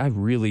 God, I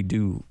really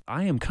do.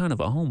 I am kind of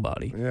a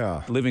homebody.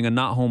 Yeah. Living a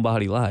not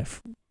homebody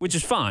life, which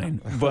is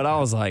fine. But I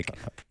was like,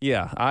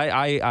 yeah,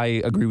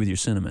 I agree with your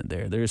sentiment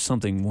there. There's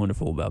something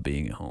wonderful about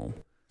being at home.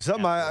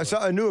 I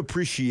saw a new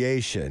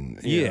appreciation,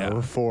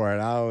 for it.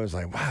 I was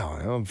like, wow,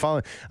 I'm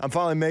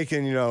finally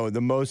making, the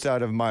most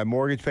out of my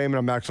mortgage payment.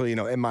 I'm actually,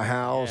 in my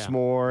house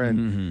more.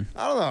 And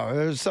I don't know,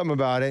 there's something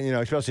about it,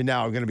 especially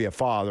now I'm going to be a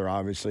father,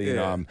 obviously.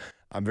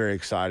 I'm very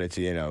excited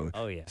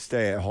to,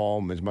 stay at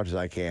home as much as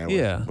I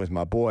can with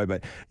my boy.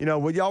 But,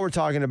 what y'all were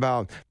talking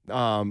about,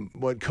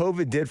 what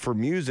COVID did for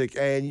music,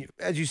 and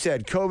as you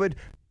said, COVID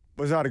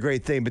was not a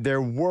great thing, but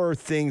there were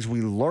things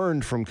we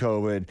learned from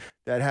COVID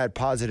that had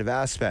positive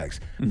aspects.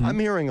 I'm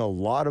hearing a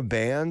lot of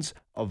bands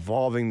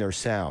evolving their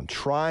sound,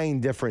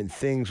 trying different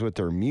things with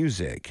their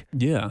music.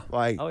 Yeah.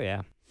 Like, Oh,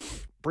 yeah.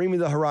 Bring Me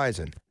the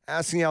Horizon,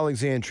 Asking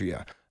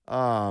Alexandria.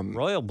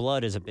 Royal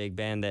Blood is a big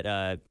band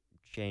that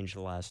changed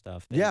a lot of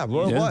stuff. Yeah,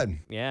 Royal Blood.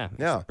 Yeah.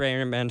 Yeah.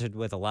 Experimented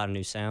with a lot of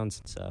new sounds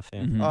and stuff.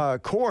 Yeah.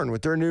 Korn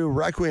with their new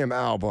Requiem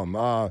album.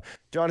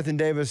 Jonathan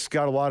Davis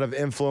got a lot of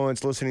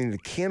influence listening to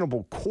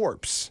Cannibal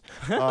Corpse.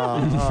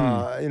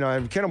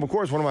 And Cannibal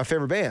Corpse, one of my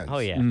favorite bands. Oh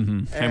yeah.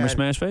 Hammer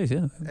Smash Face,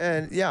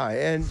 yeah.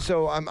 And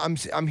so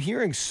I'm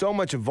hearing so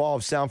much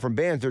evolved sound from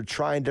bands. They're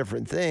trying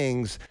different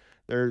things.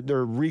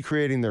 They're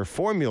recreating their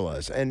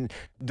formulas. And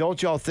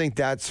don't y'all think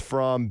that's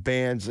from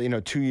bands,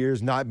 2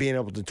 years not being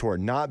able to tour,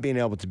 not being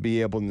able to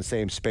be able in the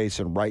same space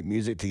and write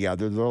music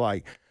together? They're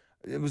like,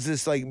 it was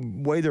this like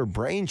way their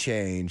brain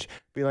changed,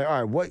 being like,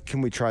 all right, what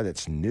can we try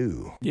that's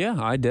new? Yeah,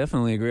 I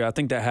definitely agree. I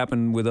think that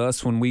happened with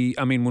us when we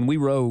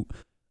wrote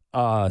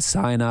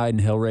Cyanide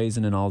and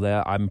Hellraising and all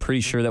that. I'm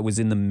pretty sure that was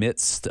in the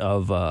midst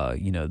of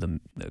the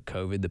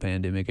COVID, the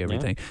pandemic,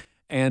 everything. Yeah.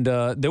 And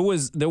there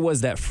was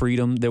that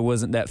freedom. There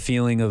wasn't that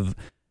feeling of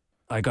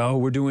like, oh,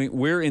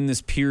 we're in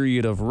this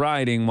period of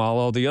writing while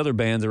all the other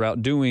bands are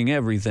out doing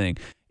everything.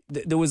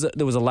 There was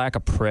a lack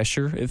of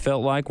pressure, it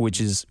felt like,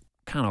 which is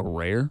kind of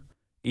rare.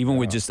 Even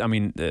with just,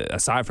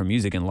 aside from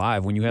music and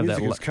live, when you have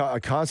music that is a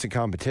constant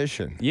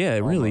competition. Yeah,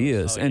 it really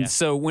is. Oh, and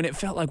so when it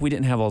felt like we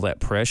didn't have all that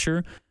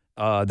pressure,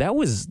 that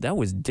was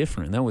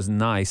different. That was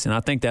nice. And I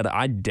think that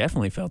I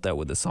definitely felt that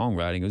with the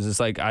songwriting. It was just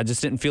like I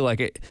just didn't feel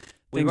like it.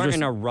 We weren't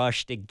in a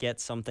rush to get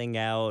something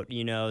out,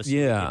 so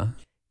yeah.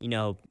 we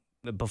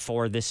could,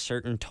 before this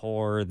certain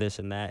tour, this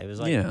and that. It was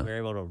like we were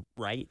able to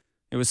write.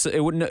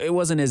 It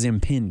wasn't as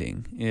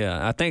impending.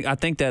 Yeah, I think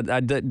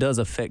that does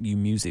affect you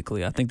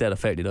musically. I think that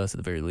affected us at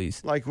the very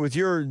least. Like with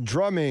your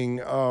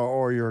drumming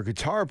or your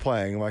guitar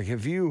playing, like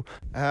if you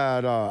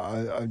had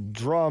a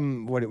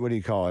drum, what do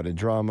you call it? A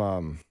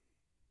drum,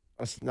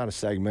 not a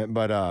segment,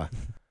 but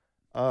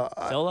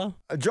solo?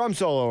 A drum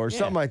solo or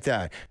something like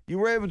that. You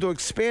were able to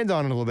expand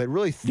on it a little bit,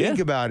 really think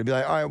about it, be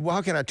like, all right, well,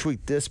 how can I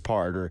tweak this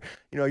part? Or,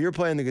 you're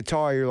playing the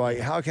guitar, you're like,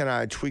 how can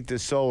I tweak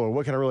this solo?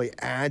 What can I really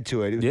add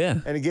to it? Yeah.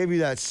 And it gave you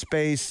that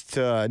space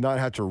to not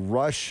have to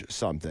rush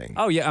something.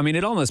 Oh, yeah.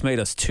 It almost made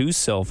us too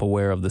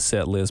self-aware of the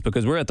set list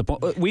because we're at the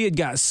point, we had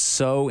got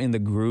so in the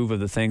groove of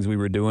the things we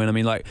were doing.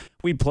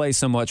 We'd play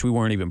so much we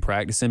weren't even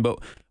practicing, but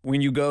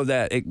when you go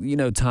that,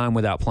 time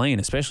without playing,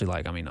 especially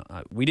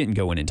we didn't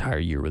go an entire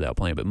year without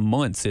playing, but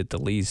months at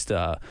the least,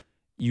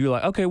 you're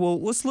like, okay,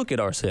 well, let's look at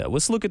our set.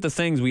 Let's look at the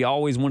things we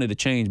always wanted to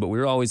change, but we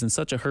were always in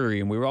such a hurry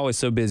and we were always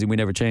so busy we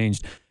never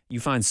changed. You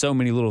find so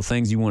many little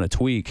things you want to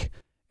tweak,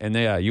 and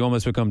you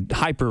almost become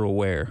hyper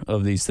aware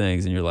of these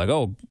things, and you're like,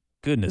 oh,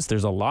 goodness,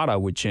 there's a lot I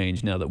would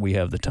change now that we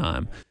have the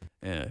time.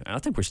 Yeah, I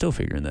think we're still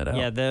figuring that out.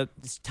 Yeah, the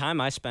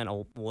time I spent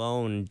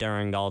alone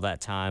during all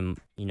that time,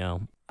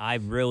 I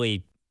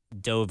really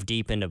dove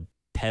deep into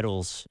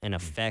pedals and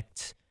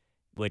effects,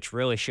 which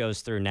really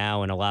shows through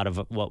now in a lot of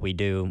what we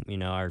do,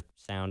 our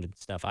sound and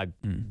stuff. I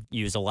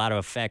use a lot of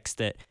effects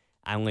that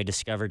I only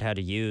discovered how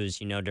to use,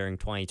 during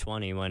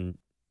 2020 when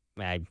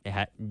I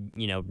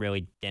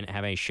really didn't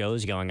have any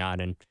shows going on,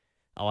 and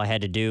all I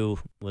had to do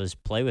was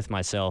play with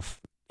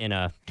myself in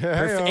a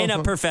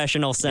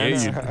professional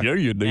sense. Yeah,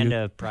 you do. And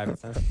a private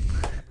sense.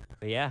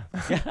 But yeah.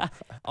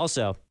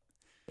 Also,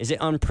 is it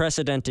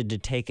unprecedented to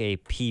take a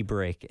pee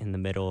break in the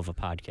middle of a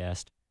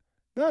podcast?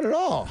 Not at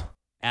all.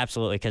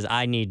 Absolutely, because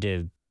I need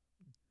to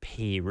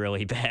pee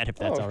really bad, if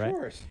that's all right. Of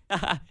course.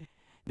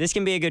 This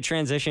can be a good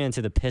transition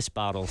into the piss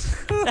bottles.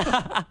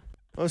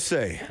 Let's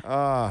see.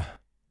 Do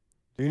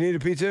you need a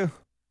pee too?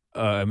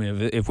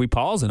 If we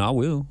pause, then I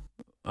will.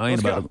 I ain't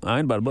about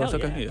to bust.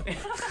 Hell Okay. Yeah.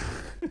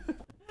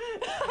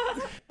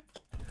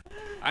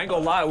 I ain't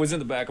gonna lie, it was in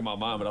the back of my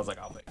mind, but I was like,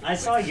 I'll make it. I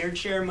saw your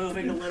chair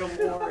moving a little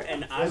more,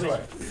 and I was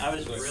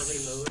really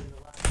moving.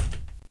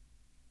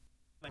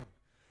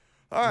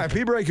 All right,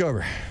 pee break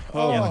over.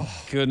 Oh my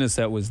goodness,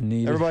 that was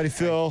needed. Everybody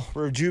feel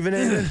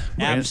rejuvenated?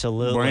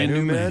 Absolutely. Brand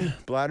new man.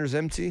 Bladder's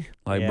empty.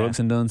 Like Brooks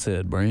and Dunn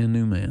said, brand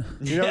new man.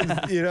 You know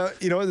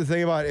what the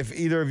thing about if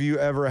either of you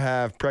ever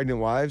have pregnant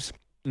wives,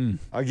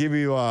 I'll give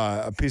you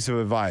a piece of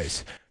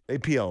advice. They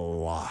pee a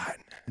lot.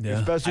 Yeah.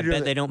 I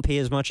bet they don't pee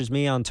as much as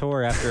me on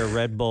tour after a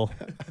Red Bull.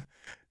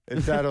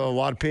 Is that a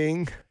lot of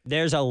peeing?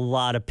 There's a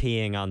lot of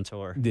peeing on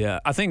tour. Yeah,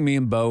 I think me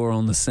and Bo are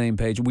on the same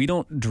page. We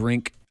don't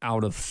drink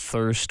out of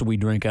thirst. We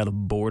drink out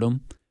of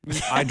boredom.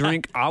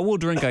 I will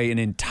drink an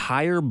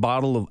entire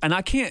bottle of, and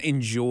I can't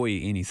enjoy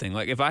anything.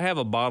 Like if I have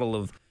a bottle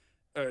of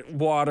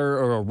water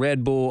or a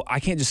Red Bull,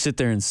 I can't just sit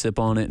there and sip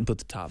on it and put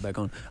the top back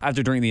on. I have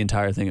to drink the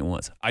entire thing at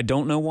once. I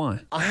don't know why.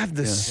 I have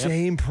the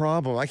same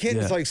problem. I can't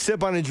just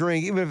sip on a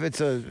drink, even if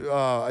it's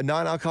a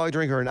non-alcoholic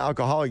drink or an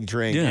alcoholic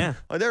drink. Yeah.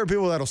 There are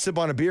people that'll sip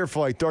on a beer for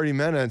like 30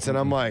 minutes, and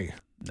I'm like,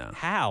 No.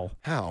 How?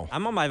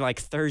 I'm on my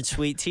third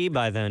sweet tea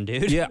by then,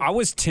 dude. Yeah, I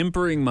was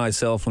tempering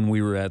myself when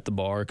we were at the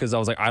bar because I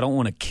was like, I don't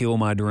want to kill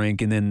my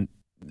drink and then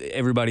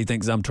everybody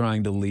thinks I'm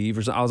trying to leave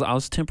or something. I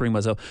was tempering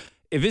myself.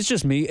 if it's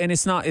just me, and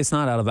it's not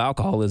out of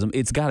alcoholism,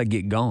 it's got to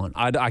get gone.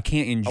 I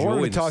can't enjoy. I wanted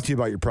to this. talk to you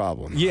about your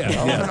problem.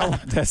 Yeah.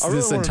 That's I really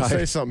this wanted to entire.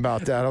 say something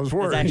about that. I was That's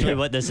worried. actually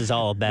what this is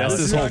all about. That's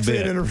This is this whole actually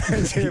bit. an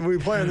intervention. We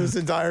planned this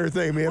entire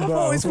thing, me and I've Bo.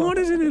 always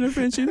wanted an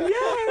intervention.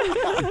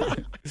 Yeah.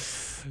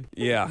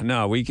 Yeah.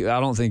 No, I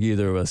don't think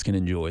either of us can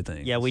enjoy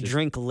things. Yeah, we It's just-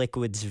 drink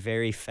liquids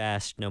very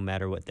fast, no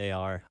matter what they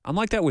are. I'm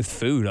like that with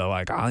food.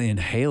 I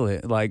inhale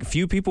it. Like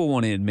few people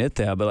want to admit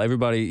that, but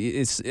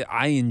everybody,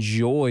 I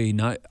enjoy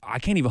not. I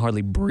can't even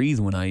hardly breathe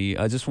when I eat.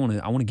 I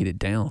want to get it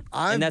down.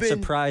 And that's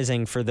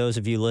surprising for those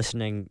of you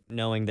listening,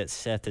 knowing that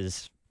Seth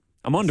is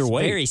I'm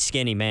underweight. very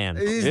skinny man.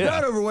 He's Yeah.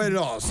 not overweight at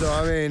all. So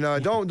I mean,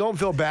 don't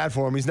feel bad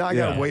for him. He's not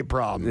got Yeah. a weight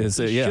problem. It's,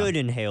 yeah. Should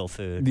inhale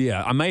food.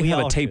 Yeah, I may We have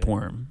a all should.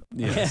 tapeworm.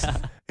 Yes. Yeah.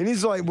 And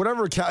he's like,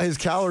 whatever his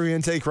calorie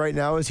intake right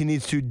now is, he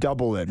needs to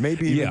double it,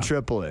 maybe even Yeah.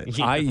 triple it.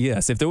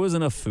 Yes, if there was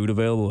enough food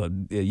available,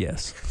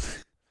 yes.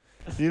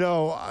 You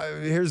know,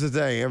 here's the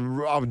thing,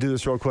 and I'll do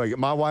this real quick.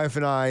 My wife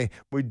and I,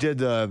 we did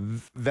the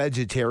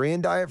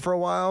vegetarian diet for a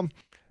while,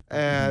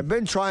 and I've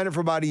been trying it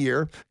for about a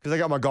year because I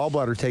got my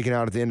gallbladder taken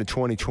out at the end of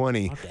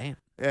 2020. Oh, damn.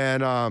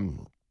 And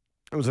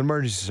it was an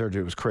emergency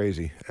surgery. It was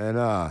crazy, and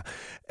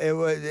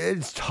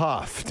it's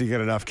tough to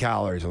get enough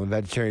calories on the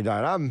vegetarian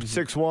diet. I'm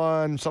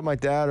 6'1", something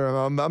like that, or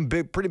I'm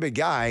big, pretty big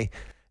guy,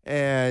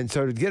 and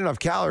so to get enough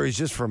calories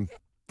just from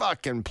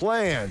fucking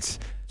plants,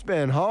 it's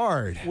been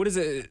hard. What is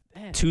it?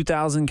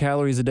 2,000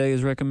 calories a day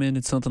is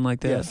recommended, something like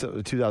that? Yeah,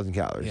 so 2,000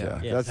 calories.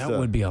 Yeah, Yeah, that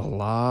would be a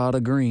lot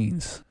of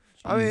greens.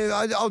 I mean,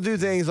 I'll do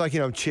things like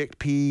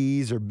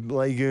chickpeas or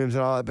legumes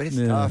and all that, but it's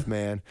Yeah. tough,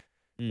 man.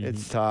 Mhm.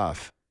 It's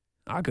tough.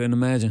 I couldn't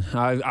imagine.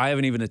 I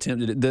haven't even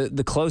attempted it.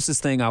 The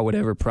closest thing I would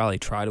ever probably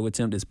try to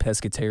attempt is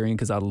pescatarian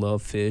because I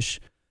love fish.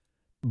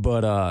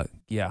 But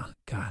yeah,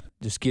 God,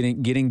 just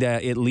getting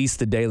that at least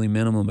the daily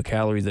minimum of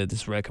calories that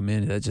is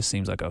recommended, that just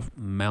seems like a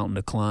mountain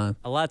to climb.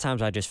 A lot of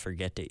times I just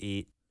forget to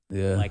eat.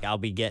 Yeah. Like I'll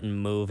be getting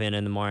moving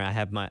in the morning.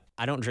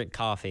 I don't drink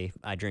coffee.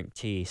 I drink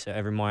tea. So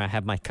every morning I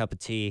have my cup of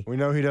tea. We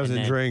know he doesn't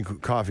then-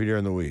 drink coffee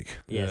during the week.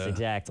 Yes, Yeah.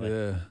 exactly.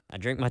 Yeah. I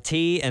drink my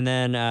tea and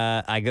then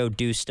I go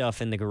do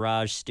stuff in the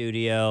garage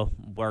studio,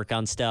 work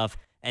on stuff.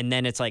 And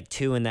then it's like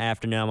 2 in the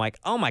afternoon. I'm like,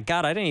 oh my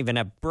God, I didn't even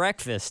have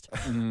breakfast.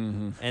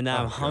 And then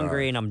I'm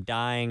hungry and I'm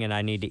dying and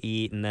I need to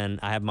eat. And then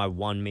I have my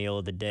one meal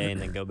of the day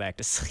and then go back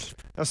to sleep.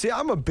 Now, see,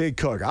 I'm a big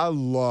cook. I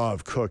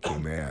love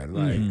cooking, man.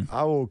 Like,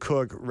 I will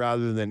cook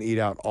rather than eat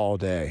out all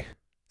day.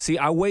 See,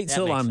 I wait That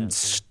till makes I'm sense,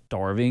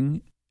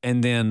 starving,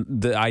 and then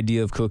the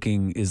idea of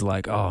cooking is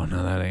like, oh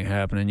no, that ain't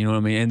happening. You know what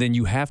I mean? And then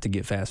you have to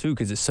get fast food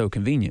because it's so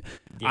convenient.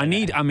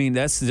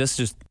 That's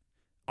just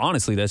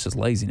honestly, that's just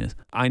laziness.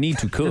 I need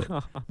to cook,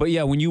 but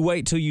yeah, when you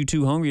wait till you're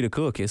too hungry to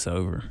cook, it's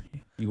over.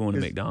 You going to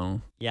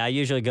McDonald's? Yeah, I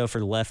usually go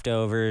for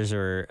leftovers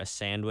or a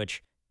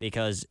sandwich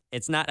because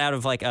it's not out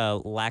of like a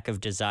lack of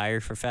desire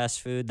for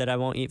fast food that I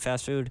won't eat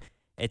fast food.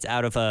 It's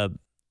out of a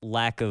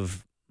lack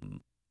of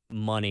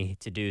money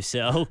to do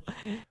so.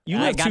 You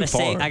I live gotta too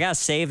far. I gotta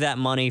save that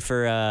money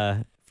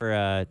for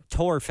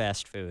tour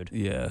fast food.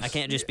 Yes. I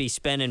can't just be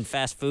spending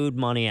fast food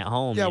money at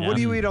home. Yeah, you know? what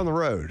do you eat on the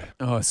road?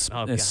 Oh, it's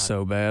God.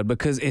 so bad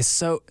because it's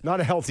so. Not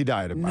a healthy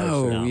diet. I would say.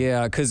 No,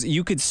 yeah, because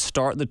you could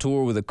start the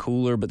tour with a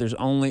cooler, but there's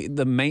only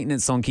the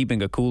maintenance on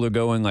keeping a cooler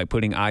going, like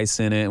putting ice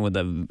in it, and with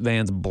the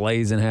van's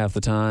blazing half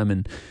the time,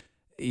 and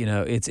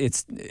it's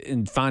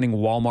in finding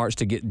Walmarts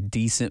to get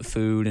decent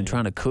food and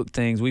trying to cook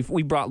things.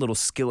 We brought little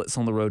skillets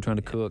on the road trying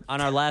to cook.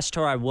 On our last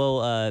tour, I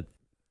will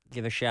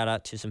give a shout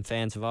out to some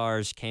fans of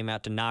ours. Came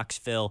out to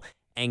Knoxville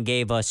and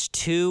gave us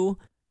 2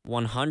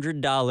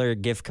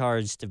 $100 gift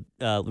cards to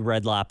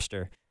Red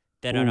Lobster.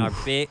 Then on our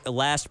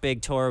last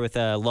big tour with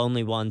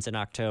Lonely Ones in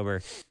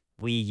October,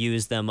 we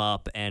used them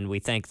up and we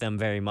thank them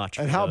very much.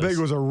 And for how those. big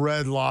was a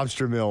Red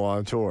Lobster meal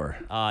on tour?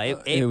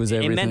 It was It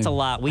meant everything. a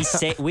lot.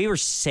 We were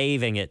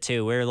saving it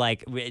too. We were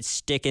like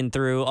sticking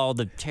through all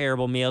the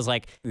terrible meals.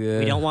 Like Yeah.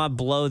 we don't want to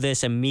blow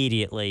this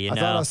immediately. You I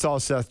know. thought I saw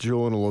Seth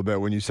drooling a little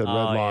bit when you said Red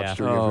Oh, yeah.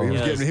 Lobster. Oh, he was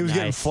yeah. getting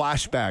Nice.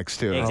 flashbacks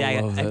to it.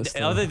 Exactly. love that And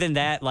stuff. other than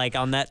that, like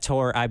on that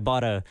tour, I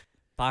bought a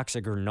box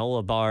of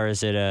granola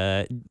bars at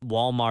a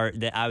Walmart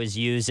that I was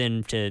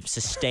using to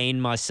sustain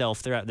myself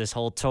throughout this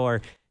whole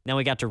tour. Then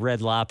we got to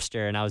Red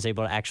Lobster, and I was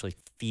able to actually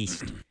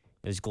feast. It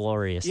was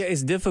glorious. Yeah,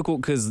 it's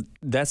difficult because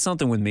that's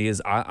something with me is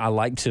I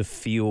like to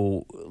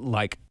feel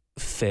like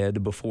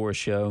fed before a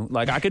show.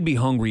 Like I could be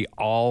hungry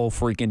all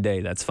freaking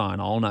day. That's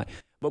fine, all night.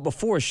 But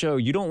before a show,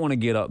 you don't want to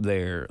get up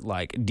there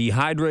like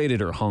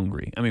dehydrated or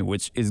hungry. I mean,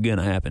 which is going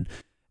to happen.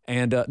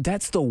 And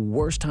that's the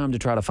worst time to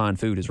try to find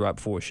food is right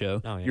before a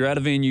show. Oh, yeah. You're at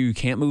a venue, you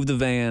can't move the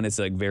van. It's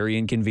like very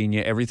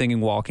inconvenient. Everything in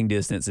walking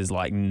distance is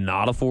like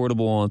not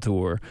affordable on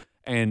tour.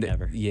 And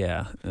Never.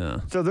 yeah.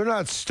 So they're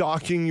not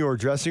stocking your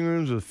dressing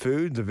rooms with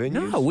food, the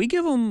venues? No, we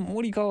give them,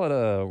 what do you call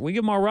it? We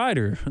give them our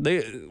rider.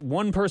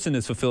 One person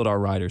has fulfilled our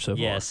rider so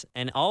far. Yes,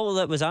 and all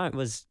that was on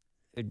was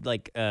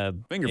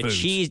Finger a foods.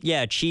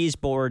 cheese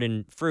board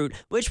and fruit,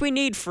 which we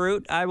need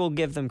fruit. I will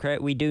give them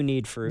credit. We do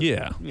need fruit.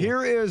 Yeah.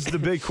 Here is the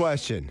big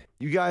question.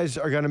 You guys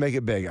are going to make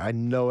it big. I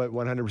know it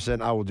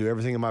 100%. I will do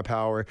everything in my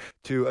power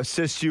to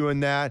assist you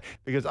in that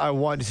because I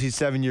want to see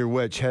 7 Year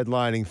Witch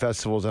headlining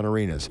festivals and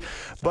arenas.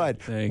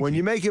 But Thank when you.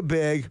 you make it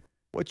big,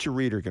 what's your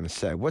reader going to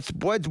say? What's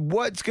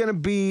going to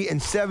be in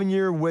 7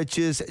 Year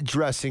Witch's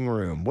dressing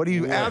room? What do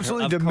you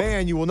absolutely Of course.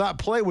 demand you will not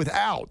play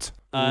without?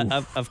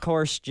 Of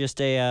course, just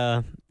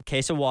a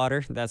case of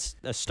water. That's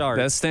a start.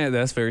 That's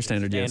very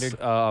standard. Yes. Standard.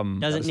 Stay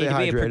doesn't need to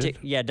be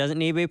hydrated. doesn't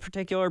need to be a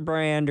particular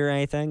brand or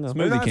anything. You're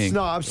Smoothie not King.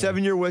 snobs.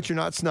 7 Year Witch, you're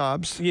not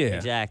snobs. Yeah.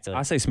 Exactly.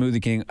 I say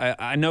Smoothie King.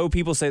 I know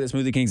people say that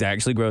Smoothie King's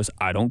actually gross.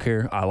 I don't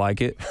care. I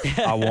like it.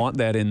 I want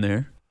that in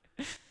there.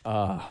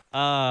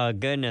 Oh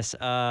goodness.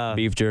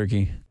 Beef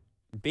jerky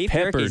Beef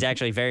jerky is peppered.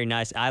 actually very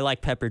nice. I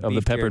like peppered of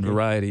beef the peppered jerky.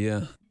 variety.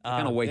 Yeah.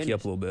 Kind of wake you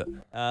up goodness. a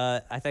little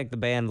bit. I think the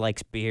band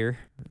likes beer.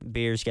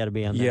 Beer's got to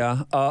be on there.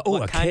 Yeah.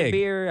 What A kind keg. of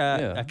beer?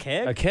 Yeah. A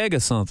keg? A keg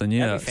of something.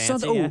 Yeah. That'd be fancy,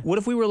 Something. yeah. What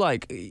if we were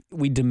like,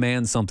 we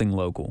demand something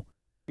local?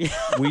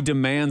 We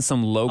demand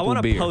some I local want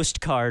a beer.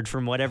 postcard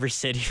from whatever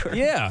city you're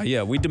in.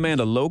 Yeah. We demand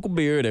a local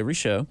beer at every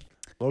show.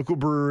 Local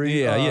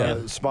brewery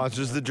Yeah.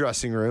 sponsors the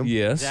dressing room.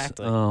 Yes.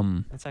 Exactly. Yeah.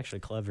 That's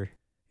actually clever.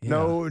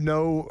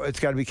 No, it's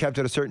got to be kept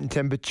at a certain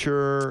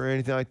temperature or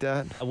anything like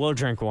that. We'll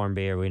drink warm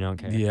beer. We don't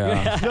care.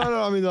 Yeah.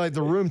 No, I mean like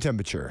the room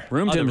temperature.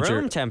 Room Oh, the temperature.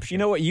 room temperature. You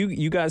know what?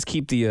 You guys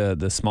keep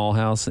the small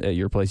house at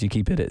your place. You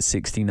keep it at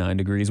 69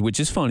 degrees, which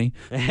is funny,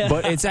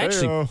 but it's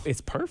actually Heyo.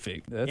 it's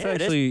perfect. That's Yeah, it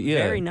is actually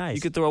very nice.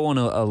 You could throw on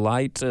a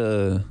light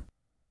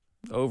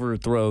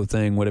overthrow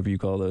thing, whatever you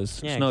call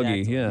those. Yeah, Snuggie.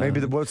 exactly. Yeah.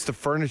 Maybe what's the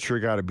furniture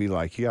got to be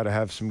like? You got to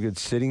have some good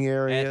sitting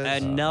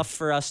areas. Enough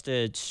for us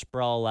to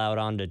sprawl out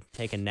on to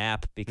take a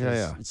nap because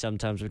Yeah.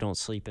 sometimes we don't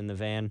sleep in the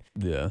van.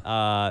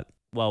 Yeah.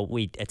 Well,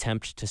 we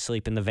attempt to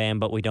sleep in the van,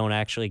 but we don't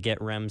actually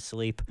get REM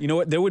sleep. You know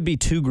what? There would be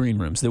two green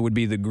rooms. There would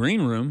be the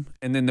green room,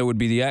 and then there would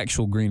be the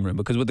actual green room.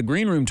 Because what the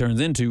green room turns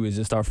into is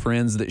just our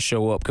friends that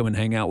show up, come and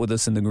hang out with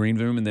us in the green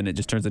room, and then it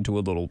just turns into a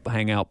little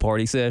hangout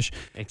party sesh.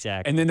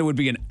 Exactly. And then there would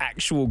be an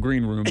actual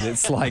green room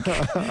that's like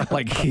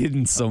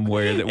hidden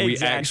somewhere that we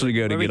Exactly. actually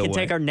go to Where we get can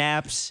away. take our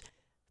naps,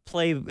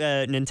 play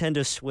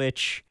Nintendo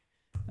Switch,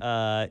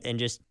 and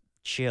just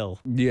chill.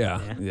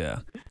 Yeah.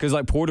 Because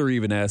like Porter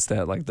even asked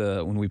that, like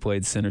when we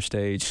played Center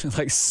Stage,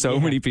 like so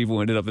many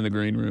people ended up in the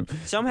green room.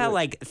 Somehow,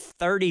 like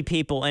 30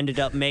 people ended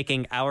up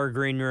making our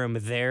green room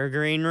their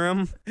green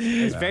room.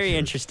 It's very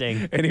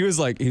interesting. And he's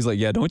like,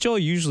 yeah, don't y'all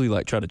usually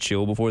like try to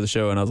chill before the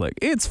show? And I was like,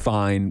 it's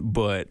fine,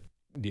 but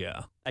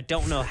yeah. I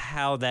don't know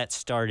how that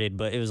started,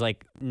 but it was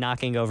like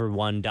knocking over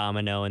one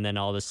domino, and then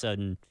all of a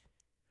sudden,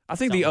 I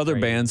think the Something other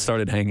crazy. bands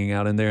started hanging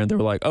out in there, and they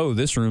were like, "Oh,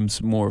 this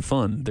room's more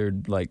fun." They're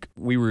like,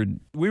 we were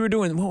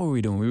doing, what were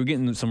we doing? We were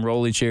getting some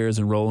rolly chairs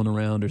and rolling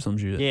around or some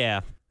shit.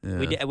 yeah.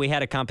 Yeah. We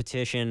had a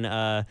competition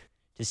to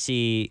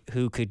see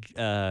who could.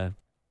 There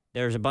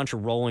was a bunch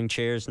of rolling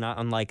chairs, not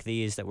unlike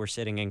these that we're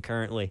sitting in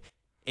currently,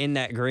 in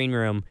that green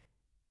room,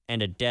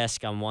 and a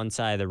desk on one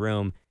side of the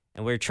room,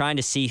 and we were trying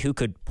to see who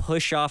could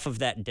push off of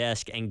that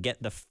desk and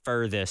get the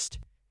furthest.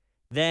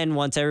 Then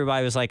once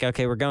everybody was like,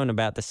 "Okay, we're going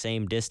about the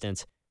same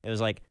distance," it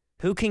was like,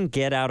 who can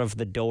get out of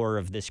the door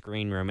of this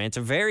green room? And it's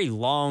a very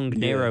long,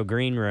 narrow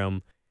green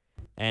room.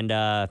 And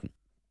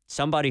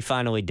somebody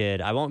finally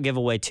did. I won't give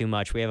away too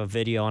much. We have a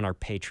video on our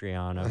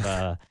Patreon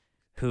of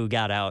who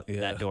got out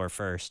that door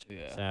first.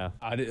 Yeah. So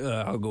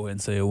I'll go ahead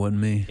and say it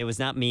wasn't me. it was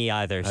not me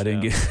either. I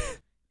didn't so get.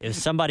 it was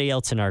somebody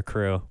else in our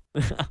crew.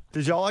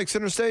 Did y'all like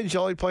Center Stage?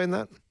 Y'all like playing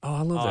that? Oh,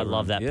 I love Oh, that. I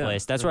love room. that Yeah.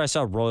 place. That's where I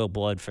saw Royal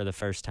Blood for the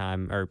first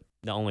time, or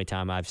the only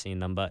time I've seen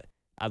them. But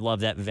I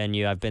love that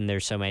venue. I've been there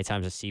so many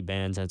times to see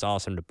bands, and it's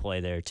awesome to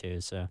play there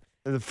too. So.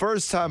 And the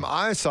first time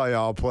I saw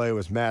y'all play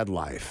was Mad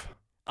Life.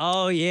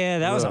 Oh yeah,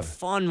 that was a Ugh.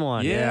 fun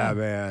one. Yeah.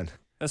 Man.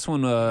 That's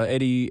when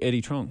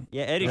Eddie Trunk.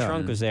 Yeah, Eddie Yeah.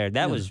 Trunk was there.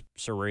 That was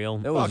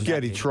surreal. That was Fuck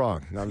Eddie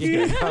Trunk. No, I'm just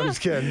kidding. I'm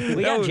just kidding.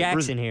 We got was-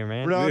 Jackson here,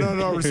 man.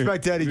 No.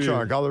 Respect Eddie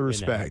Trunk. All the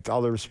respect.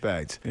 All the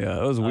respect. Yeah,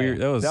 that was weird.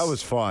 yeah. That That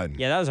was fun.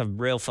 Yeah, that was a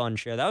real fun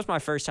show. That was my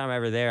first time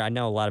ever there. I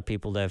know a lot of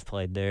people that have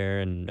played there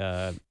and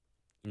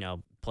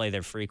play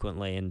there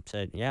frequently and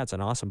said, yeah, it's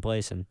an awesome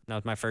place. And that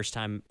was my first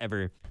time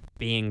ever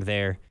being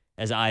there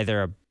as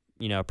either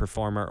a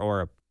performer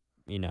or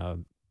a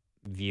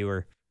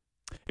viewer.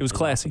 It was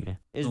classy. Yeah.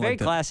 It was I very like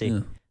that. classy. Yeah.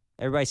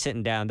 Everybody's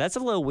sitting down. That's a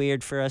little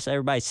weird for us.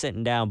 Everybody's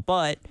sitting down,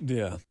 but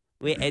Yeah.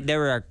 there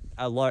were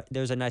a lot.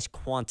 There was a nice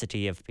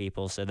quantity of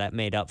people, so that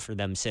made up for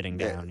them sitting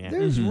down. Yeah.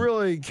 There's Mm-hmm.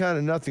 really kind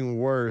of nothing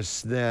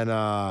worse than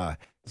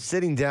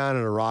sitting down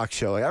at a rock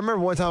show. Like, I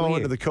remember one time I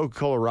went to the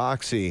Coca-Cola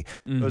Roxy.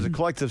 It was a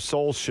Collective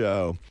Soul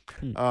show.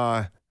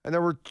 And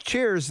there were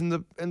chairs in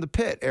the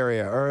pit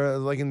area or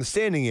like in the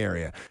standing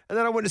area. And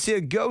then I went to see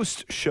a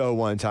ghost show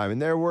one time, and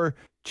there were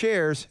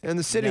chairs in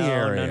the sitting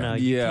area. No.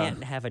 You Yeah.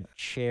 can't have a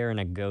chair in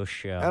a ghost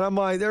show. And I'm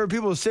like, there were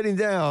people sitting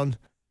down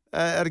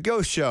at a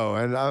ghost show,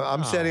 and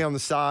I'm standing on the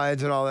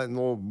sides and all that,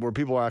 and where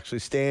people are actually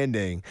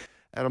standing.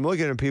 And I'm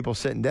looking at people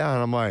sitting down,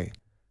 and I'm like,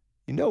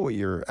 you know what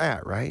you're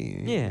at, right?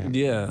 Yeah.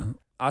 Yeah.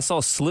 I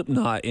saw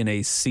Slipknot in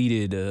a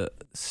seated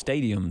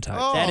stadium type.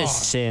 Oh. That is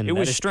sin. It That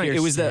was is strange. pure It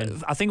was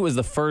sin. I think it was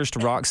the first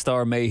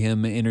Rockstar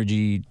Mayhem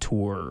Energy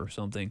tour or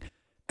something.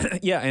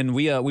 Yeah, and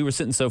we were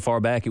sitting so far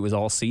back, it was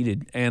all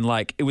seated, and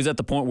like it was at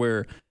the point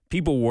where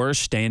people were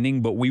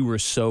standing, but we were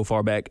so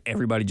far back,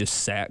 everybody just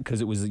sat because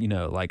it was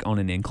like on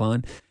an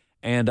incline.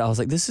 And I was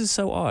like, this is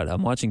so odd.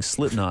 I'm watching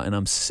Slipknot and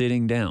I'm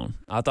sitting down.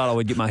 I thought I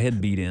would get my head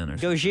beat in or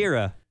something.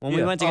 Gojira. When we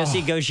Yeah. went to go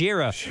see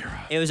Gojira,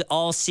 it was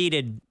all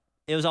seated.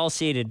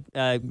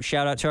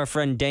 Shout out to our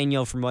friend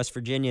Daniel from West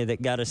Virginia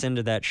that got us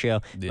into that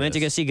show. We went to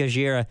go Yes. see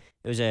Gojira.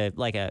 It was in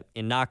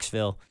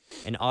Knoxville,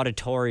 an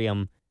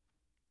auditorium,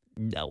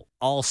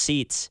 all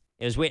seats.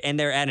 It was and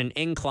they're at an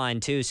incline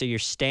too, so you're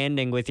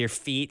standing with your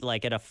feet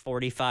like at a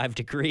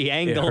 45-degree It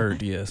angle.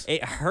 hurt, yes.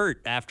 It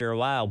hurt after a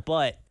while,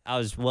 but I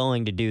was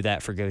willing to do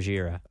that for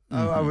Gojira.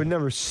 I would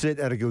never sit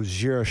at a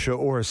Gojira show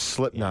or a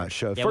Slipknot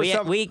show.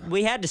 Yeah,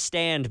 we had to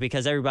stand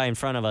because everybody in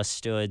front of us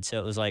stood, so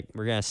it was like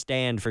we're gonna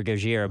stand for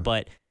Gojira,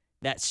 but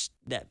that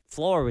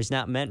floor was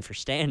not meant for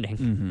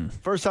standing.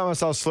 First time I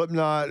saw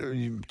Slipknot,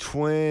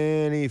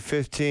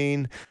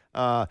 2015.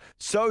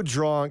 So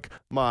drunk,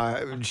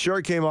 my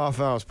shirt came off,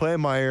 and I was playing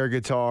my air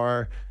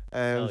guitar,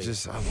 and it was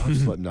just I love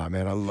Slipknot,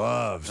 man. I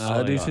love Slipknot.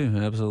 I do too,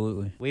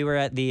 absolutely. We were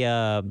at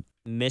the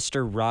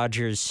Mr.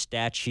 Rogers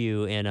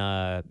statue in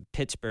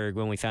Pittsburgh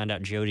when we found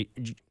out Joey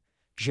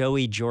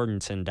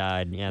Jordison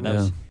died. Yeah, that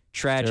was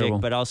tragic, terrible.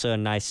 but also a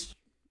nice,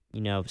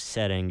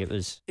 setting. It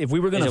was If we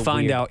were going It's to a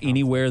find weird out conflict.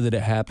 anywhere that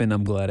it happened,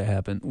 I'm glad it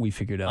happened. We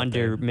figured out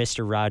under there.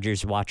 Mr.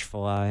 Rogers'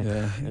 watchful eye.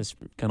 Yeah, It was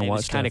kinda it was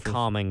watched kind out of for us.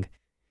 calming.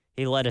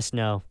 He let us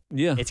know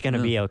Yeah, it's going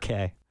to be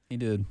okay. He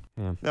did.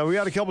 Now we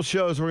got a couple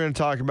shows we're going to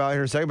talk about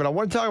here in a second, but I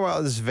want to talk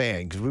about this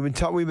van because we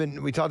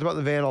talked about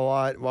the van a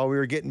lot while we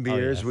were getting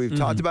beers. yes. We've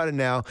talked about it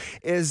now.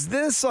 Is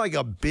this like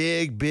a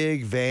big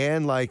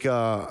van, like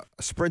a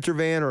Sprinter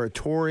van or a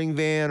touring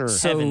van, or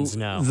Heavens,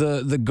 no.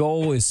 The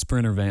goal is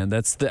Sprinter van.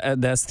 That's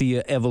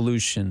the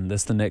evolution.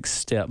 That's the next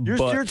step.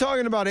 you're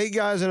talking about 8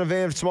 guys in a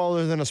van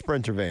smaller than a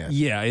Sprinter van?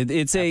 Yeah,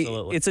 it's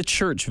Absolutely. a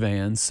church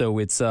van, so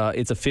it's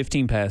a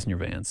 15 passenger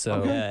van.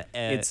 So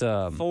it's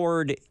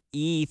Ford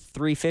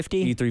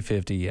E350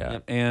 E350, yeah,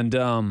 Yep. and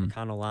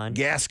kind of line.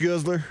 Gas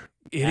guzzler.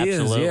 It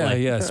is,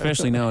 Absolutely. yeah,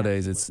 especially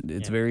nowadays.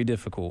 It's very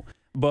difficult.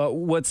 But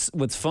what's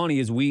funny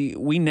is we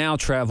now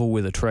travel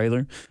with a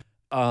trailer.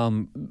 I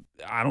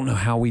don't know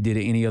how we did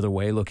it any other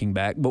way looking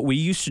back, but we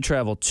used to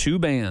travel 2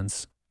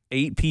 bands,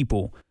 8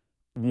 people,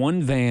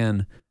 1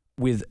 van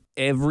with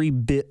every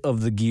bit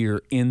of the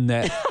gear in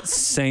that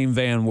same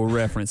van we're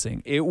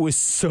referencing. It was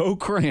so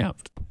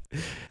cramped.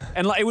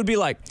 And it would be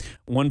like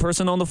 1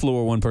 person on the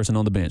floor, 1 person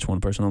on the bench,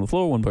 1 person on the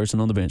floor, 1 person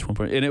on the bench,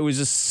 and it was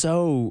just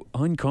so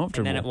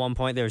uncomfortable. And then at one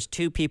point, there was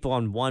 2 people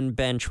on one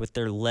bench with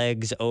their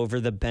legs over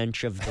the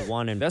bench of the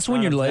one in That's front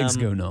when your of legs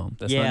them. go numb.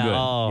 That's Yeah, not good.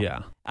 oh.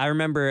 Yeah. I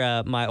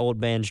remember my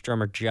old band's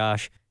drummer,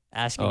 Josh,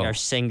 asking Oh. our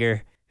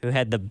singer, who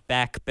had the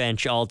back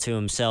bench all to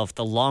himself,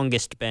 the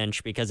longest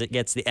bench because it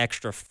gets the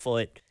extra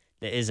foot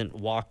that isn't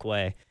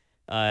walkway.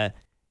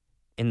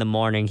 In the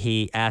morning,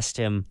 he asked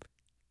him,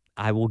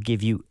 I will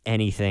give you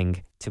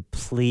anything to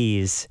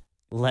please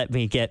let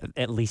me get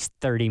at least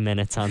 30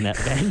 minutes on that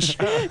bench.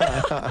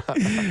 Yeah.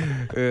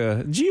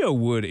 Gio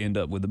would end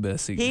up with the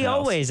best seat. in He the house.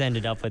 always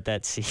ended up with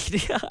that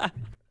seat.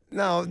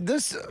 Now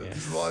this,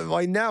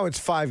 like now it's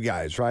 5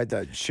 guys, right,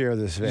 that share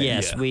this van.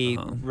 Yes, Yeah, we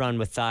uh-huh. run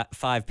with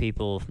 5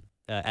 people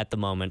at the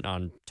moment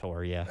on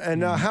tour, yeah.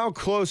 And how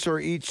close are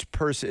each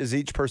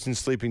person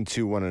sleeping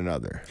to one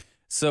another?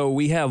 So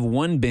we have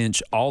 1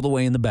 bench all the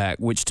way in the back,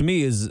 which to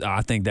me is,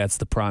 I think that's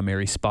the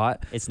primary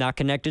spot. It's not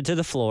connected to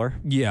the floor.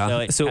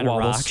 Yeah, So it kinda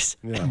wobbles. rocks.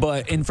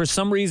 Yeah. And for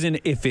some reason,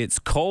 if it's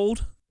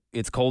cold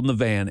in the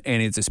van,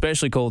 and it's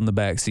especially cold in the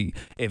back seat.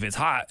 If it's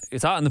hot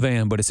in the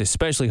van, but it's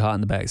especially hot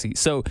in the back seat.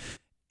 So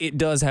it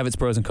does have its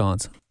pros and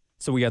cons.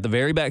 So we got the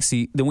very back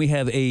seat. Then we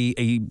have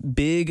a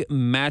big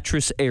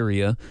mattress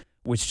area,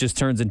 which just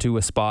turns into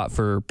a spot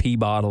for pee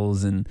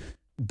bottles and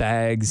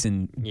bags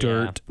and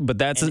dirt. But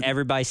that's And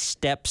everybody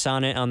steps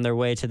on it on their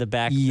way to the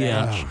back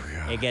Yeah. bench.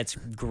 Oh, It gets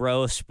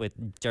gross with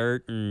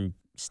dirt and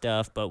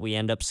stuff, but we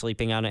end up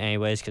sleeping on it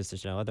anyways because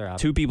there's no other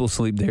option. 2 people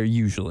sleep there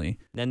usually.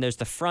 Then there's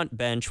the front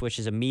bench, which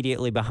is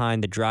immediately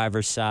behind the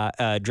driver's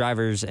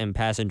and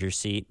passenger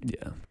seat.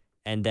 Yeah.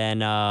 And then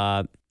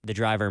the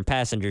driver and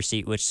passenger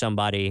seat, which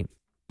somebody,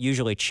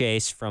 usually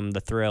Chase from The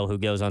Thrill, who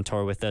goes on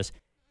tour with us,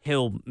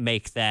 he'll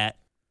make that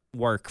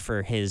work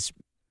for his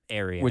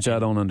area. Which I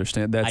don't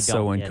understand. That's I so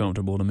don't get it.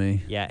 uncomfortable to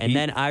me. Yeah, and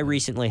then I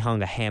recently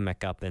hung a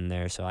hammock up in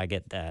there, so I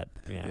get that.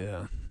 Yeah.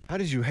 Yeah. How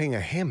did you hang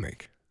a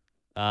hammock?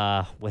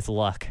 With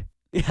luck.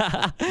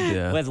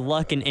 Yeah. With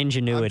luck and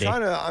ingenuity.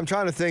 I'm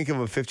trying to think of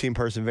a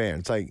 15-person van.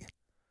 It's like,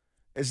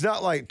 it's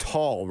not like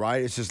tall,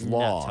 right? It's just Not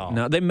long. tall.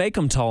 Now they make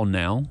them tall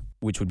now,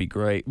 which would be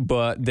great,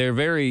 but they're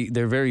very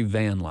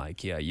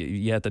van-like. Yeah,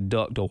 you have to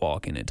duck to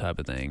walk in it type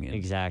of thing. And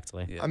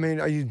Exactly. Yeah. I mean,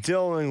 are you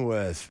dealing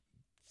with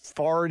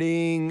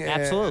farting.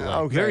 Absolutely.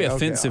 Okay, Very okay.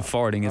 offensive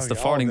farting. It's the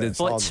Okay, all farting this, that's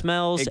all Foot this.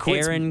 smells. It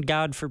quits- Aaron,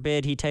 God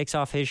forbid, he takes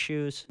off his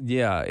shoes.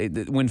 Yeah,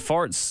 when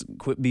farts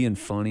quit being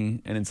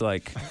funny and it's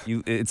like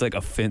it's like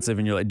offensive,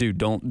 and you're like, dude,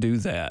 don't do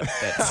that.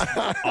 That's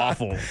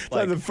awful.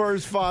 Like the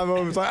first 5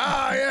 moments, like,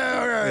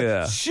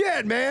 Yeah.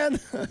 shit, man.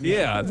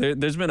 Yeah,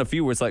 there's been a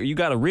few where it's like, you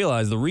got to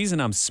realize the reason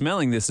I'm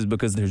smelling this is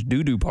because there's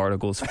doo-doo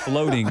particles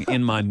floating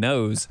in my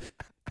nose.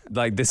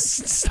 Like, this,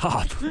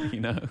 stop, you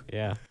know?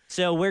 Yeah.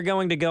 So we're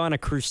going to go on a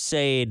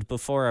crusade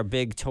before our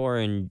big tour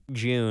in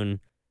June,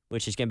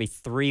 which is going to be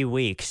 3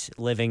 weeks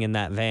living in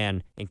that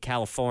van in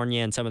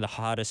California and some of the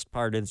hottest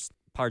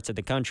parts of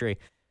the country.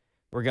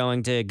 We're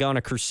going to go on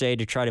a crusade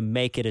to try to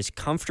make it as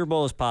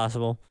comfortable as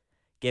possible,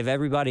 give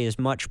everybody as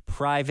much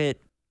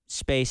private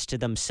space to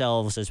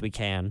themselves as we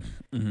can,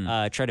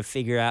 try to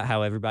figure out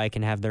how everybody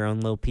can have their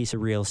own little piece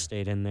of real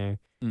estate in there,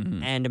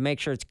 and to make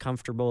sure it's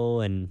comfortable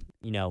and,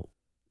 you know,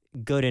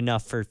 good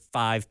enough for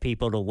 5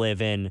 people to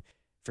live in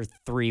for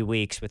 3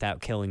 weeks without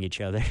killing each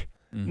other.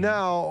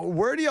 Now,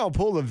 where do y'all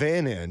pull the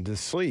van in to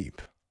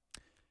sleep?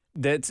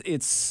 It's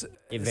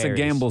a varies.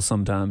 gamble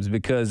sometimes,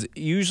 because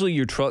usually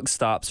your truck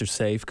stops are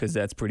safe because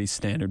that's pretty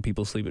standard.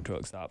 People sleep at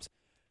truck stops.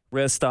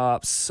 Rest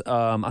stops,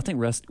 I think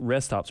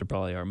rest stops are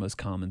probably our most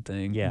common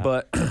thing. Yeah.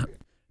 But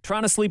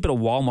trying to sleep at a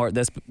Walmart,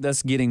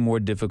 that's getting more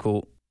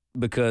difficult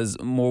because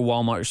more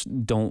Walmarts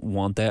don't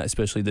want that,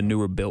 especially the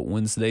newer built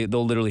ones.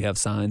 They'll literally have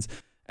signs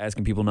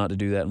asking people not to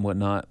do that and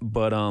whatnot.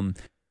 But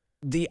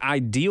the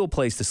ideal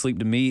place to sleep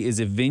to me is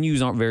if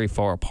venues aren't very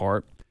far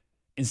apart.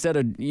 Instead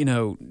of, you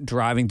know,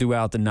 driving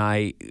throughout the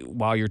night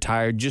while you're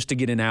tired just to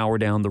get an hour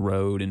down the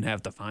road and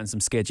have to find some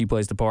sketchy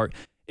place to park,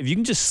 if you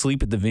can just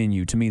sleep at the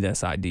venue, to me,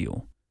 that's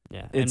ideal.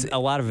 Yeah, and a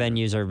lot of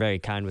venues are very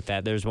kind with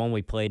that. There's one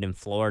we played in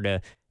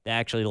Florida. They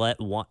actually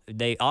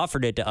they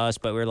offered it to us,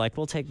 but we were like,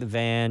 we'll take the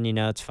van, you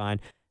know, it's fine.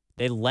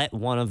 They let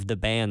one of the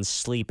bands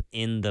sleep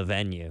in the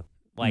venue,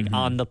 like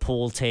on the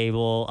pool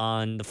table,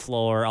 on the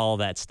floor, all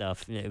that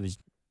stuff. It was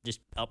just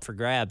up for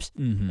grabs.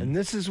 And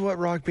this is what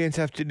rock bands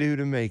have to do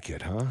to make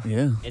it, huh?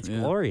 Yeah. It's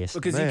glorious.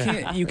 Because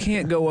Man. you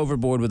can't go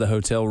overboard with the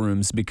hotel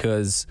rooms,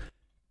 because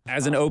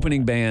as an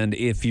opening band,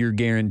 if your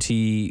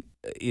guarantee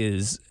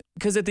is,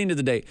 because at the end of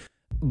the day,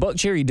 Buck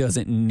Cherry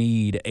doesn't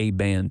need a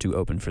band to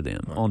open for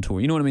them on tour.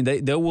 You know what I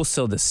mean? They will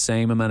sell the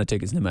same amount of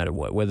tickets no matter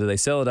what, whether they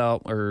sell it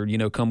out or, you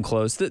know, come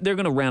close. They're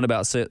going to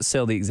roundabout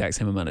sell the exact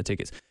same amount of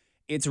tickets.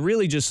 It's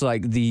really just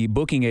like the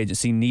booking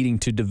agency needing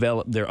to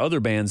develop their other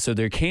bands so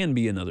there can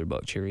be another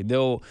Buck Cherry.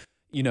 They'll,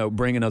 you know,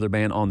 bring another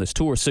band on this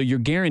tour. So your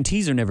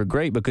guarantees are never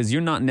great, because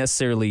you're not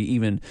necessarily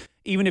even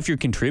if you're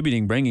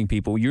contributing, bringing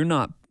people, you're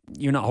not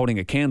holding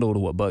a candle to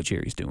what Buck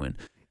Cherry's doing.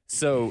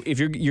 So if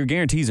your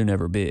guarantees are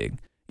never big.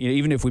 You know,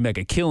 even if we make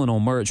a killing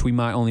on merch, we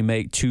might only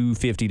make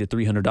 $250 to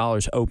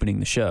 $300 opening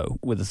the show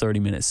with a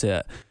 30-minute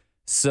set.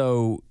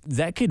 So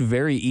that could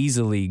very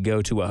easily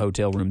go to a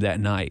hotel room that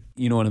night.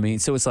 You know what I mean?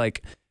 So it's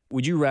like,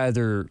 would you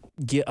rather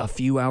get a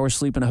few hours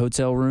sleep in a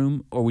hotel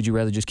room, or would you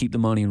rather just keep the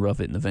money and rough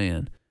it in the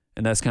van?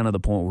 And that's kind of the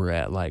point we're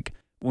at. Like,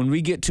 when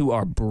we get to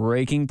our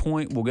breaking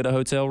point, we'll get a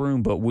hotel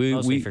room, but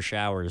Mostly for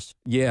showers.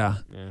 Yeah.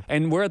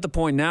 And we're at the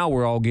point now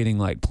we're all getting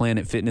like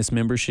Planet Fitness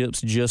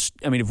memberships.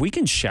 If we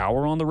can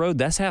shower on the road,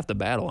 that's half the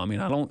battle. I mean,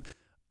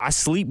 I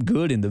sleep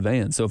good in the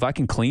van. So if I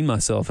can clean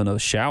myself in a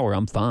shower,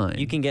 I'm fine.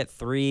 You can get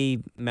 3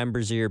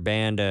 members of your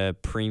band a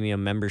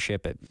premium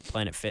membership at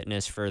Planet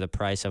Fitness for the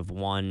price of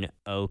one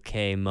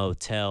OK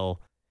motel.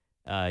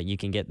 You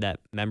can get that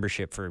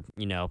membership for,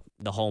 you know,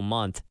 the whole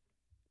month.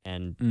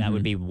 And that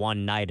would be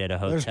one night at a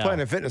hotel. There's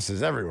Planet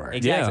Fitnesses everywhere.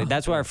 Exactly. Yeah.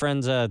 That's what our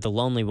friends, the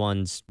Lonely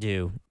Ones,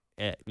 do.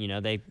 You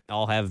know, they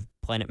all have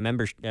Planet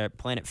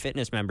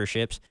Fitness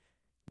memberships.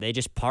 They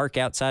just park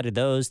outside of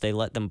those. They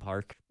let them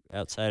park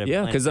outside of yeah,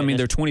 Planet because I mean,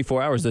 they're Fitness.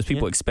 24 hours. Those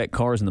people Yeah. expect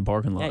cars in the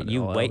parking lot.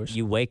 Yeah, at all hours.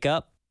 you wake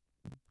up,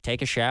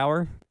 take a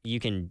shower. You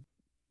can,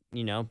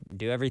 you know,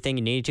 do everything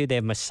you need to. They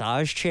have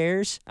massage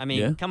chairs. I mean,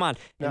 Yeah. come on.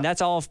 Yeah. And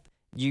that's all.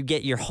 You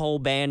get your whole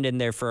band in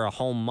there for a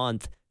whole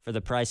month for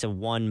the price of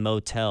one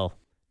motel.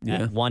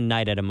 Yeah. One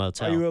night at a Are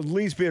motel. you at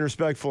least being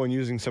respectful and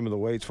using some of the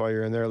weights while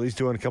you're in there? At least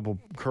doing a couple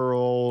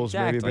curls,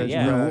 maybe a Exactly, bench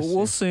yeah. Yeah, press.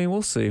 we'll see.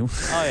 We'll see. Oh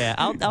yeah,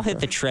 I'll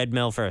hit the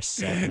treadmill for a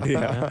second.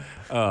 yeah.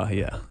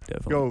 Yeah,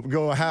 definitely.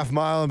 Go a half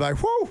mile and be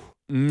like, whoo!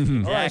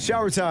 Mm-hmm. All right,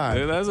 shower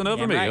time. That's enough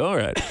Yeah, for me. right. All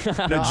right.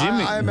 Now, Now,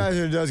 Jimmy, I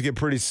imagine it does get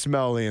pretty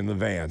smelly in the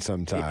van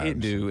sometimes. it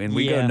do, and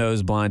we Yeah. go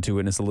nose blind to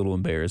it, and it's a little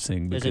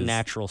embarrassing. There's because, a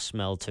natural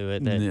smell to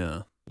it that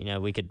Yeah. you know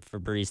we could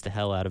Febreze the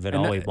hell out of it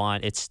And all we that-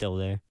 want. It's still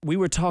there. We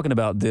were talking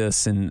about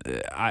this, and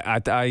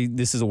I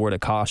this is a word of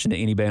caution to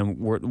any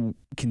band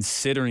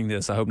considering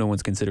this. I hope no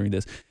one's considering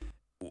this.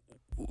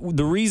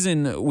 The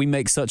reason we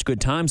make such good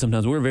time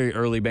sometimes, we're a very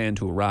early band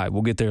to arrive.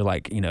 We'll get there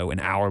like, you know, an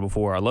hour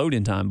before our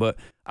load-in time. But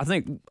I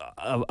think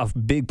a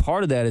big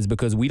part of that is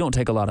because we don't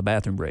take a lot of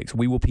bathroom breaks.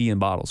 We will pee in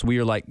bottles. We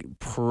are like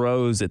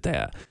pros at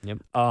that.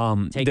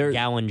 Yep. Take there-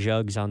 gallon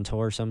jugs on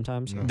tour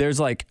sometimes.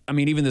 There's like, I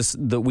mean, even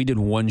we did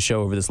one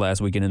show over this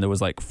last weekend, and there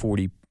was like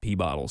 40 pee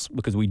bottles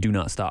because we do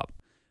not stop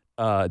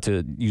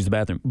to use the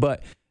bathroom.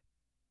 But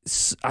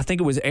I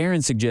think it was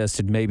Aaron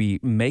suggested maybe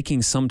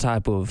making some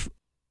type of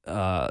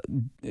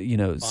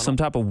some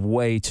type of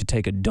way to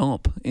take a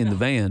dump in the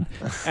van.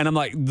 And I'm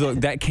like,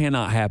 look, that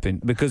cannot happen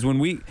because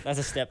that's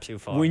a step too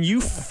far. When you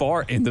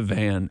fart in the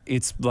van,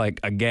 it's like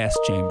a gas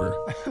chamber.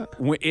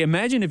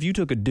 Imagine if you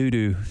took a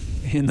doo-doo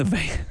in the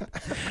van.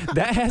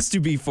 That has to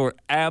be for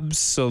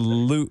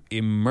absolute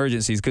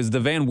emergencies because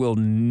the van will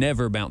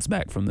never bounce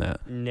back from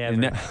that.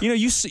 Never.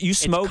 You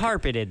smoke. It's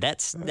carpeted.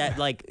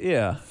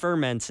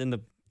 Ferments in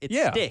the. It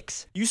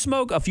sticks. You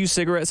smoke a few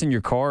cigarettes in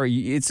your car,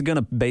 it's going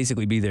to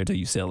basically be there till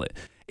you sell it.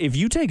 If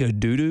you take a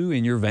doo-doo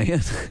in your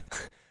van,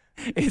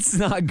 it's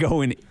not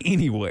going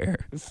anywhere.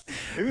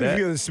 Even if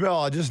you get the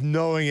smell, just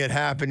knowing it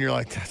happened, you're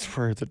like, that's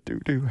where the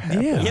doo-doo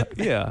happened. Yeah, Yep.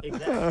 yeah.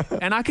 Exactly.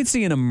 And I could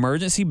see an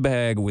emergency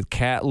bag with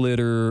cat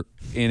litter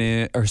in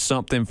it or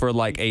something for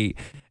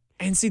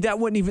and see,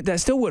 that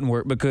still wouldn't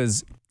work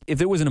because if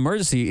it was an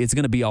emergency, it's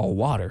going to be all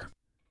water.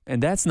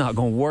 And that's not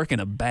going to work in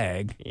a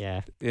bag.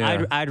 Yeah.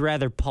 Yeah. I'd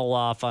rather pull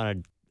off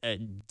on a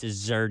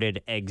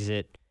deserted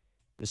exit,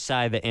 the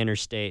side of the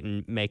interstate,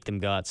 and make them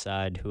go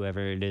outside, whoever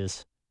it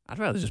is. I'd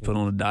rather just put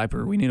on a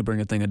diaper. We need to bring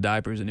a thing of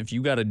diapers. And if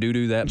you got to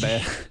doo-doo that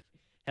bad.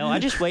 Hell, I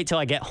just wait till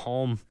I get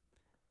home.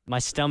 My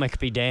stomach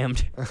be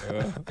damned.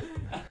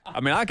 I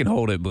mean, I can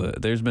hold it,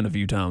 but there's been a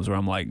few times where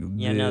I'm like,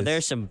 Yeah, no,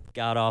 there's some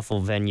god-awful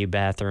venue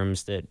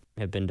bathrooms that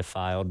have been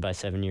defiled by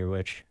 7-Year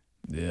Witch.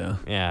 Yeah.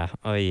 Yeah.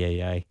 Oh,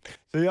 yeah.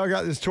 So y'all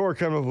got this tour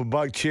coming up with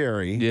Buck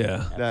Cherry.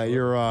 Yeah. That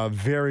you're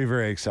very,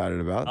 very excited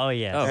about. Oh,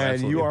 yeah. Oh, and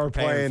absolutely. you are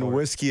Preparing playing for it.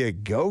 Whiskey a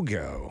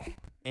Go-Go.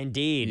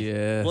 Indeed.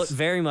 Yes.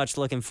 Very much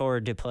looking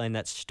forward to playing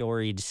that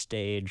storied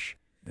stage.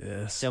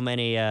 Yes. So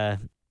many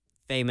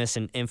famous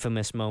and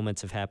infamous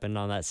moments have happened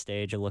on that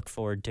stage. I look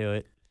forward to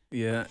it.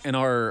 Yeah, and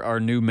our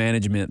new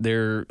management,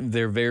 they're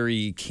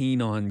very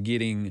keen on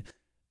getting.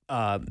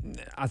 I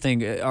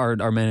think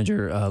our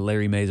manager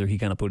Larry Mazer, he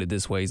kind of put it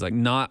this way. He's like,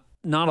 not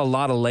a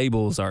lot of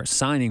labels are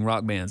signing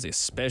rock bands,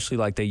 especially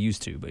like they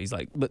used to. But he's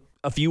like, but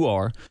a few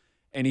are,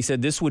 and he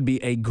said this would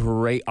be a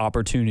great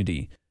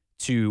opportunity.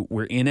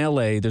 We're in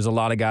LA. There's a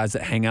lot of guys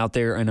that hang out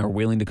there and are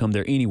willing to come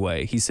there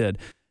anyway. He said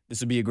this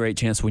would be a great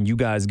chance when you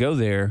guys go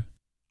there.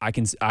 I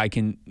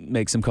can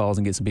make some calls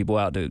and get some people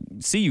out to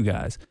see you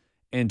guys.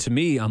 And to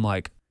me, I'm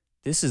like,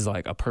 this is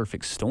like a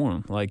perfect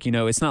storm. Like,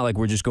 it's not like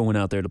we're just going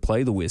out there to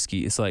play the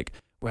whiskey. It's like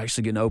we're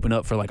actually getting to open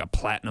up for like a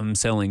platinum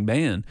selling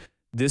band.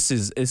 This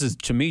is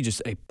to me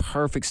just a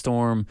perfect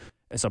storm.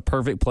 It's a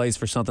perfect place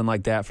for something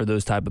like that for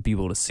those type of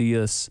people to see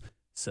us.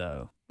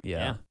 So,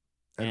 yeah.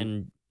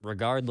 And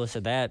regardless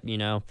of that,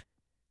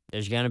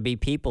 there's going to be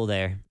people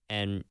there.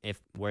 And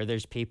where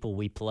there's people,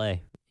 we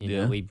play.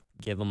 We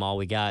give them all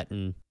we got.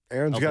 And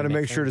Aaron's got to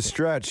make sure to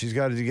stretch. He's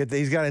got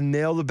to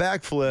nail the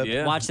backflip.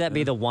 Yeah. watch that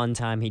be the one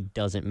time he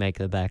doesn't make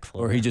the backflip.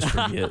 Or he just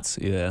forgets.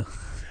 Yeah.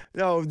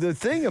 No, the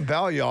thing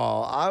about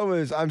y'all,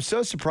 I'm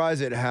so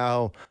surprised at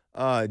how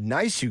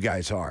nice you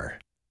guys are.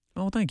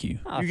 Oh, thank you.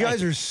 Oh, You thank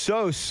guys are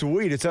so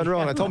sweet. It's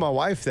unreal. And I told my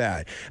wife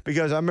that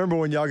because I remember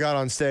when y'all got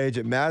on stage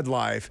at Mad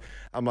Life,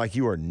 I'm like,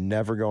 you are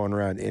never going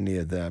around any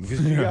of them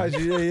because you guys,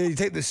 you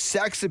take the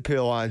sex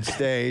appeal on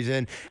stage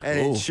and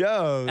it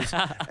shows.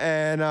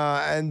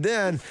 And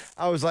then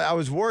I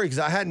was worried because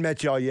I hadn't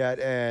met y'all yet,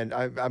 and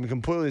I'm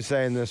completely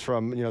saying this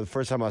from the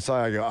first time I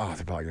saw you, I go, oh,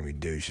 they're probably gonna be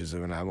douches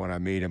when I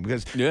meet them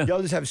because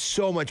y'all just have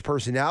so much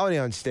personality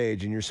on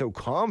stage and you're so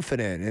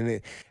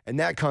confident and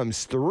that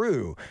comes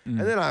through. And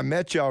then I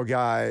met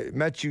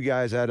you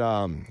guys at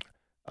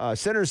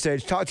Center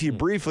Stage, talked to you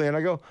briefly, and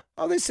I go,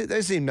 oh, they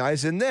seem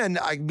nice. And then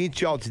I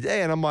meet y'all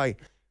today, and I'm like,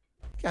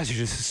 you guys are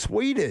just the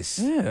sweetest.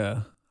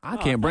 Yeah. I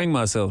can't bring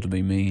myself to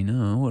be mean.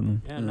 No, I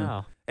wouldn't. Yeah,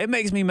 no. It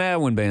makes me mad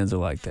when bands are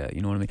like that.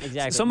 You know what I mean?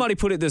 Exactly. Somebody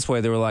put it this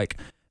way. They were like,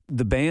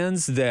 the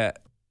bands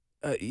that,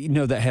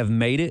 that have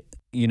made it,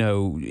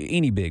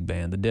 any big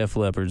band, the Def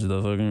Leppards,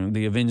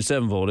 the Avenged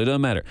Sevenfold, it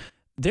doesn't matter.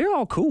 They're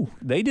all cool.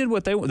 They did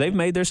what they've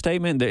made their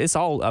statement. It's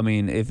all, I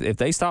mean, if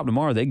they stop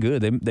tomorrow, they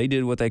good. They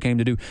did what they came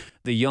to do.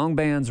 The young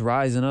bands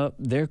rising up,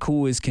 they're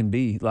cool as can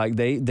be. Like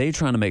they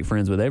trying to make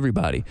friends with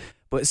everybody.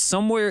 But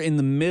somewhere in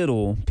the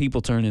middle,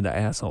 people turn into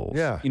assholes.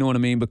 Yeah. You know what I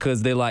mean?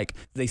 Because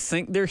they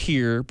think they're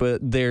here, but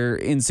they're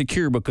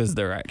insecure because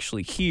they're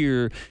actually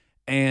here.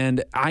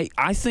 And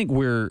I think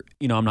we're,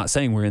 I'm not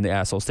saying we're in the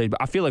asshole stage, but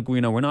I feel like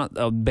we're not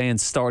a band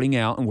starting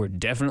out, and we're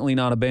definitely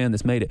not a band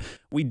that's made it.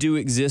 We do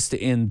exist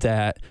in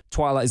that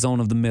twilight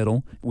zone of the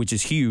middle, which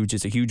is huge.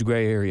 It's a huge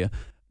gray area.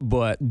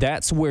 But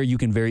that's where you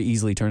can very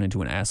easily turn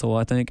into an asshole,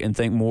 I think, and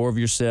think more of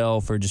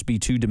yourself or just be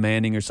too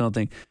demanding or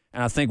something.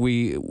 And I think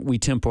we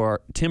temper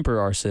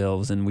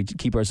ourselves and we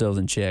keep ourselves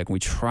in check. We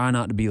try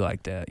not to be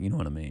like that. You know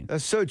what I mean?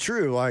 That's so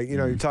true. Like,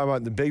 you're talking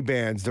about the big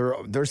bands.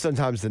 They're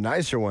sometimes the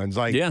nicer ones.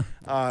 Like,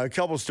 a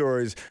couple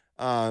stories,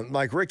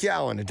 like Rick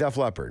Allen at Def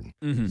Leppard.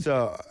 Mm-hmm.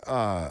 So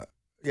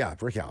Yeah,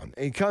 Rick Allen.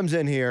 He comes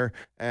in here,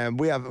 and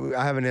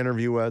I have an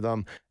interview with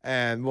him,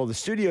 and the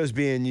studio's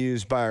being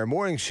used by our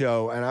morning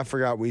show, and I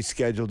forgot we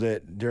scheduled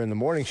it during the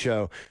morning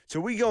show. So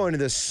we go into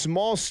this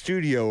small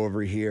studio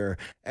over here,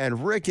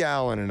 and Rick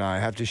Allen and I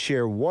have to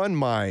share one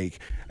mic,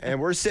 and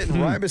we're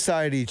sitting right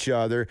beside each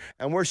other,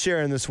 and we're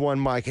sharing this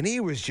one mic, and he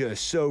was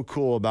just so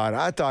cool about it.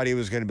 I thought he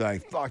was going to be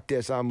like, "Fuck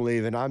this, I'm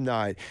leaving. I'm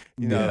not,"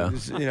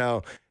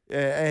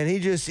 And he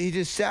just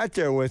sat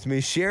there with me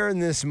sharing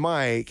this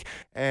mic,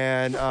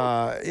 and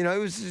it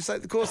was just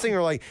like the coolest thing.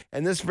 We're like,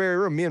 in this very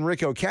room, me and Rick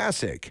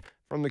Ocasek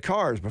from the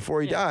Cars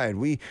before he died,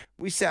 we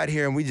sat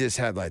here and we just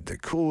had like the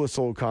coolest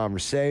old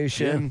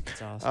conversation.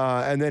 That's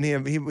awesome. And then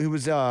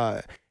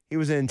he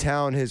was in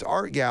town, his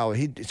art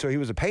gallery. So he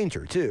was a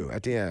painter too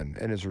at the end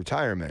in his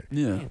retirement.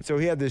 Yeah. So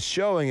he had this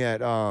showing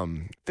at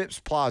Phipps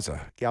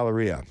Plaza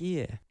Galleria.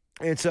 Yeah.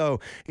 And so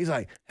he's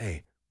like,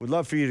 "Hey, would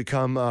love for you to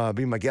come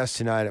be my guest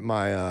tonight at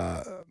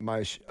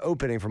my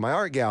opening for my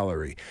art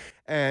gallery."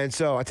 And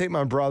so I take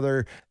my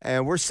brother,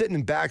 and we're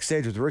sitting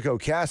backstage with Rick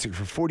Ocasek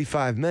for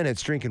 45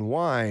 minutes drinking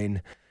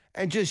wine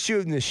and just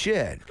shooting the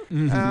shit.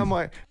 And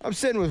I'm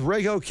sitting with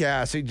Rick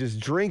Ocasek just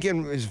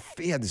drinking.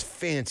 He had this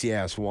fancy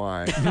ass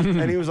wine,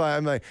 and he was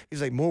like,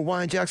 he's like, "More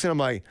wine, Jackson?" I'm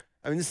like,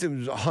 this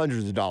was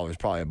hundreds of dollars,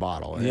 probably a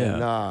bottle.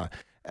 Yeah.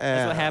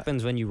 That's what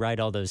happens when you write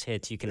all those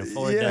hits. You can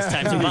afford those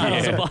types of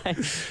bottles of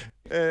wine.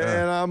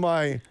 And I'm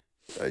like,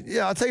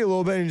 I'll take a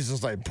little bit, and he's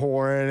just like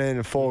pouring it in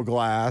a full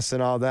glass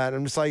and all that. And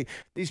I'm just like,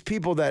 these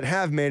people that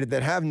have made it,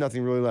 that have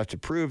nothing really left to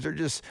prove,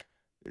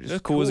 they're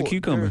cool as a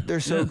cucumber. They're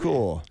so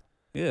cool.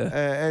 Yeah.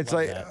 And it's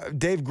Love like that.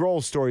 Dave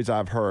Grohl stories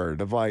I've heard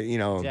of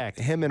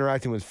Exactly. him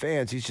interacting with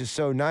fans. He's just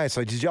so nice.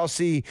 Like, did y'all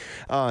see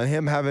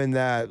him having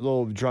that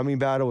little drumming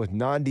battle with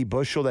Nandi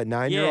Bushell, that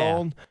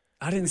 9-year-old?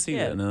 I didn't see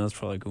that. No, that's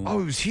probably cool.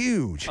 Oh, it was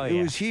huge. Oh, It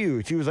yeah. was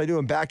huge. He was like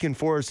doing back and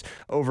forth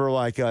over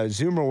like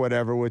Zoom or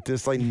whatever with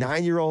this like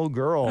 9-year-old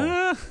girl,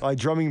 like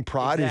drumming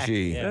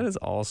prodigy. Exactly, yeah. That is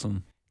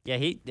awesome.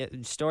 Yeah,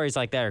 stories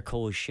like that are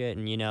cool as shit,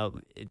 and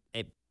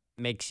it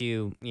makes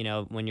you,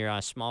 when you're on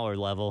a smaller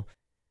level,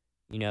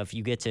 if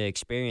you get to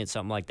experience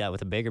something like that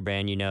with a bigger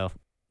band,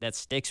 that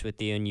sticks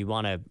with you, and you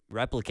want to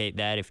replicate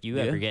that if you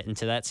ever get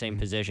into that same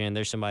position. And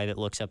there's somebody that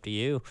looks up to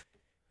you.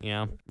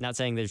 Not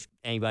saying there's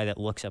anybody that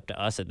looks up to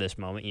us at this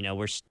moment. We're There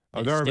are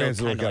still bands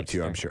that look kinda up to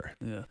you, I'm staring-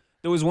 sure. Yeah.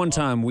 There was one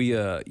time we,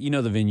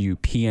 the venue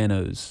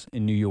Pianos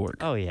in New York.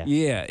 Oh yeah.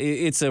 Yeah,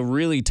 it's a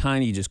really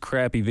tiny, just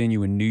crappy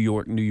venue in New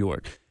York.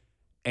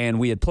 And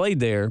we had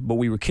played there, but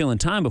we were killing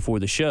time before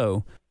the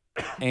show,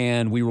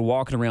 and we were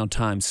walking around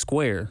Times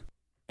Square,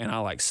 and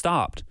I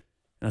stopped,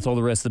 and I told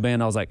the rest of the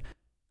band, I was like,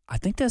 I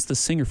think that's the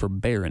singer for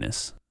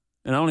Baroness.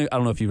 And I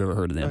don't know if you've ever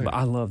heard of them, but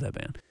I love that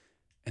band.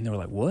 And they were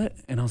like, "What?"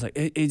 And I was like,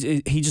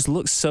 "He just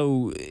looks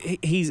so."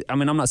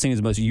 I'm not saying he's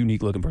the most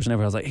unique looking person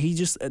ever. I was like,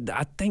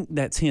 I think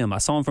that's him. I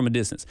saw him from a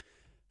distance,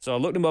 so I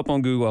looked him up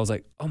on Google. I was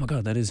like, "Oh my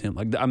god, that is him!"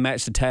 Like I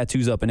matched the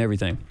tattoos up and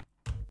everything.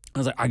 I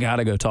was like, I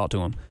gotta go talk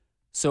to him.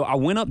 So I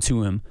went up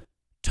to him,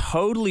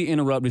 totally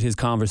interrupted his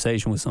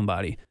conversation with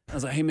somebody. I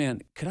was like, "Hey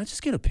man, could I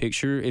just get a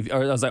picture?" I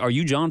was like, "Are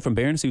you John from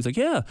Baroness?" He was like,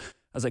 "Yeah."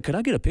 I was like, "Could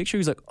I get a picture?"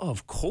 He's like, "Oh,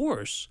 of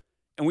course."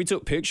 And we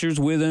took pictures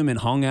with him and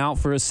hung out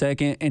for a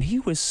second, and he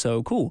was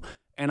so cool.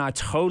 And I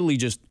totally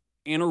just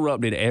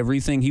interrupted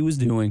everything he was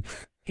doing.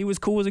 He was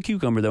cool as a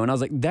cucumber, though. And I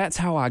was like, that's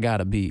how I got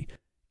to be.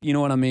 You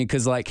know what I mean?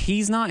 Because,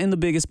 he's not in the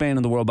biggest band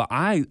in the world. But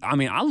I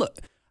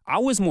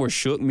was more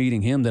shook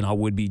meeting him than I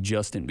would be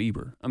Justin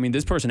Bieber. I mean,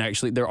 this person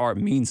actually, their art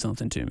means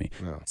something to me.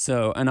 Yeah.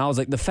 So, and I was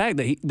like, the fact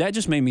that that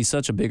just made me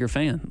such a bigger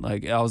fan.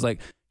 I was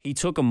like, he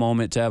took a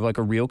moment to have,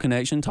 a real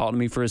connection, talked to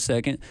me for a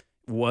second.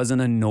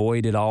 Wasn't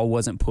annoyed at all,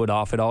 wasn't put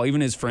off at all. Even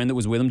his friend that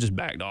was with him just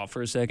backed off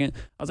for a second.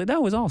 I was like,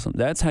 that was awesome.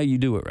 That's how you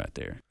do it right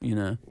there,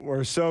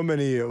 Where so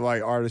many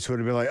artists would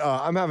have been like,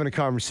 I'm having a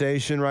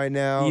conversation right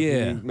now.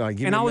 Yeah.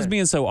 And I was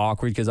being so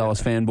awkward because I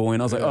was fanboying.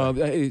 I was like,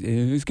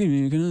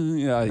 excuse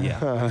me. Yeah,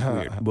 it was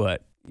weird.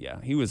 But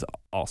yeah, he was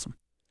awesome.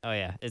 Oh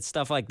yeah, it's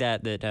stuff like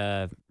that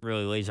that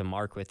really leaves a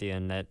mark with you,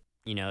 and that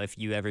if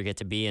you ever get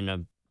to be in a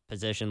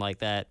position like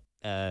that,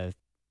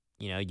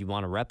 you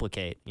want to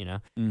replicate.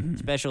 Mm-hmm.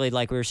 Especially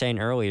like we were saying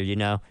earlier,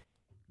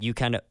 you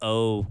kind of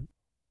owe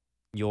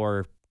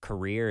your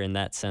career in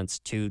that sense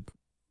to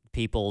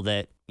people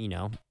that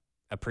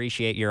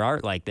appreciate your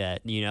art like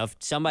that. If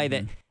somebody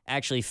that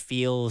actually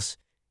feels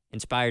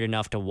inspired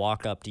enough to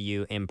walk up to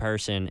you in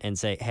person and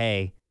say,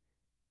 "Hey,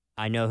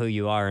 I know who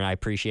you are and I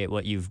appreciate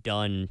what you've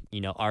done,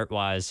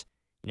 art-wise,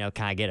 can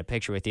I get a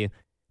picture with you?"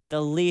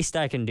 The least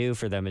I can do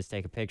for them is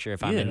take a picture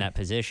if I'm in that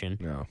position.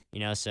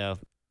 No. So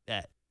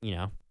that,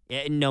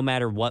 no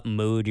matter what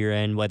mood you're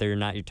in, whether or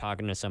not you're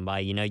talking to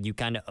somebody, you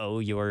kind of owe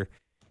your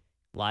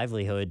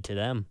livelihood to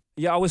them.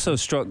 Yeah, I was so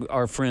struck.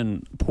 Our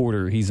friend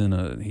Porter, he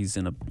plays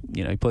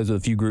with a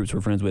few groups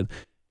we're friends with.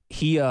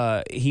 He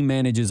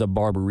manages a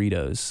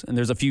Barbaritos, and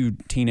there's a few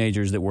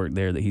teenagers that work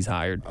there that he's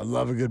hired. I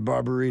love a good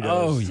Barbaritos.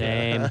 Oh,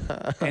 Same.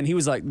 And he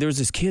was like, there's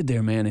this kid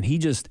there, man, and he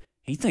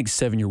thinks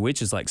 7 Year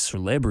Witch is like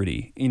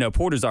celebrity.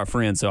 Porter's our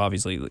friend, so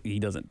obviously he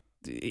doesn't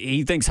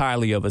he thinks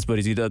highly of us, but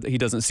he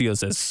doesn't see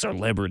us as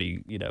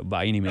celebrity,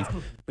 by any means.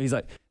 But he's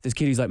like, this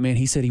kid, he's like, man,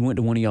 he said he went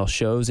to one of y'all's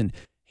shows and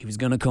he was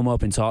gonna come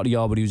up and talk to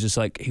y'all, but he was just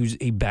like,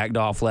 he backed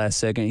off last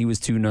second. He was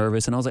too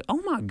nervous, and I was like,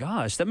 oh my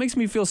gosh, that makes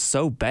me feel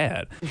so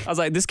bad. I was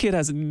like, this kid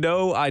has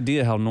no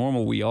idea how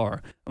normal we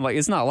are. I'm like,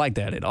 it's not like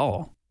that at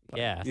all.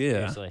 Yeah, Yeah.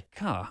 seriously.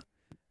 God.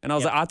 And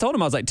I told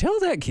him, I was like, tell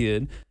that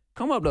kid,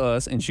 come up to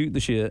us and shoot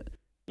the shit.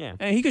 Yeah.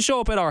 And he could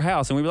show up at our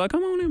house, and we'd be like,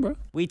 come on in, bro.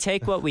 We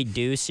take what we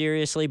do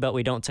seriously, but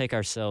we don't take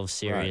ourselves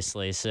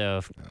seriously. So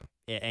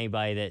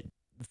anybody that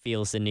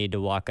feels the need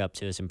to walk up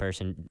to us in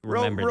person,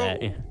 remember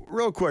that. Yeah.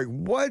 Real quick,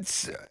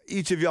 what's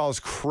each of y'all's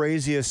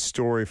craziest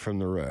story from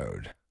the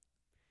road?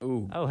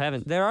 Ooh. Oh,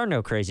 heaven. There are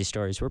no crazy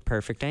stories. We're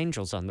perfect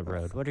angels on the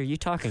road. What are you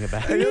talking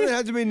about? It doesn't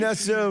have to be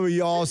necessarily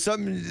y'all,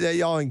 something that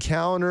y'all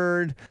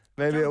encountered.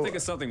 Maybe I think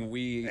of something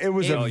it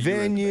was a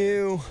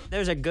venue.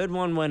 There's a good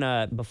one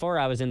when before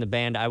I was in the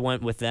band, I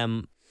went with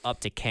them up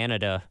to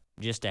Canada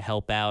just to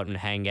help out and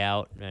hang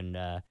out. And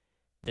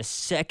the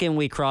second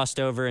we crossed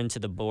over into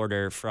the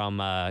border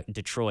from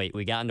Detroit,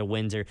 we got into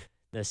Windsor.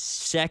 The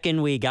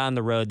second we got on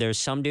the road, there's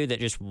some dude that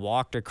just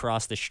walked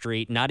across the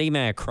street, not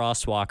even a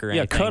crosswalk or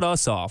anything. Yeah, cut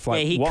us off. Like,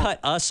 yeah, he cut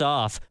us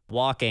off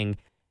walking,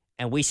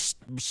 and we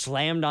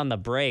slammed on the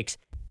brakes.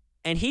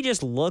 And he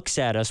just looks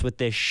at us with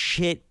this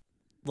shit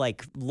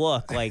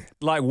look like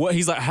what?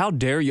 He's like, how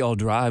dare y'all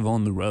drive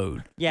on the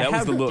road? yeah, That how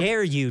was the look.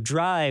 dare you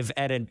drive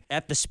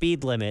at the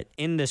speed limit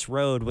in this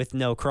road with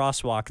no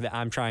crosswalk that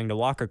I'm trying to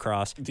walk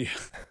across? Yeah.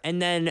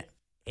 And then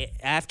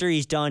after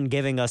he's done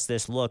giving us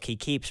this look, he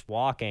keeps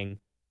walking,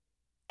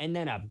 and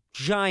then a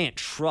giant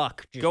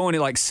truck just, Going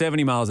at like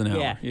 70 miles an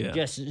hour. Yeah.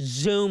 just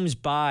zooms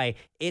by.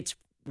 Its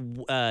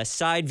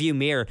side view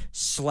mirror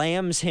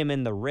slams him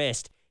in the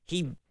wrist.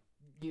 He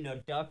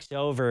ducks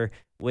over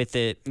with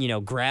it,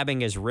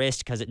 grabbing his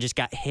wrist because it just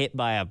got hit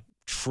by a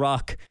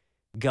truck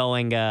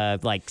going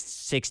like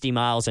 60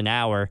 miles an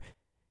hour.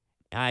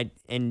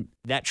 And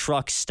that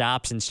truck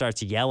stops and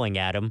starts yelling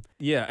at him.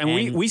 Yeah,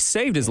 and we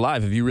saved his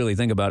life if you really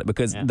think about it,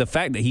 because Yeah. the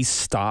fact that he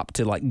stopped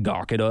to like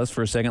gawk at us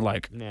for a second,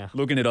 like Yeah.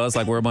 looking at us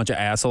like we're a bunch of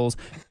assholes.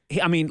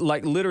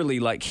 Literally,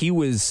 like he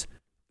was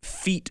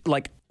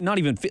not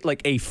even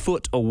like a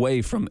foot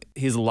away from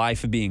his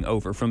life being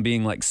over, from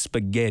being like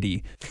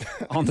spaghetti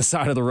on the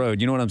side of the road.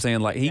 You know what I'm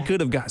saying? Like he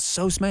could have got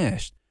so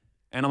smashed.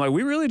 And I'm like,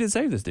 we really did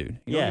save this dude.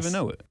 You don't Yes. even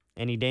know it.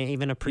 And he didn't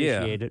even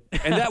appreciate it.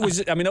 And that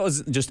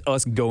was just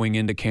us going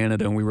into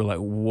Canada, and we were like,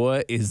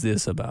 what is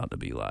this about to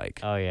be like?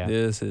 Oh, yeah.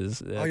 This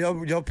is. Oh,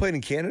 y'all played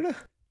in Canada?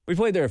 We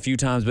played there a few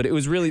times, but it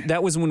was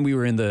that was when we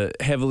were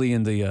heavily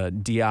in the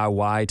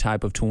DIY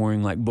type of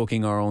touring, like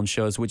booking our own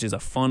shows, which is a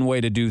fun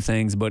way to do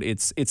things, but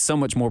it's so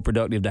much more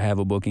productive to have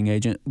a booking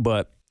agent.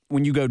 But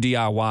when you go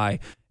DIY,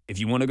 if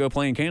you want to go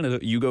play in Canada,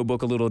 you go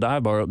book a little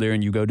dive bar up there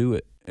and you go do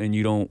it. And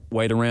you don't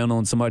wait around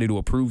on somebody to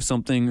approve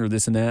something or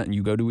this and that, and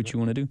you go do what you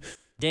want to do.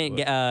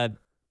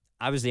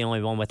 I was the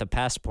only one with a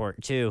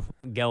passport too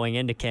going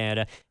into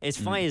Canada. It's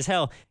funny as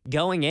hell.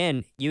 Going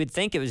in, you would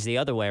think it was the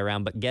other way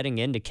around, but getting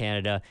into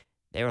Canada,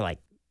 they were like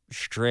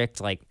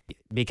strict, like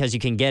because you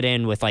can get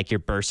in with like your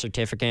birth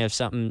certificate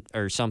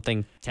of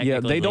something. Yeah,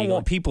 they don't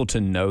want people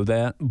to know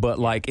that, but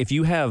like if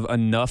you have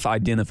enough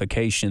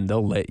identification,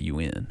 they'll let you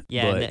in.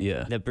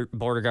 Yeah, but, the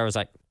border guard was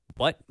like,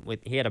 "What?"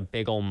 He had a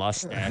big old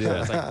mustache. It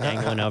was like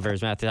dangling over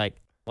his mouth. They're like,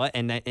 "What?"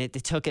 And then it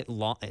took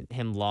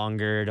him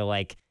longer to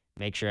like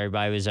make sure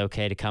everybody was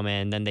okay to come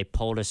in. Then they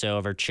pulled us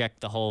over,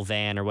 checked the whole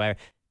van or whatever.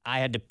 I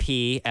had to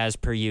pee as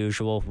per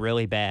usual,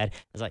 really bad. I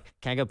was like,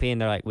 "Can I go pee?" And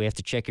they're like, "We have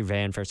to check your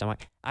van first." I'm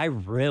like, "I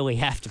really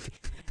have to pee."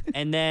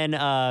 And then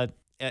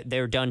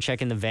they were done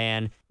checking the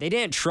van. They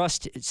didn't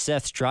trust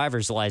Seth's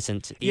driver's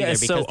license either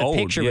it's because so the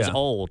picture old, was yeah.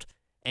 old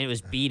and it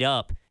was beat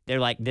up. They're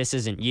like, "This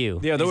isn't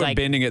you." Yeah, they He's were like,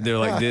 bending it. They're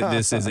like,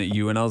 this isn't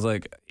you. And I was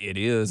like, it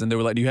is. And they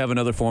were like, do you have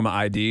another form of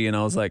ID? And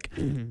I was like,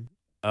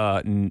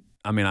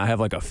 I have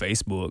like a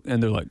Facebook.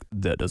 And they're like,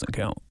 that doesn't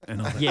count.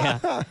 And I was like,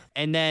 Yeah.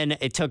 And then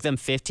it took them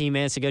 15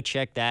 minutes to go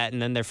check that.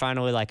 And then they're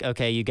finally like,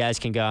 "Okay, you guys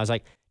can go." I was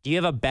like, "Do you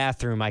have a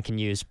bathroom I can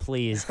use,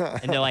 please?"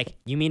 And they're like,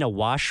 "You mean a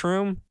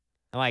washroom?"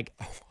 I'm like,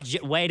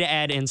 way to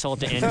add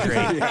insult to injury.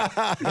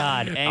 God.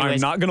 I'm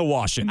Anyways, not going to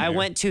wash in there. I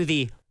went to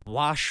the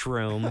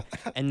washroom,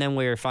 and then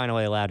we were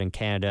finally allowed in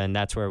Canada, and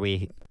that's where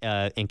we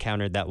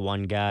encountered that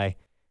one guy.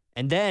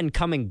 And then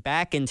coming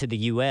back into the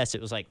U.S.,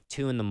 it was like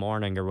 2 a.m.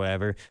 or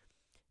whatever,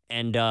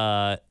 and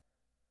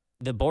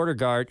the border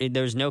guard,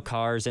 there's no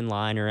cars in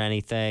line or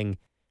anything,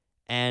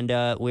 and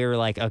we were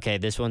like, okay,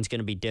 this one's going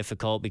to be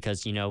difficult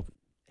because,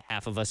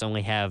 half of us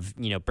only have,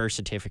 birth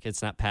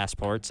certificates, not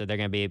passports, so they're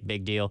going to be a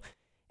big deal.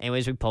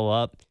 Anyways, we pull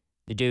up.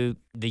 The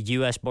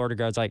U.S. border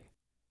guard's like,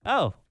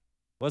 "Oh,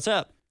 what's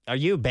up? Are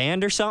you a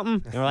band or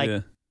something?" And we're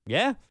like,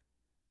 yeah.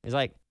 He's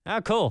like,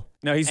 "Oh, cool."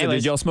 No, he said,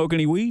 Anyways. did y'all smoke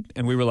any weed?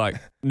 And we were like,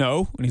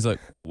 no. And he's like,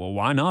 well,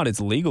 why not? It's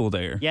legal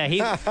there. Yeah,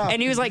 he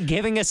was like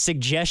giving us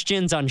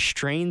suggestions on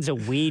strains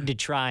of weed to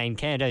try in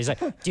Canada. He's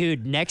like,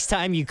 "Dude, next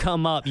time you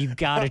come up, you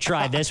gotta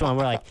try this one."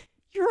 We're like,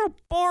 "You're a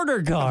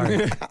border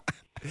guard."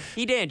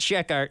 He didn't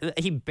check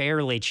he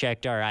barely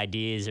checked our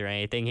IDs or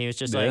anything. He was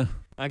just like,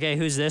 Okay,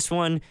 who's this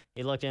one?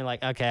 He looked in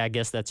like, okay, I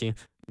guess that's you.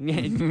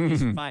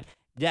 He's fine.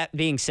 That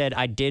being said,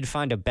 I did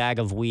find a bag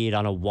of weed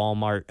on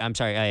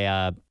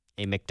a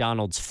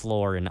McDonald's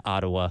floor in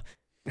Ottawa.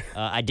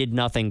 I did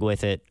nothing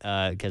with it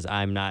because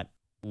I'm not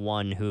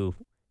one who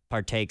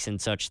partakes in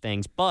such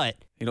things, but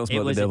You don't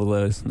smell the devil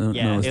lettuce. No,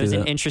 yeah, none of us it do was an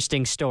that.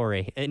 interesting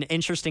story, an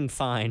interesting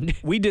find.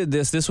 We did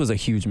this. This was a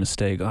huge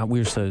mistake.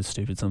 We're so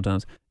stupid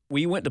sometimes.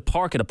 We went to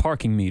park at a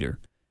parking meter,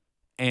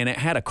 and it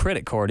had a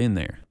credit card in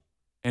there.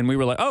 And we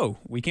were like, oh,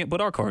 we can't put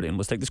our card in.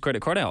 Let's take this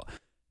credit card out.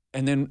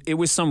 And then it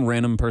was some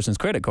random person's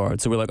credit card.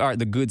 So we're like, all right,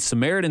 the good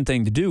Samaritan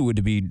thing to do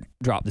would be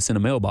drop this in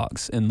a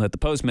mailbox and let the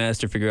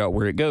postmaster figure out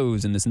where it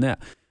goes and this and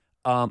that.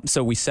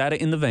 So we sat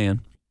it in the van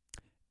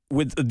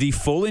with the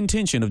full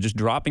intention of just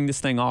dropping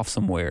this thing off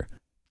somewhere.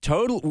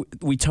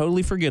 We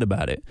totally forget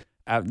about it.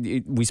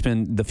 We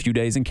spend the few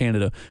days in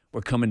Canada.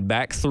 We're coming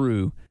back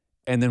through,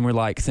 and then we're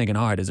like thinking,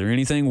 all right, is there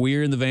anything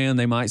weird in the van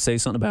they might say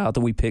something about that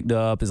we picked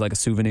up as like a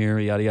souvenir,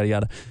 yada, yada,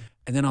 yada.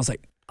 And then I was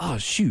like, oh,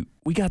 shoot,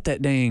 we got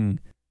that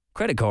dang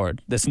credit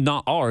card that's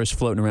not ours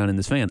floating around in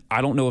this van.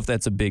 I don't know if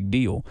that's a big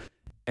deal.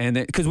 And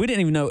because we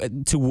didn't even know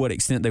to what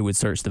extent they would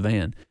search the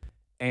van.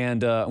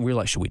 And we were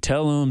like, should we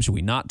tell them? Should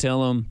we not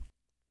tell them?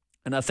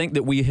 And I think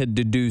that we had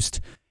deduced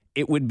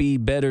it would be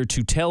better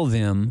to tell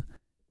them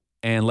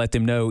and let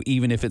them know,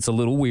 even if it's a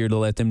little weird to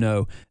let them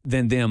know,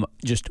 than them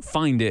just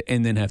find it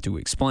and then have to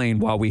explain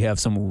why we have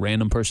some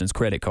random person's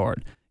credit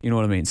card. You know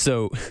what I mean?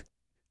 So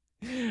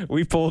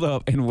we pulled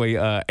up and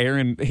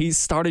Aaron, he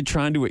started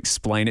trying to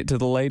explain it to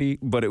the lady,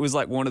 but it was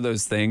like one of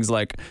those things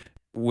like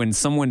when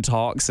someone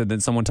talks and then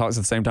someone talks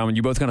at the same time and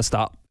you both kind of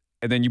stop.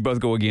 And then you both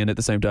go again at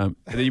the same time.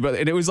 And then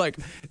and it was like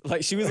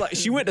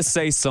she went to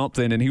say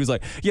something and he was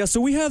like, yeah,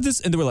 so we have this.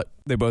 And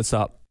they both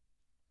stopped.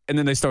 And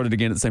then they started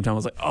again at the same time. I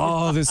was like,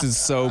 oh, this is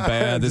so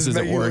bad. This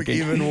isn't working.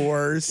 Even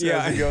worse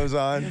as it goes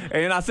on.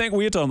 And I think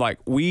we had told them, like,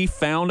 we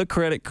found a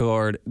credit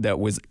card that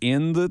was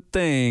in the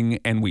thing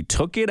and we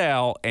took it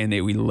out and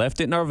we left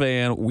it in our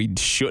van. We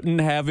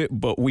shouldn't have it,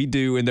 but we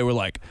do. And they were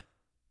like,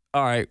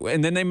 all right.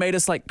 And then they made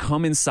us like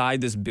come inside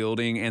this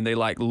building and they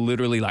like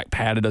literally like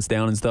patted us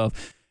down and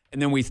stuff.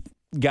 And then we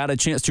got a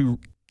chance to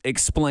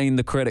explain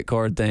the credit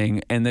card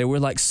thing, and they were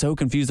like so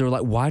confused. They were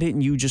like, "Why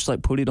didn't you just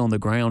like put it on the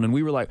ground?" And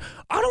we were like,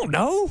 "I don't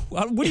know.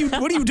 What do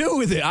you do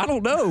with it? I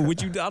don't know. I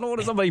don't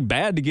want somebody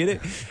bad to get it."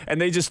 And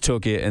they just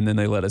took it, and then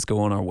they let us go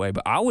on our way.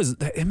 But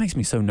it makes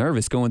me so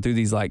nervous going through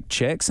these like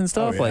checks and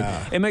stuff. Oh,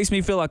 yeah. Like it makes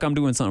me feel like I'm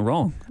doing something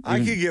wrong. I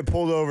could get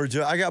pulled over.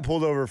 I got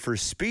pulled over for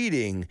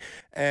speeding,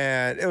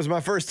 and it was my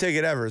first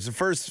ticket ever. It's the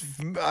first.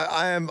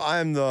 I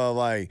am the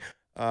like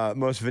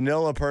most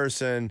vanilla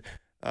person.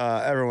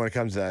 Ever when it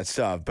comes to that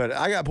stuff. But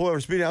I got pulled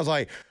over speeding. I was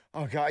like,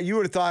 oh, God, you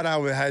would have thought I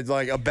had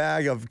like a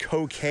bag of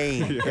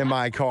cocaine in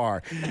my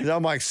car. And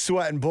I'm like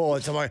sweating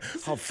bullets. I'm like,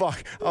 oh,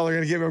 fuck. Oh, they're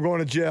going to get me. I'm going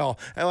to jail.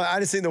 And like, I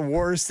just think the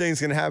worst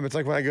thing's going to happen. It's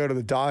like when I go to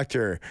the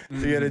doctor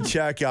to get a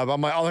checkup.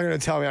 I'm like, oh, they're going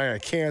to tell me I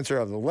got cancer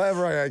of the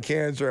liver. I got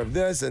cancer of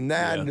this and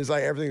that. Yeah. And it's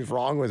like everything's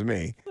wrong with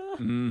me.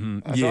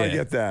 Mm-hmm. So I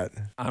get that.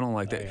 I don't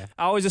like that. Yeah.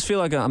 I always just feel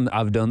like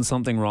I've done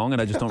something wrong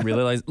and I just don't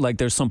realize. Like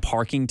there's some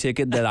parking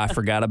ticket that I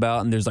forgot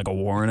about and there's like a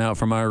warrant out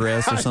for my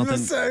arrest or something.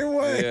 The same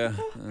way.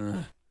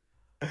 Yeah.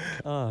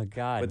 Oh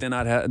God. But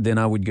then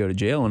I would go to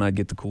jail and I'd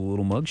get the cool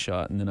little mug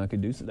shot and then that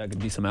could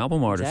be some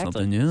album art or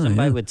something. Yeah.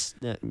 Somebody would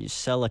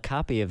sell a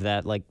copy of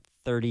that like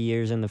 30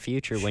 years in the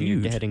future when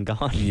you're dead and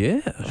gone.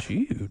 Yeah.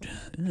 Shoot.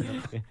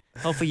 Yeah.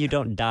 Hopefully you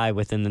don't die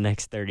within the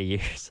next 30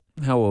 years.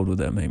 How old would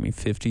that make me?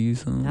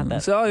 50s? Not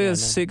that. So yeah,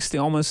 60,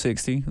 almost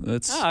 60.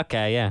 That's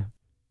okay. Yeah.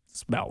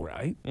 That's about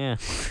right. Yeah.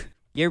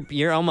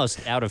 You're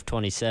almost out of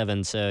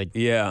 27, so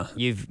yeah,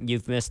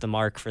 you've missed the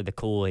mark for the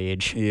cool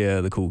age.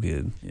 Yeah, the cool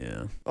kid.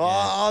 Yeah. Well,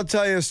 I'll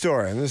tell you a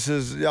story. And this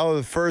is y'all are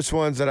the first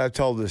ones that I've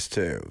told this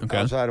to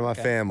outside of my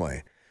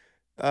family.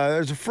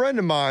 There's a friend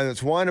of mine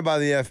that's wanted by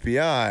the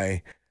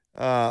FBI,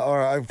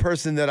 or a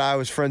person that I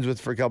was friends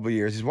with for a couple of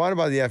years. He's wanted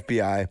by the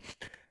FBI,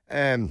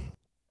 and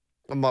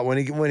I'm like,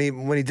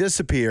 when he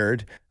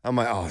disappeared, I'm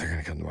like, oh, they're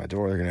gonna come to my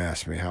door. They're gonna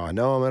ask me how I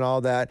know him and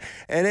all that.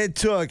 And it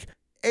took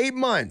 8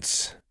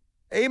 months.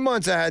 8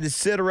 months I had to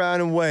sit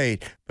around and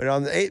wait. But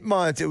on the 8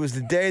 months, it was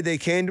the day they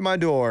came to my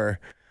door.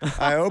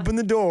 I opened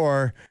the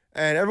door,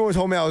 and everyone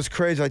told me I was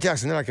crazy. Like,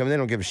 Jackson, they're not coming. They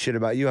don't give a shit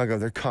about you. I go,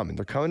 they're coming.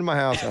 They're coming to my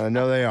house, and I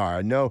know they are.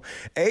 I know.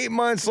 8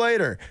 months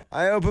later,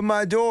 I open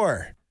my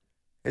door.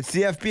 It's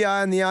the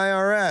FBI and the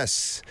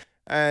IRS.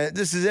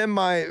 This is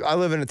I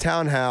live in a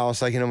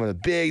townhouse, like, with a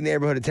big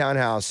neighborhood of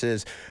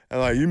townhouses. And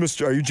like,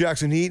 are you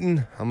Jackson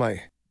Heaton? I'm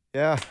like,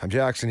 yeah, I'm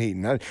Jackson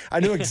Heaton. I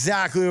knew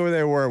exactly where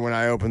they were when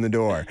I opened the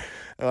door.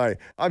 Like,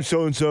 I'm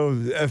so-and-so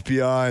with the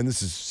FBI, and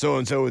this is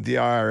so-and-so with the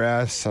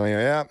IRS. I'm like,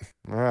 yeah,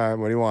 all right,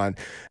 what do you want?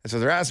 And so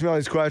they're asking me all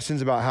these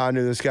questions about how I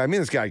knew this guy. Me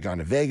and this guy had gone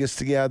to Vegas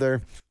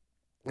together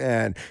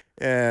and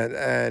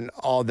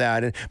all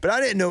that. But I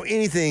didn't know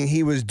anything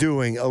he was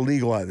doing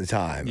illegal at the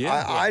time.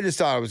 I just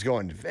thought I was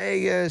going to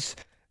Vegas,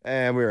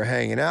 and we were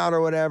hanging out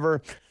or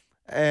whatever.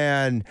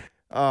 And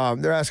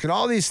they're asking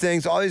all these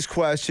things, all these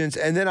questions,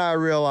 and then I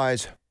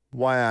realized,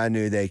 why I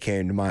knew they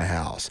came to my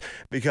house,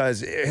 because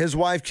his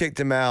wife kicked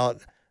him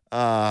out.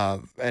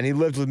 And he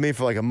lived with me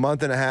for like a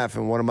month and a half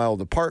in one of my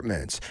old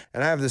apartments.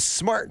 And I have this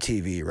smart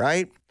TV,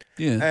 right?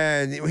 Yeah.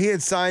 And he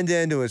had signed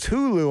into his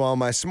Hulu on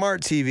my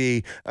smart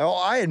TV.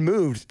 I had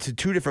moved to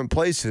 2 different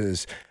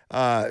places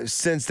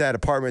since that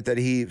apartment that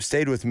he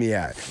stayed with me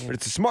at. But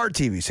it's a smart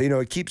TV, so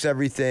it keeps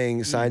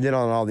everything signed in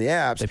on all the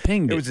apps. They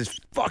pinged it. it. Was his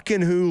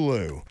fucking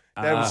Hulu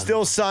that was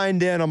still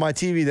signed in on my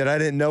TV that I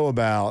didn't know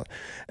about.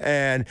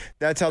 And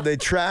that's how they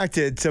tracked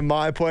it to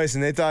my place,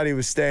 and they thought he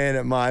was staying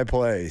at my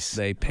place.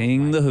 They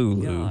pinged the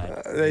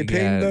Hulu. They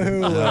pinged the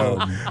Hulu.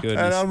 Oh,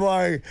 goodness. And I'm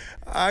like,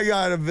 I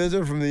got a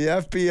visit from the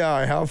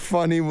FBI. How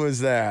funny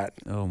was that?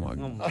 Oh my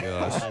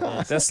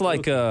gosh. That's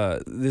like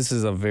this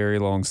is a very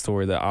long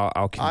story that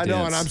I'll condense. I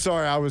know, and I'm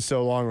sorry I was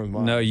so long with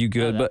mine. No, you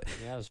good. But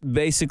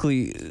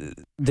basically,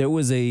 there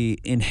was a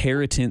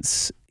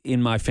inheritance in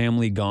my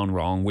family gone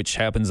wrong, which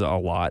happens a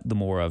lot the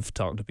more I've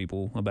talked to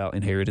people about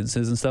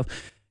inheritances and stuff.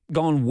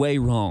 Gone way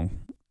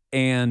wrong.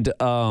 And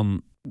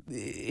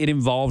it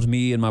involved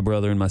me and my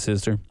brother and my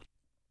sister.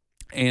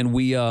 And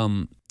we,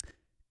 out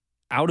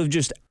of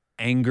just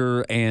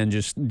anger and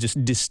just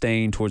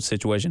disdain towards the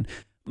situation,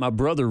 my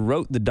brother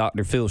wrote the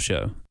Dr. Phil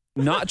show.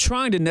 Not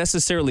trying to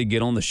necessarily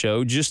get on the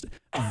show, just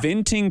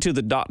venting to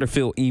the Dr.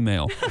 Phil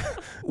email.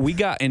 We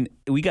got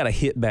a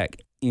hit back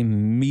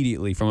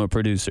immediately from a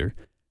producer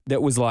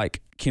that was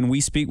like, can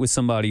we speak with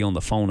somebody on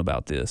the phone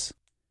about this?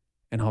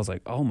 And I was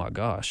like, oh my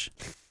gosh.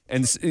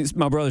 And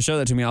my brother showed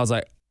that to me. I was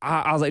like,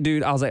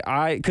 dude,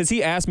 because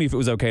he asked me if it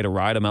was okay to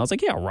write him. I was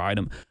like, yeah, I'll write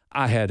him.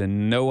 I had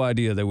no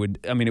idea it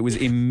was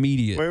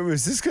immediate. Wait,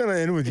 was this going to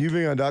end with you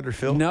being on Dr.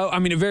 Phil? No,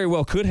 it very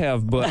well could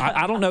have, but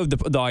I don't know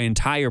the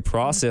entire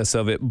process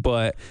of it.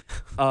 But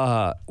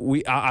I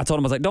told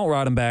him, I was like, don't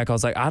write him back. I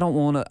was like, I don't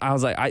want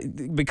to.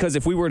 Because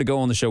if we were to go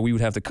on the show, we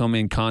would have to come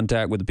in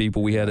contact with the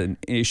people we had an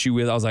issue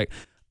with. I was like,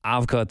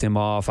 I've cut them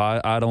off.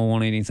 I don't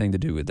want anything to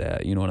do with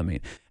that. You know what I mean?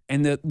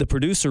 And the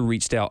producer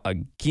reached out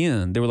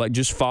again. They were like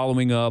just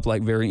following up,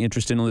 like very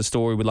interested in the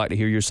story, would like to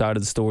hear your side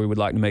of the story, would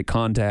like to make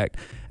contact.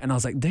 And I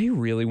was like, they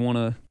really want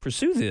to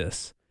pursue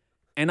this.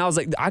 And I was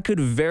like, I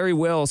could very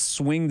well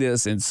swing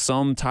this in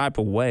some type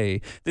of way.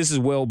 This is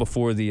well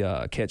before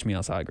the Catch Me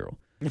Outside girl.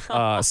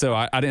 So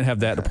I didn't have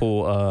that to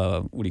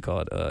pull,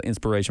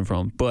 inspiration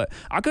from. But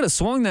I could have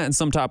swung that in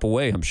some type of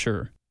way, I'm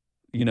sure.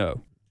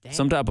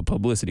 Some type of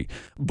publicity.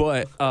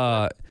 But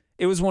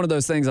it was one of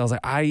those things I was like,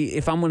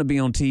 if I'm going to be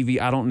on TV,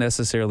 I don't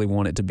necessarily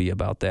want it to be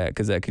about that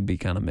because that could be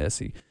kind of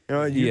messy.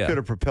 You could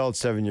have propelled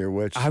 7-Year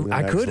Witch.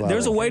 I could.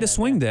 There's a way to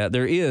swing that.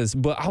 There is.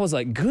 But I was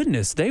like,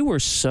 goodness, they were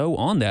so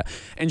on that.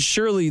 And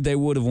surely they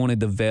would have wanted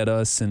to vet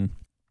us and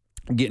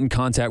get in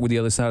contact with the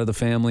other side of the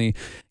family,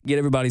 get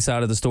everybody's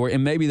side of the story,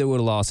 and maybe they would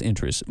have lost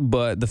interest.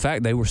 But the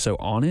fact they were so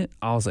on it,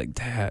 I was like,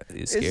 that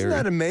is scary. Isn't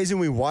that amazing?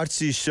 We watch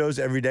these shows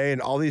every day,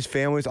 and all these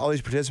families, all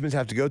these participants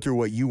have to go through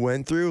what you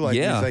went through.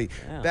 These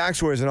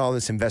backstories and all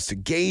this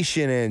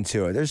investigation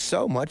into it. There's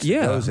so much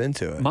that goes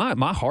into it.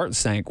 My heart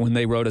sank when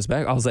they wrote us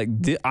back. I was like,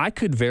 I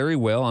could very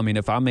well,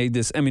 if I made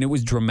this, it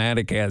was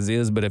dramatic as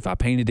is, but if I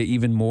painted it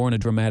even more in a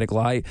dramatic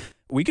light,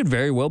 we could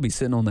very well be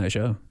sitting on that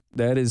show.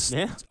 That is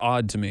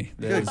odd to me.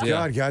 Good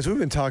God, guys, we've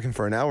been talking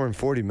for an hour and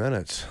 40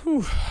 minutes.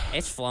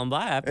 It's flown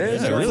by after Is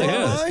this. it really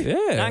has?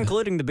 Yeah. Not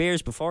including the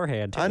beers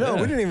beforehand. Too. I know.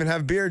 We didn't even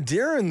have beer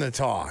during the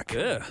talk.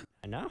 Yeah.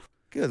 I know.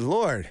 Good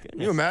Lord.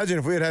 Can you imagine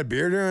if we had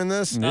beer during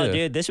this? Oh,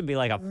 dude, this would be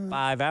like a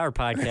 5-hour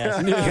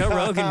podcast. Joe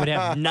Rogan would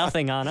have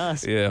nothing on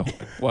us. Yeah.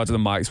 Watch the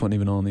mics weren't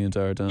even on the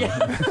entire time.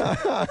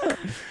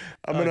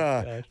 I'm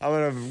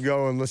gonna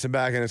go and listen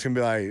back, and it's gonna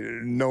be like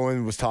no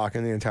one was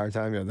talking the entire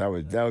time. Yeah,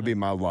 that would be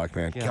my luck,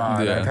 man.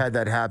 God, Yeah. I've had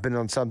that happen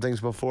on some things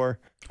before.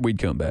 We'd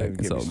come back.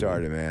 Get me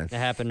started, man. It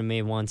happened to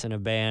me once in a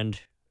band.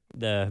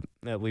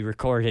 We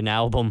recorded an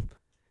album,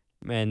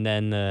 and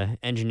then the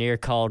engineer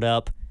called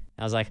up.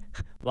 I was like,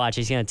 watch,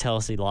 he's going to tell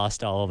us he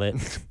lost all of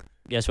it.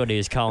 Guess what he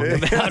was calling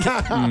about?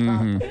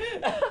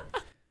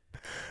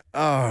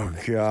 Oh,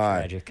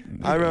 God. Tragic.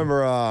 I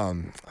remember,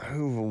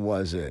 who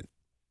was it?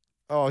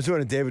 Oh, I was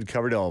doing a David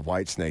Coverdale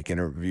Whitesnake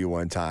interview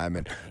one time,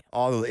 and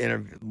all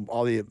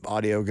the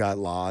audio got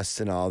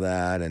lost and all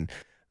that. And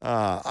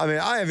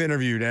I have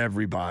interviewed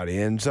everybody,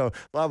 and so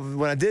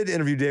when I did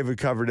interview David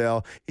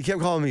Coverdale, he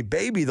kept calling me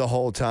baby the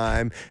whole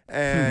time.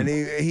 And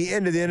he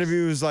ended the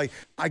interview, was like,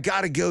 "I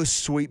gotta go,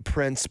 Sweet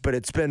Prince, but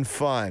it's been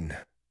fun."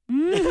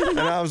 And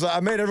I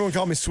made everyone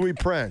call me Sweet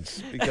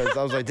Prince because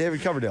I was like,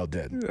 David Coverdale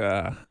did.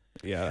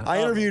 Yeah.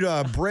 I interviewed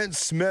Brent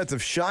Smith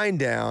of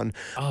Shinedown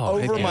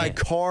over my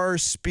car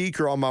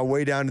speaker on my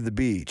way down to the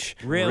beach.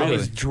 Really? I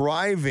was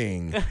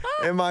driving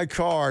in my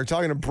car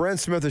talking to Brent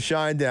Smith of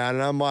Shinedown,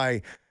 and I'm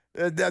like,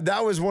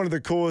 That was one of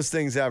the coolest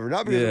things ever.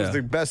 Not because it was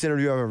the best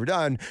interview I've ever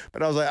done,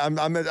 but I was like,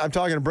 I'm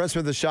talking to Brent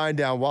Smith of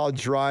Shinedown while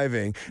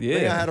driving. Yeah.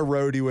 Then I had a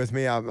roadie with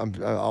me. I'll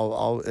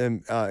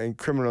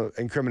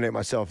incriminate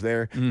myself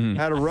there. Mm-hmm.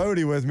 I had a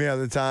roadie with me at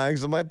the time.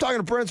 So I'm like, I'm talking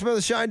to Brent Smith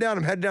of Shinedown.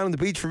 I'm headed down to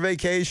the beach for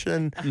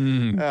vacation.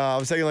 Mm-hmm. I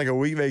was taking like a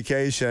week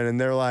vacation,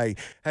 and they're like,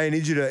 "Hey, I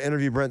need you to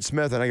interview Brent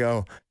Smith." And I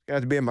go, "I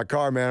have to be in my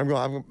car, man. I'm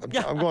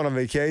going on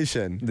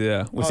vacation."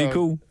 Yeah. Was he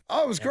cool?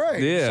 Oh, it was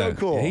great. Yeah. So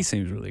cool. He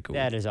seems really cool.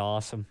 That is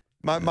awesome.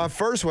 My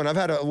first one, I've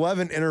had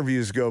 11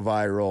 interviews go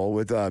viral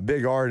with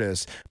big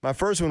artists. My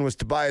first one was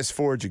Tobias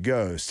Forge of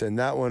Ghost, and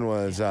that one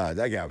was, that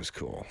guy was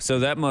cool. So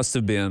that must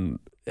have been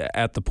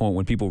at the point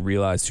when people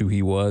realized who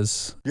he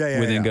was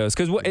within Ghost.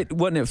 Because it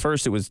wasn't at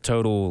first, it was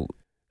total.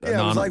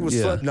 Yeah, it was like with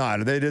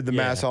Slipknot. They did the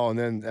Mass Hall and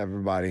then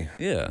everybody.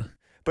 Yeah.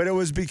 But it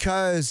was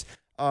because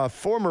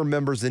former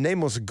members, the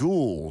Nameless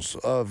Ghouls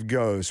of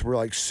Ghost, were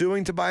like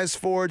suing Tobias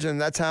Forge,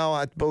 and that's how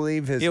I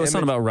believe his It was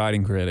something about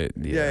writing credit.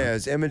 yeah,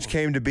 his image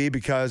came to be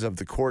because of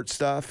the court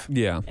stuff.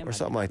 Yeah. Or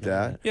something like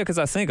that. Yeah, because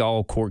I think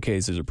all court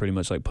cases are pretty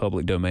much like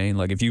public domain.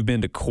 Like if you've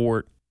been to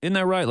court, isn't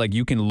that right? Like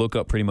you can look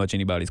up pretty much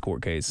anybody's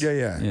court case.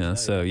 Yeah.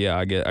 So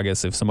I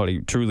guess if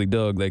somebody truly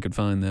dug, they could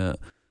find that.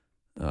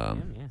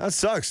 That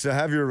sucks to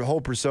have your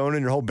whole persona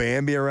and your whole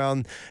band be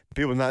around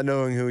people not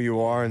knowing who you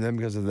are, and then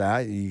because of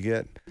that, you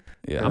get.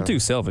 Yeah, I'm too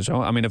selfish.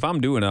 I mean, if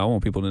I'm doing it, I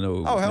want people to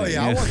know. Oh hell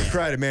yeah, I want the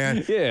credit,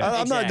 man. Yeah,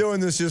 I'm not doing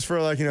this just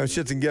for like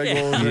shits and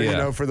giggles,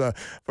 or for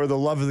the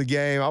love of the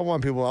game. I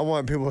want people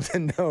to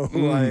know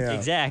who I am.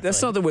 Exactly. That's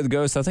something with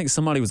Ghost. I think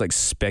somebody was like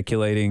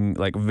speculating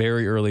like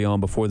very early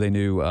on before they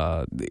knew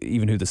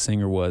even who the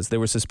singer was. They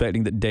were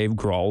suspecting that Dave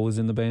Grohl was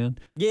in the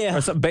band.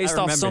 Yeah, or based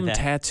off some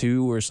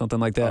tattoo or something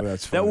like that. Oh,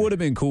 that's that funny. would have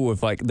been cool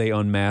if like they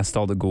unmasked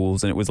all the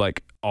ghouls and it was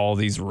like all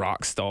these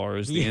rock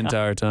stars the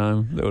entire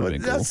time. That would have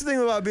been cool. That's the thing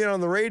about being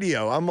on the radio.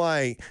 I'm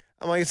like,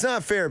 it's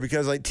not fair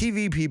because like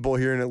TV people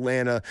here in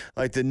Atlanta,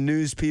 like the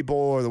news people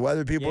or the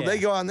weather people, they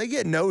go out and they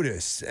get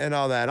noticed and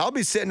all that. I'll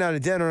be sitting out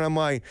at dinner and I'm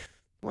like,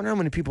 I wonder how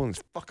many people in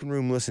this fucking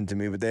room listen to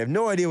me, but they have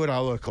no idea what I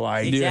look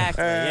like.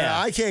 Exactly.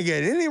 I can't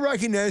get any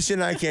recognition.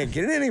 I can't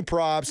get any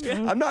props.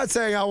 I'm not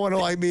saying I want to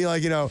like be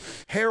like,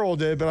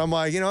 heralded, but I'm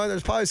like,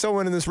 there's probably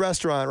someone in this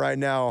restaurant right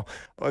now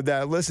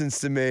that listens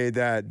to me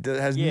that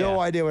has no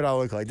idea what I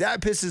look like.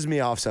 That pisses me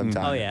off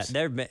sometimes. Oh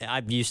yeah,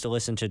 I used to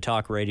listen to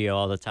talk radio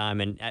all the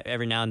time, and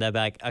every now and then I'd be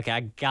like, okay,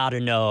 I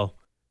gotta know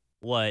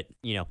what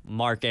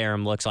Mark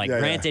Arum looks like.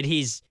 Granted,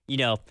 he's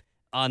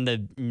on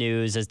the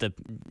news as the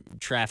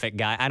traffic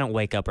guy. I don't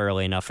wake up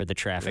early enough for the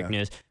traffic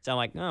news. So I'm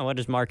like, oh, what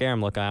does Mark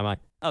Arum look like? I'm like,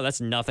 oh, that's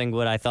nothing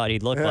what I thought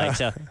he'd look like.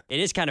 So it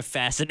is kind of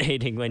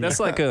fascinating when that's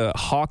like a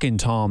Hawk and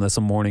Tom. That's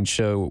a morning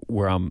show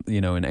where I'm,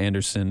 in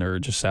Anderson or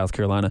just South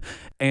Carolina.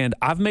 And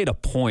I've made a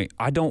point.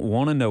 I don't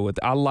want to know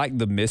I like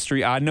the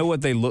mystery. I know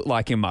what they look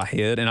like in my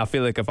head. And I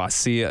feel like if I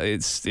see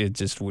it, it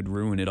just would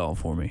ruin it all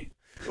for me.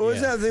 Well,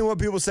 isn't that the thing when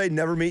people say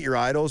never meet your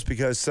idols?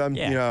 Because so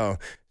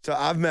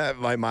I've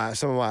met like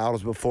some of my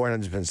idols before, and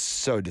I've just been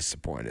so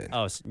disappointed.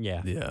 Oh,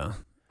 yeah. Yeah.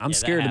 I'm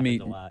scared to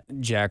meet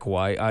Jack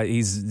White.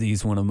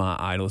 He's one of my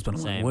idols, but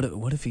I'm like,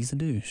 what if he's a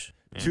douche?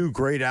 Yeah. 2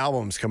 great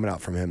albums coming out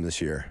from him this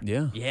year.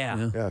 Yeah.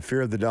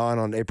 Fear of the Dawn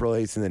on April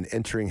 8th, and then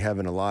Entering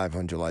Heaven Alive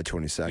on July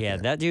 22nd. Yeah,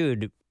 that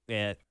dude.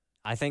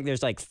 I think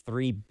there's like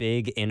 3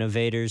 big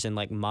innovators in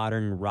like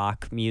modern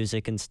rock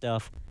music and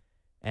stuff.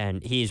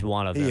 And he's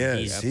one of them. He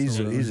is. He's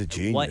a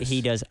genius. What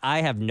he does,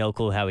 I have no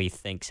clue how he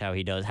thinks, how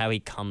he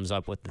comes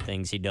up with the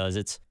things he does.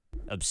 It's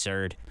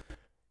absurd.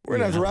 We're going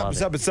to have to wrap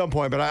this up at some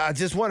point, but I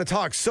just want to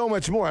talk so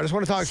much more. I just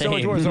want to talk so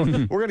much more. So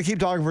we're going to keep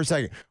talking for a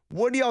second.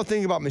 What do y'all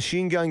think about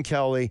Machine Gun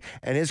Kelly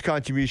and his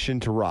contribution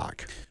to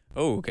rock?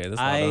 Oh, okay.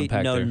 That's I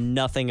know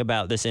nothing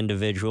about this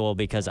individual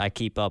because I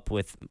keep up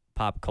with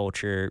pop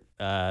culture.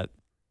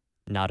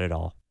 Not at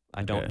all.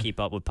 I don't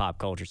keep up with pop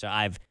culture. So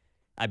I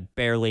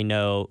barely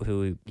know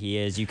who he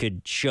is. You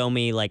could show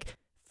me like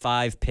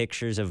 5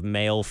 pictures of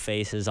male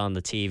faces on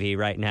the TV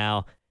right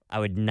now. I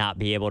would not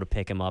be able to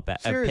pick him out of a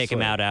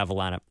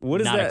lineup.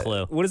 What is not that? A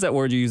clue. What is that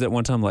word you used at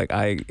one time? Like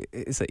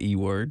it's an E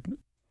word.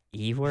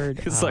 E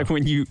word. It's like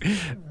when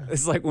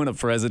it's like when a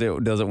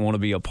president doesn't want to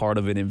be a part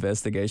of an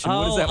investigation.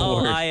 What is that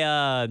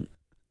word?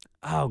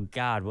 Oh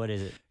God, what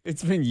is it?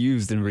 It's been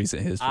used in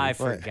recent history. I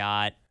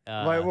forgot.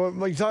 Like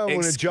you talking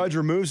when a judge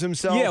removes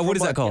himself? Yeah, what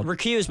is that called?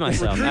 Recuse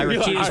myself. I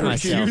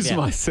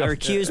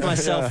recuse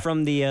myself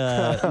from the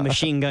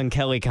Machine Gun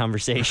Kelly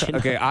conversation.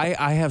 Okay,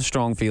 I have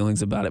strong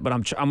feelings about it, but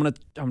I'm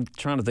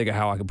trying to think of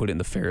how I can put it in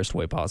the fairest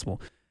way possible.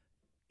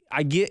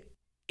 I get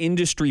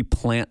industry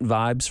plant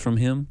vibes from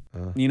him.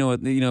 You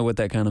know what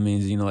that kind of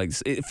means. Like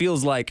it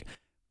feels like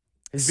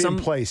he's being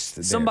placed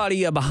there.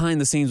 Somebody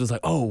behind the scenes was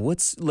like, oh,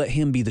 let's let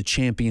him be the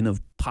champion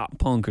of pop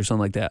punk or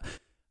something like that.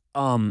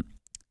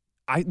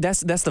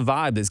 That's the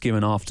vibe that's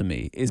given off to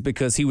me, is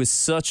because he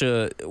was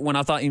when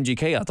I thought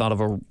MGK, I thought of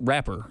a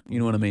rapper, you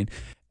know what I mean?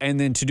 And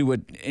then to do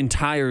an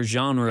entire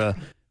genre,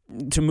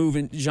 to move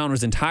in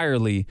genres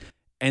entirely,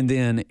 and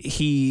then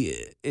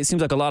it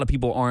seems like a lot of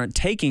people aren't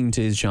taking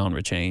to his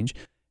genre change,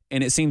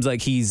 and it seems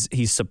like he's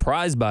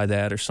surprised by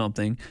that or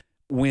something,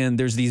 when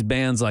there's these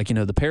bands like,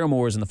 the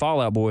Paramours and the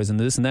Fall Out Boys and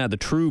this and that, the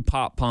true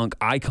pop punk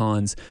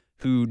icons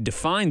who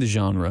define the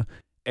genre,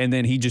 and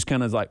then he just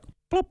kind of like,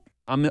 plop,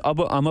 I'm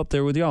up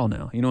there with y'all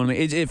now. You know what I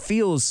mean? It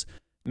feels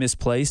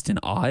misplaced and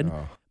odd,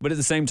 but at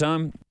the same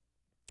time,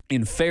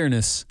 in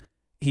fairness,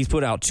 he's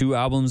put out 2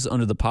 albums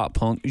under the pop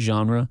punk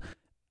genre,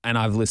 and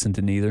I've listened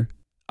to neither.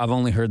 I've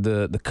only heard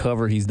the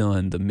cover he's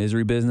done, The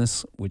Misery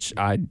Business, which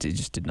I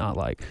just did not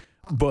like.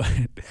 But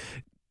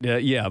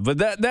but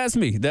that's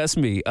me.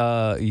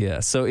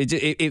 So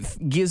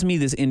it gives me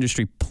this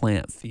industry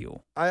plant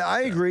feel.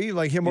 I agree.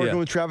 Like him working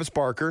with Travis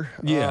Barker.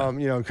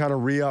 Kind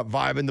of re-up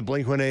vibing the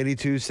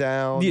Blink-182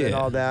 sound and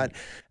all that.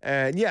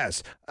 And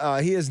yes,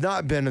 he has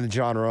not been in the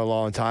genre a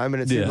long time.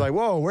 And it seems like,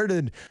 whoa, where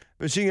did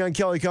Machine Gun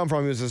Kelly come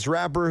from? He was this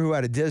rapper who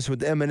had a diss with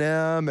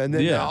Eminem, and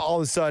then all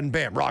of a sudden,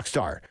 bam, rock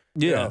star.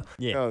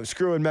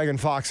 Screwing Megan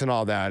Fox and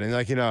all that,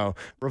 and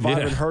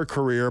reviving her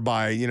career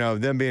by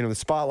them being in the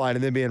spotlight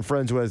and then being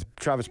friends with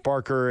Travis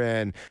Barker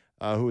and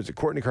who was it,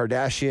 Kourtney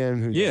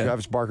Kardashian, who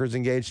Travis Barker's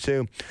engaged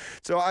to.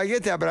 So I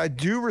get that, but I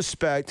do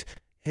respect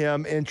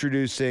him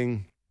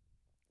introducing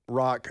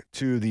rock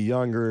to the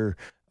younger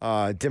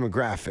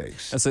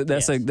demographics.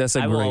 That's a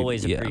I great. will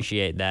always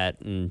appreciate that,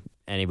 and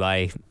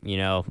anybody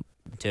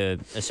to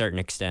a certain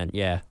extent,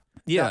 I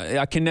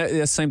can. That's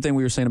the same thing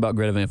we were saying about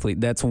Greta Van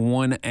Fleet. That's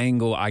one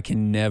angle I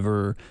can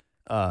never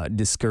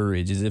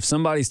discourage, is if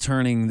somebody's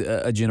turning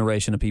a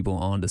generation of people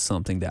onto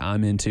something that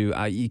I'm into,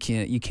 you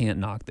can't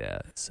knock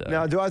that. So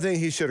now, do I think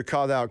he should have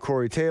called out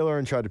Corey Taylor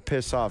and tried to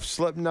piss off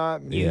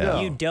Slipknot?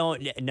 You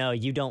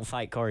don't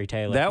fight Corey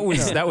Taylor. That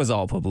was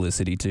all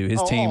publicity too.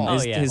 His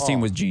team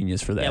was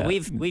genius for that. Yeah,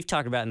 we've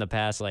talked about in the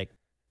past,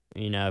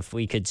 if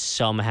we could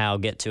somehow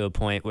get to a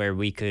point where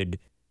we could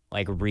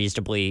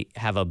reasonably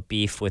have a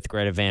beef with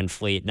Greta Van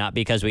Fleet, not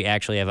because we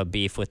actually have a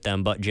beef with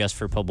them, but just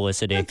for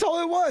publicity. That's all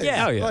it was.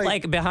 Yeah,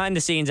 behind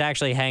the scenes,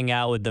 actually hang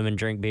out with them and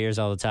drink beers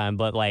all the time,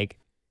 but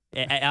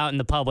out in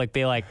the public,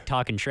 be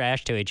talking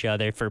trash to each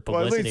other for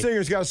publicity. Well, lead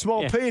singer's got a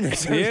small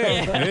penis.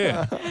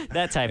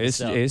 That type of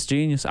stuff. It's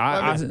genius.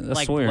 I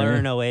swear. Blur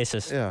and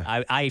Oasis.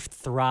 Yeah. I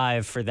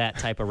thrive for that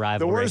type of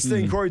rivalry. The worst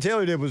thing Corey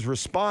Taylor did was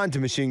respond to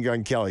Machine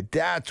Gun Kelly.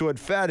 That's what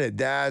fed it.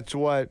 That's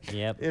what.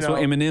 Yep. That's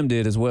what Eminem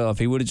did as well. If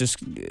he would have just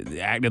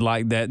acted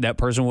like that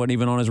person wasn't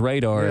even on his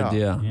radar. Yep.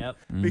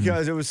 Mm-hmm.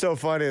 Because it was so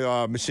funny.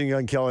 Machine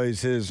Gun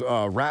Kelly's his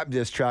rap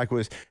diss track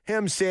was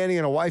him standing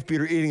in a wife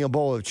beater eating a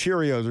bowl of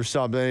Cheerios or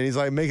something, and he's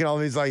making all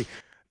these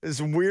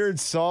this weird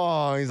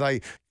song. He's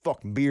like,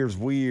 fucking beer's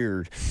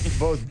weird.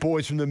 Both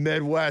boys from the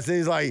Midwest. And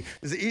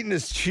he's eating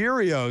his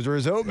Cheerios or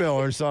his oatmeal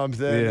or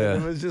something. Yeah.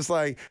 And it was just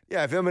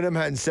if Eminem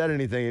hadn't said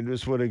anything, it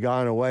just would have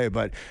gone away.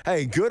 But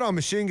hey, good on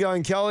Machine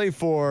Gun Kelly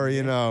for,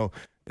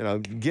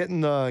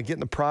 getting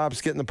the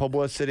props, getting the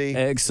publicity.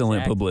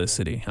 Excellent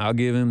publicity. I'll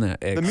give him that.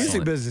 Excellent. The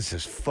music business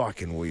is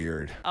fucking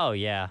weird. Oh,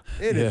 yeah.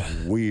 It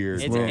is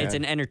weird. It's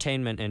an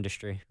entertainment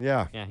industry.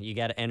 Yeah. Yeah, you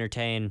got to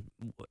entertain,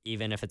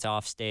 even if it's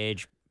off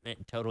stage,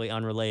 totally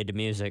unrelated to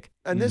music.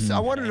 And this, I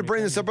wanted to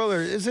bring this up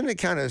earlier. Isn't it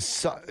kind of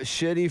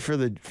shitty for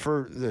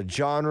the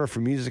genre,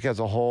 for music as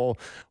a whole?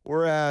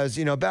 Whereas,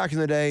 back in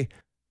the day,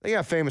 they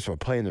got famous for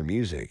playing their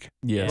music.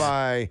 Yes.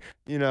 By,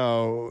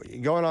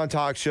 going on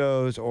talk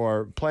shows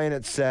or playing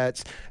at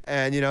sets.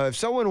 And, if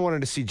someone wanted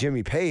to see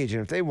Jimmy Page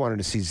and if they wanted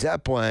to see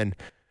Zeppelin,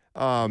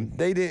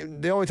 they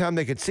didn't. The only time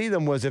they could see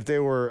them was if they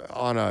were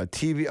on a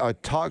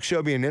talk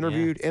show being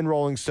interviewed in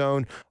Rolling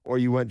Stone, or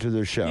you went to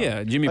their show.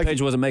 Yeah, Jimmy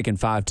Page wasn't making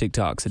 5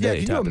 TikToks a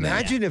day. Can you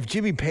imagine if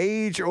Jimmy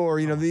Page or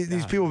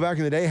these people back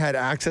in the day had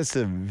access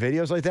to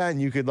videos like that,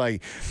 and you could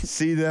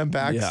see them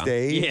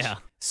backstage? Yeah.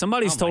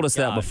 Somebody's told us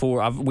that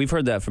before. We've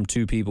heard that from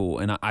 2 people,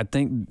 and I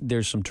think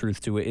there's some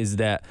truth to it. Is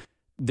that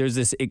there's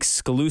this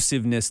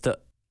exclusiveness to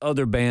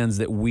other bands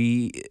that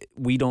we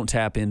don't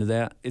tap into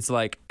that. It's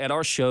like at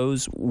our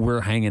shows,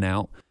 we're hanging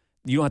out.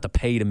 You don't have to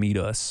pay to meet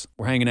us.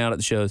 We're hanging out at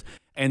the shows.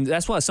 And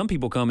that's why some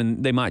people come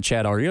and they might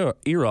chat our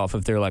ear off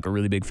if they're a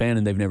really big fan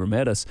and they've never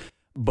met us.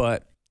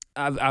 But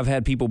I've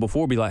had people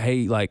before be like,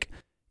 hey,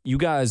 you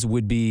guys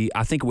would be,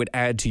 I think it would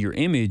add to your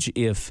image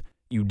if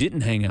you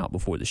didn't hang out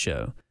before the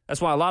show. That's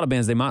why a lot of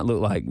bands, they might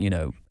look like,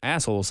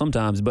 assholes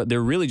sometimes, but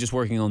they're really just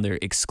working on their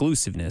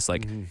exclusiveness.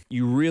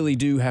 You really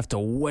do have to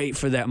wait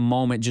for that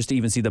moment just to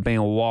even see the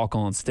band walk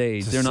on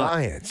stage. It's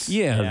science.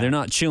 They're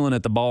not chilling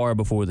at the bar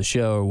before the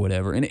show or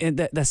whatever. And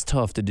that's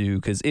tough to do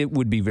because it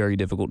would be very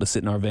difficult to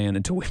sit in our van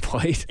until we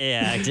played.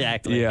 Yeah,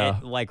 exactly. Yeah.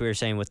 Like we were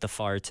saying with the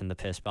farts and the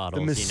piss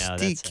bottles. The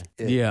mystique.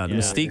 The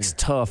mystique's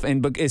tough.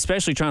 And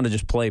especially trying to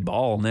just play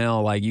ball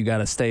now, you got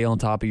to stay on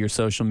top of your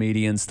social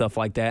media and stuff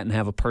like that and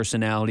have a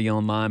personality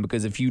online,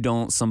 because if you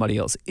don't, somebody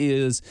else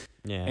is.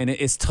 Yeah. And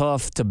it's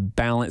tough to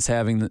balance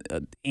having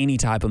any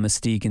type of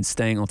mystique and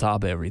staying on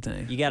top of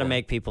everything. You got to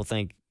make people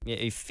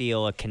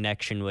feel a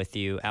connection with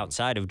you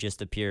outside of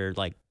just a pure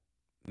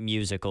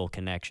musical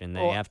connection.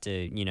 They have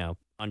to,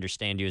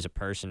 understand you as a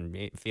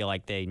person, feel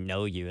like they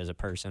know you as a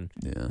person.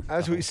 Yeah.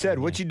 As we said,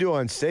 what you do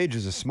on stage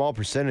is a small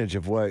percentage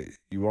of what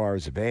you are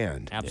as a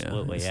band.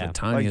 Absolutely, It's yeah. the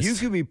tiniest. You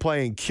could be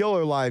playing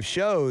killer live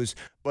shows,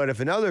 But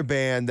if another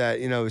band that,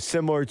 is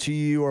similar to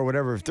you or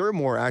whatever, if they're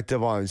more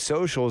active on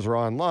socials or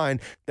online,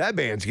 that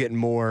band's getting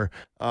more,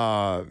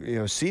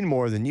 seen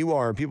more than you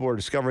are, and people are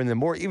discovering them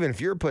more, even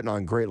if you're putting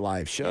on great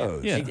live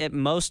shows. Yeah.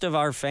 Most of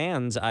our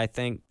fans, I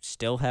think,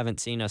 still haven't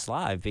seen us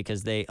live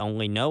because they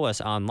only know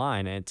us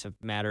online. And it's a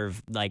matter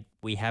of, like,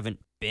 we haven't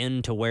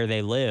been to where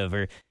they live,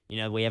 or,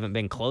 we haven't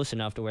been close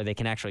enough to where they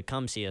can actually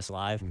come see us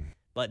live.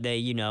 But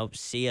they,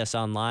 see us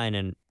online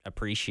and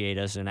appreciate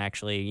us and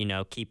actually,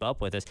 keep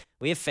up with us.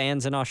 We have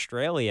fans in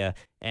Australia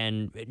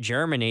and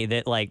Germany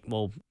that, like,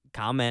 will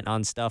comment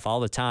on stuff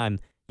all the time.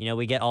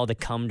 We get all the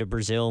come to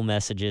Brazil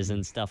messages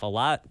and stuff a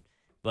lot.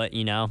 But,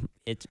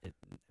 it's,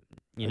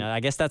 I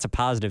guess that's a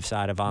positive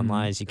side of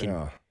online is you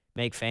can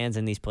make fans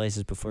in these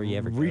places before you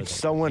ever go reach there.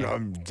 someone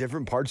on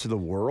different parts of the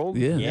world.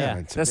 Yeah.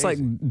 It's That's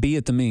amazing. like Be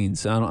at the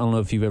Means. I don't know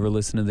if you've ever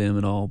listened to them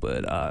at all,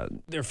 but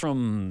they're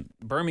from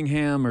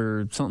Birmingham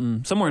or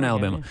somewhere in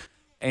Alabama.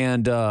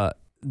 And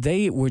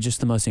they were just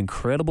the most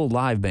incredible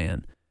live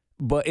band.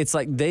 But it's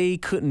like they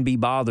couldn't be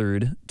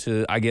bothered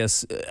to, I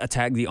guess,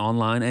 attack the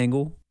online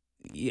angle.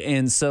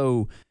 And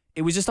so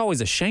it was just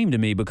always a shame to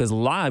me because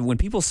live, when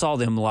people saw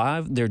them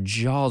live, their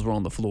jaws were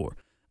on the floor.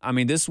 I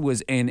mean, this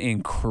was an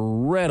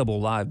incredible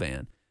live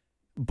band.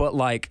 But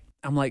like,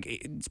 I'm like,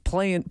 it's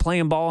playing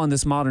ball in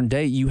this modern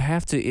day, you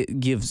have to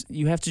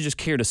just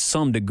care to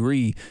some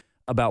degree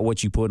about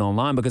what you put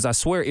online, because I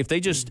swear if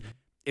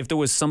there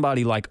was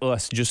somebody like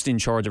us just in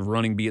charge of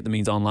running Be at the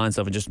Means online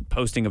stuff and just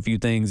posting a few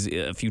things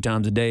a few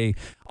times a day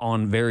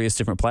on various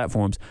different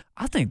platforms,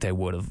 I think that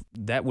would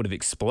have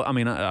exploded. I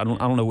mean, I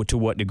don't know to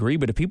what degree,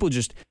 but if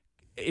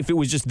it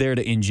was just there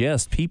to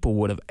ingest, people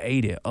would have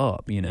ate it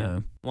up,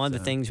 One of the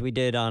things we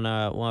did on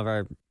one of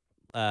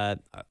our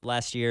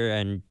last year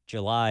in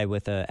July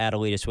with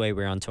Adelita's Way,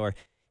 we were on tour.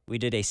 We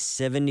did a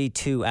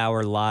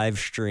 72-hour live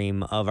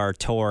stream of our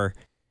tour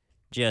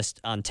just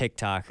on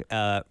TikTok,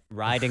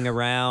 riding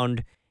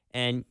around,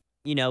 and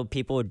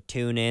people would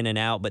tune in and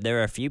out, but there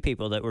were a few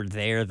people that were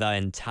there the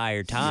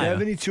entire time.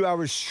 72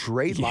 hours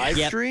straight live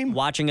Yep, stream?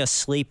 watching us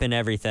sleep and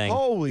everything.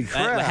 Holy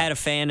crap. I had a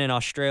fan in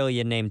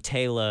Australia named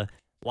Taylor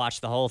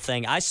watch the whole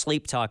thing. I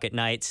sleep talk at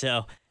night,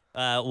 so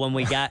when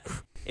we got...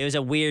 It was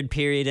a weird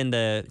period in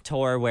the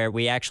tour where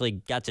we actually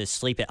got to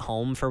sleep at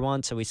home for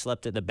once, so we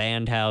slept at the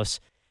band house,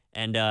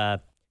 and I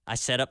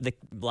set up the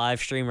live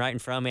stream right in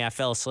front of me. I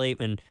fell asleep,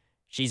 and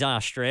she's in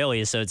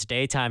Australia, so it's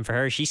daytime for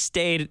her. She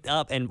stayed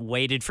up and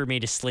waited for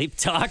me to sleep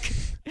talk.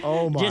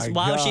 Oh, my Just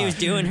while she God. was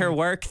doing her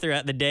work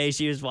throughout the day,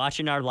 she was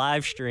watching our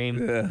live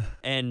stream,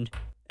 and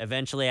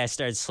eventually I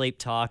started sleep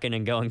talking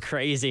and going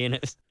crazy, and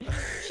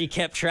she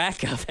kept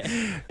track of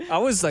it. I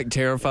was like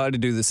terrified to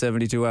do the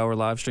 72-hour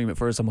live stream at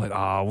first. I'm like,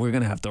 we're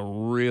going to have to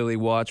really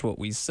watch what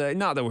we say.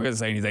 Not that we're going to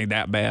say anything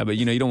that bad, but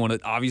you don't want to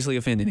obviously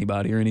offend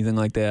anybody or anything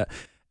like that.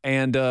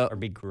 And Or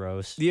be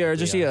gross. yeah,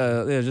 just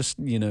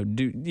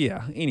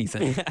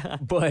anything.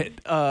 But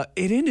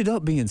it ended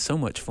up being so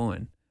much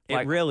fun.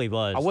 It really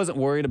was. I wasn't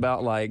worried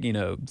about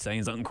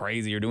saying something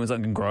crazy or doing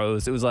something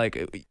gross. It was like,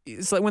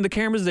 it's like when the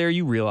camera's there,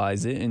 you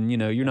realize it, and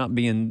you're not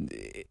being.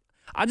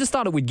 I just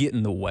thought it would get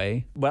in the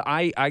way, but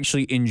I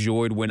actually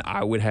enjoyed when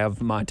I would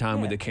have my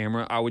time with the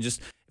camera. I would just,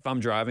 if I'm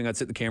driving, I'd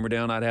sit the camera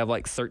down. I'd have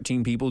like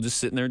 13 people just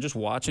sitting there, just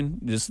watching.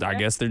 I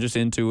guess they're just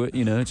into it,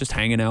 just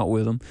hanging out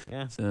with them.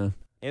 Yeah. So.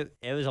 It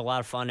was a lot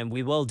of fun, and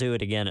we will do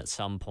it again at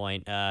some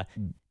point.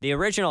 The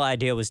original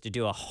idea was to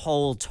do a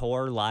whole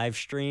tour live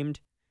streamed,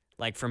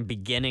 like from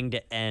beginning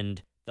to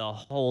end, the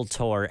whole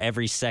tour,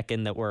 every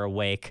second that we're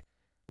awake,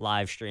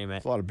 live stream it.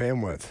 It's a lot of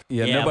bandwidth.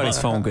 Yeah, Yeah, nobody's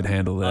but- phone could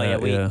handle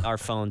that. Oh yeah, our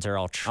phones are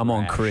all trash. I'm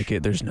on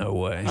Cricket. There's no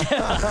way.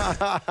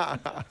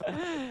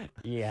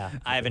 Yeah,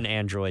 I have an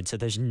Android, so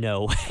there's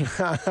no way.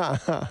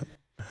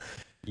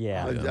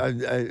 Yeah.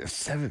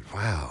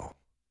 Wow.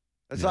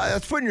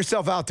 That's putting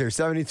yourself out there.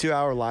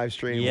 72-hour live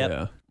stream. Yep.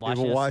 Yeah.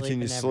 Watching People us watching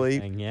you and sleep.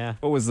 everything, Yeah.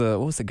 What was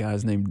the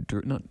guy's name?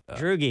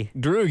 Droogie,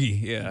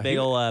 Droogie. Yeah. big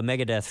old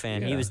Megadeth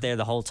fan. He Yeah. was there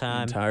the whole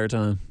time. Entire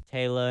time.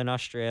 Taylor in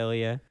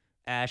Australia,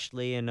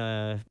 Ashley in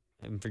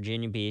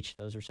Virginia Beach.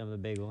 Those are some of the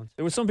big ones.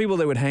 There were some people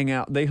that would hang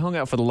out. They hung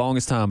out for the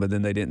longest time, but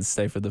then they didn't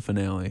stay for the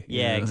finale.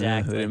 Yeah,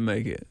 exactly. They didn't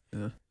make it.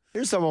 Yeah.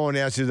 Here's something I want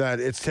to ask you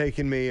that it's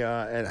taken me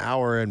an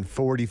hour and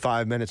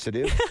 45 minutes to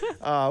do.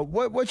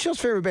 What's your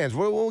favorite bands?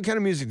 What kind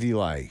of music do you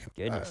like?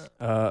 Goodness.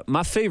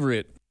 My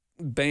favorite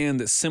band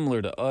that's similar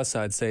to us,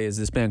 I'd say, is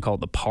this band called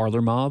the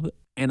Parlor Mob.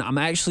 And I'm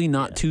actually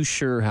not too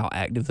sure how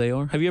active they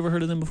are. Have you ever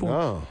heard of them before?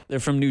 Oh,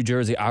 They're from New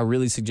Jersey. I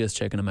really suggest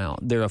checking them out.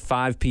 They're a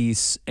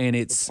 5-piece, and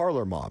it's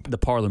Parlor Mob. the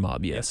Parlor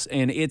Mob, yes.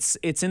 And it's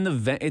kind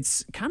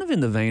of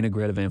in the vein of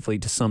Greta Van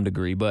Fleet to some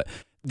degree, but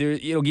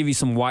it'll give you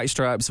some White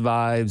Stripes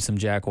vibes, some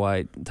Jack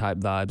White type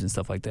vibes and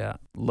stuff like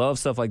that. Love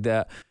stuff like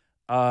that.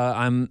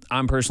 I'm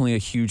personally a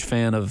huge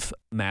fan of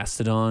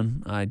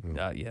Mastodon.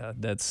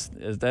 That's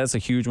a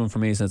huge one for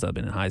me since I've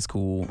been in high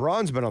school.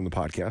 Braun's been on the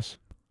podcast.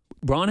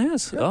 Braun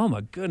has? Oh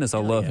my goodness, I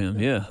love him.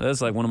 Yeah, that's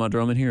like one of my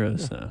drumming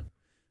heroes. So.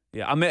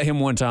 Yeah, I met him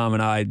one time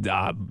and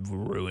I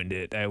ruined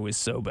it. It was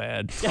so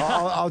bad.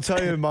 I'll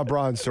tell you my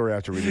Braun story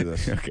after we do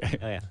this. Okay.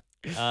 Oh yeah.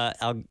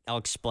 I'll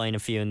explain a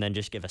few and then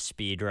just give a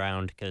speed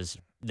round because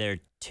they're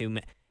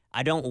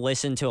I don't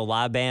listen to a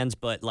lot of bands,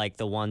 but like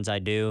the ones I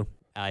do,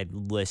 I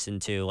listen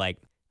to. Like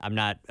I'm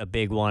not a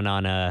big one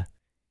on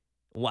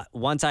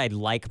once I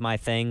like my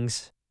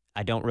things,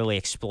 I don't really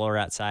explore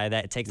outside of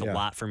that. It takes a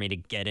lot for me to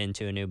get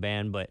into a new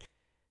band, but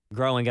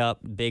growing up,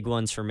 big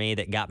ones for me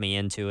that got me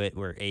into it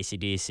were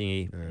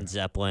AC/DC,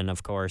 Zeppelin,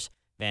 of course,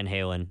 Van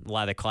Halen, a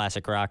lot of the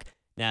classic rock.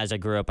 Now, as I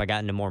grew up, I got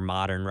into more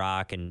modern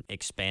rock and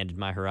expanded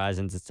my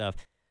horizons and stuff.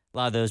 A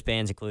lot of those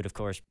bands include, of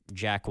course,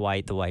 Jack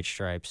White, the White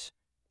Stripes,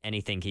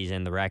 anything he's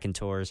in, the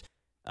Raconteurs,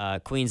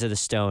 Queens of the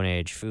Stone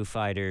Age, Foo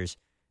Fighters,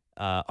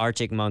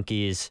 Arctic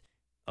Monkeys,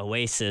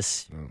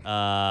 Oasis,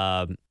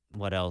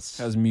 what else?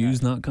 Has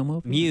Muse not come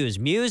up? Muse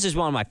is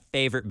one of my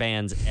favorite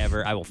bands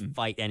ever. I will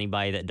fight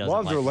anybody that doesn't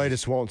Love like their Muse.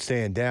 latest Won't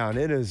Stand Down.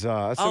 It is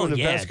some of the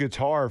best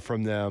guitar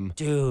from them.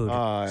 Dude,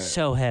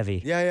 so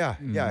heavy. Yeah.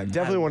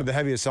 Definitely one of the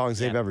heaviest songs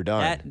they've ever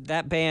done.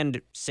 That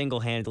band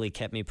single-handedly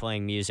kept me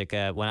playing music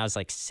when I was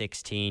like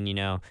 16, you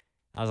know.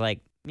 I was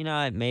like, you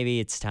know, maybe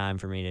it's time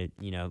for me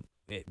to, you know,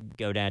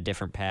 go down a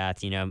different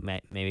path, you know,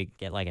 maybe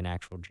get like an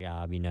actual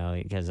job, you know,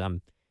 because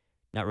I'm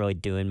not really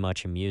doing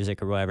much in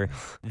music or whatever.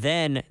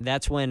 Then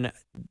that's when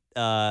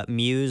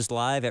Muse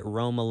live at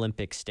Rome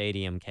Olympic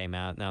Stadium came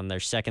out on their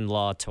Second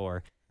Law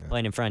tour,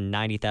 playing in front of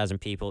 90,000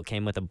 people. It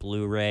came with a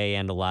Blu-ray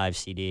and a live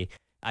CD.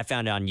 I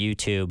found it on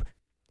YouTube,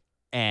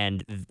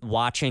 and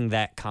watching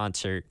that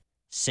concert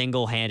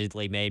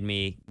single-handedly made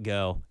me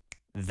go,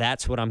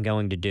 that's what I'm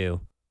going to do.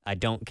 I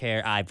don't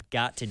care. I've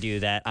got to do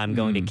that. I'm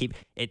going to keep.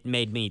 It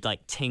made me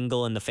like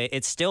tingle in the face.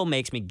 It still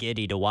makes me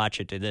giddy to watch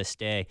it to this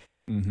day.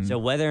 So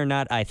whether or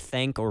not I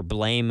thank or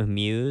blame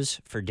Muse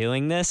for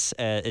doing this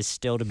is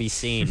still to be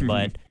seen.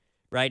 But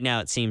right now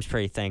it seems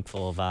pretty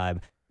thankful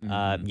vibe.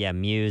 Yeah,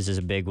 Muse is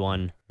a big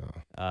one.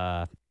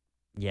 Yeah,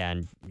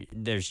 and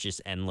there's just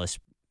endless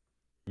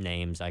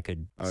names I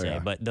could say. Yeah.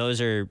 But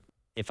those are,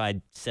 if I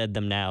said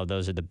them now,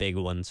 those are the big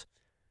ones.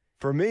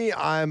 For me,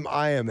 I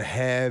am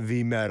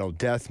heavy metal,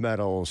 death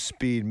metal,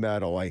 speed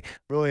metal. Like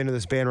really into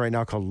this band right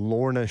now called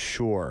Lorna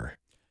Shore.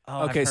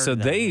 Oh, Okay, so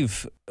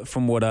they've,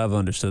 from what I've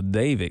understood,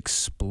 they've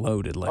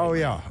exploded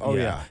lately. Oh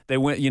yeah. They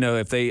went, you know,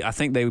 I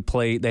think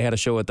they had a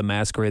show at the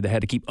Masquerade. They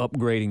had to keep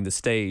upgrading the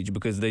stage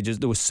because there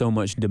was so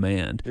much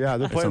demand. Yeah,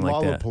 they're playing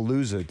Something like that.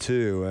 Lollapalooza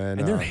too, and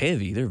And they're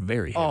heavy. They're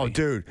very heavy. oh,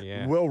 dude,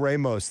 Yeah. Will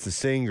Ramos, the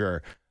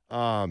singer.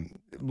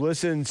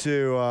 Listen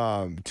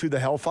to the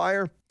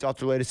Hellfire. It's off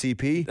their latest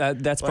EP.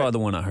 That's probably the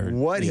one I heard.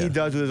 What Yeah. he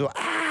does with his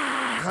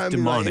I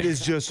mean, like, Demonic. it is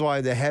just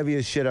like the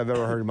heaviest shit I've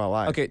ever heard in my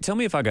life. Okay, tell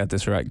me if I got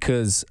this right,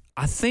 because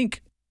I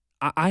think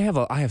I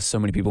have so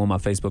many people on my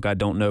Facebook I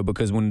don't know,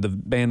 because when the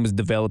band was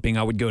developing,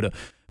 I would go to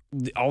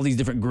all these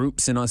different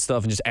groups and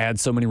stuff and just add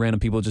so many random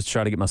people just to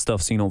try to get my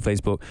stuff seen on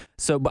Facebook.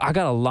 So, but I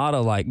got a lot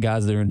of like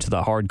guys that are into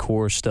the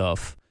hardcore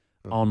stuff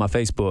on my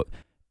Facebook,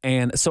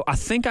 and so I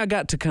think I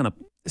got to kind of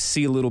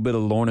see a little bit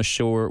of Lorna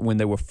Shore when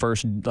they were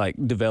first like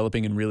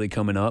developing and really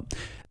coming up.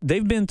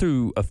 They've been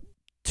through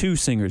two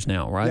singers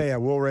now, right? Yeah.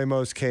 Will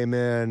Ramos came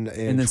in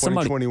And then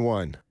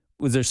 2021.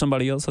 Was there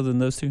somebody else other than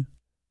those two?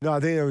 No,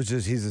 I think it was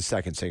just he's the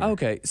second singer.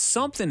 Okay,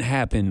 something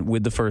happened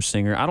with the first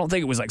singer. I don't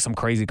think it was like some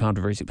crazy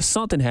controversy, but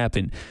something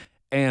happened.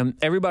 And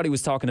everybody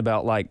was talking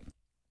about like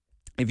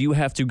if you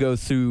have to go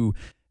through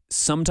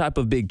some type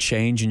of big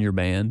change in your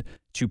band,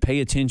 to pay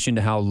attention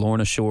to how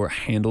Lorna Shore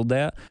handled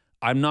that.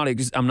 I'm not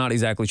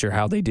exactly sure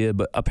how they did,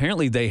 but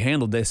apparently they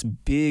handled this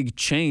big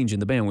change in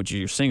the band, which is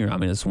your singer. I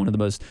mean, it's one of the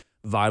most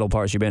vital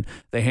parts of your band.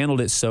 They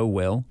handled it so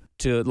well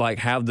to like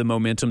have the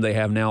momentum they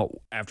have now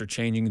after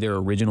changing their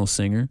original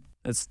singer.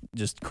 That's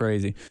just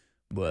crazy.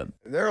 But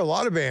There are a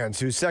lot of bands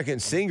whose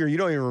second singer, you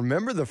don't even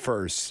remember the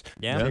first.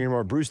 Yeah. Thinking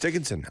about Bruce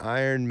Dickinson,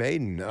 Iron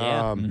Maiden,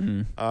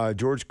 Yeah.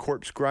 George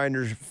Corpse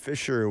Grinder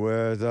Fisher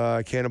with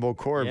Cannibal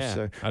Corpse.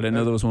 Yeah. I didn't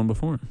know there was one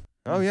before.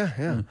 Oh,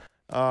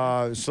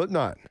 yeah.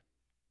 Slipknot.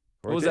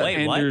 What was Right that?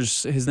 Wait, what?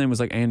 Anders. His name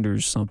was like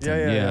Anders something.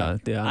 Yeah.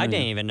 I know.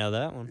 didn't even know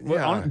that one.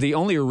 Well, Yeah. the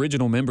only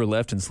original member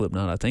left in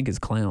Slipknot, I think, is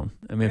Clown.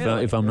 I mean,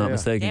 Really? if I'm not Yeah.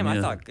 mistaken. Damn, yeah.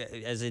 I thought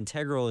as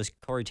integral as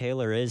Corey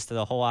Taylor is to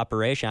the whole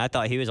operation, I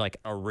thought he was like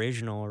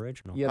original.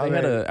 Yeah, I they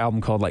had mean- an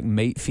album called like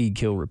Mate, Feed,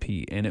 Kill,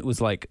 Repeat, and it was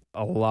like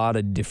a lot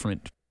of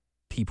different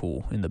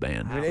people in the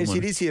band. I mean,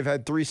 AC/DC have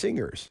had three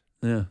singers.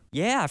 Yeah.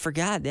 Yeah, I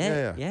forgot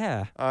that.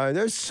 Yeah. Yeah.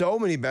 There's so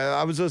many bands.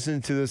 I was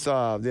listening to this the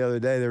other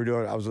day.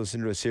 I was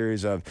listening to a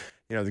series of,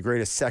 the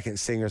greatest second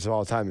singers of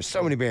all time. There's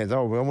so many bands.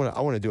 Oh,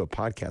 I want to do a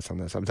podcast on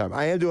that sometime.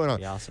 I am doing That'd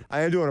be awesome.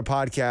 a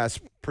podcast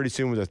pretty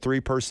soon with a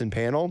 3-person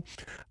panel.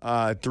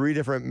 3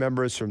 different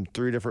members from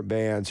 3 different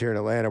bands here in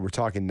Atlanta. We're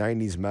talking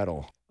 90s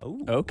metal.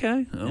 Ooh,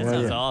 Okay. that Yeah,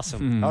 sounds yeah.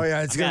 awesome. Oh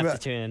yeah, it's I'm gonna gonna have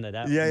to tune into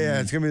that. Yeah,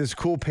 it's gonna be this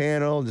cool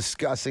panel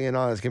discussing and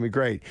all. It's gonna be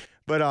great.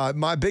 But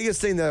my biggest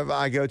thing that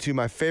I go to,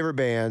 my favorite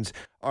bands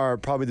are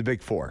probably the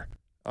big 4.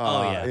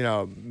 Oh,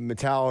 yeah.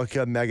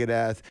 Metallica,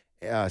 Megadeth,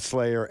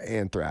 Slayer,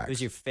 Anthrax.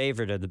 Who's your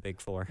favorite of the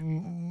big 4?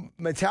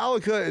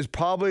 Metallica is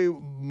probably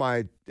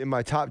in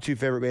my top 2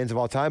 favorite bands of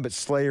all time, but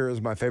Slayer is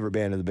my favorite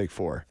band of the big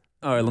 4.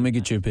 All right, let me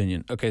get your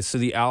opinion. Okay, so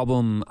the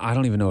album, I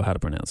don't even know how to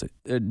pronounce it.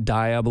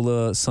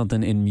 Diabola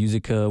something in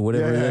Musica,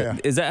 whatever. Yeah.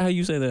 Is that how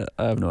you say that?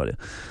 I have no idea.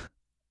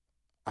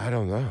 I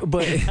don't know.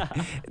 But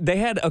they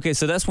had, okay,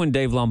 so that's when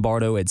Dave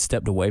Lombardo had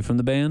stepped away from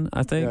the band,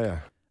 I think.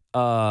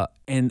 Yeah.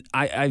 And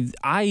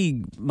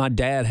my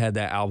dad had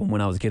that album when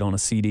I was a kid on a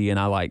CD, and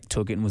I like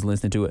took it and was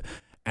listening to it,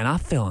 and I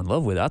fell in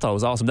love with it. I thought it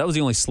was awesome. That was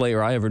the only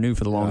Slayer I ever knew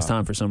for the longest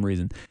time for some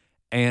reason.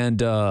 And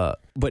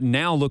but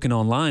now looking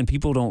online,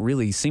 people don't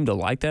really seem to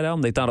like that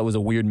album. They thought it was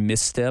a weird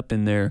misstep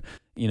in their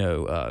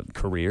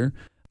career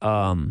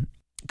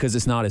because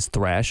it's not as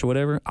thrash or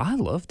whatever. I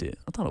loved it.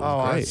 I thought it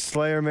was great.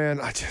 Slayer, man,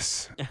 I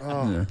just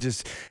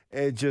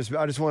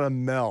want to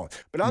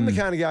melt. But I'm the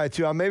kind of guy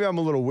too. Maybe I'm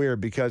a little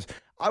weird because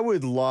I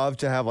would love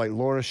to have like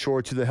Lorna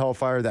Shore to the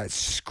Hellfire, that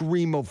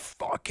scream of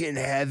fucking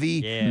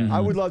heavy. Yeah. I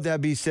would love to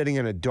be sitting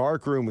in a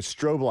dark room with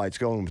strobe lights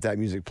going with that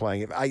music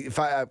playing.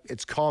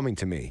 It's calming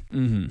to me.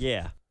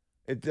 Yeah.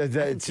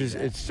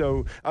 It's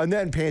so. And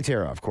then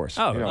Pantera, of course.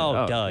 Duh. Yeah.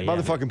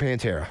 Motherfucking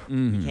Pantera.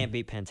 You can't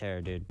beat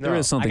Pantera, dude. There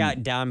is something. I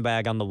got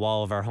Dimebag on the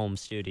wall of our home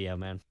studio,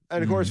 man.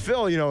 And of course,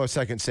 Phil, a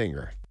second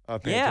singer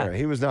of Pantera. Yeah.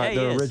 He was not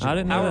Yeah, the he is. original. I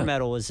didn't know Power that.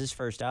 Metal was his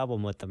first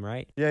album with them,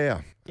 right?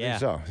 Yeah. Yeah.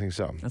 I think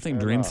so. I think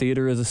Dream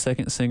Theater is a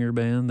second singer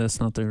band. That's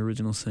not their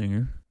original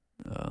singer.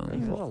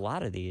 There's a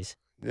lot of these.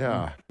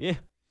 Yeah. Yeah.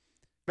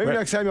 Maybe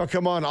next time y'all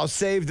come on, I'll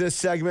save this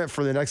segment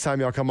for the next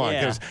time y'all come on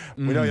because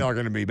we know y'all are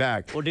going to be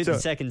back. We'll do the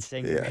second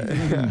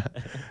singer.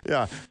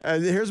 Yeah.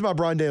 And here's my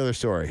Brian Daylor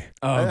story.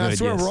 Oh, I good,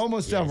 swear, yes. we're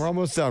almost done. We're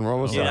almost done.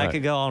 Dude, I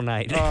could go all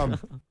night.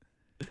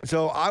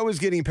 So I was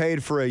getting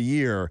paid for a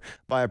year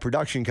by a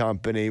production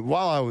company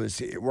while I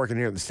was working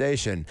here at the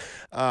station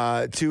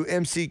to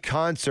MC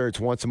concerts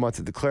once a month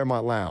at the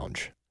Claremont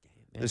Lounge,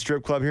 the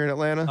strip club here in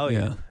Atlanta. Oh,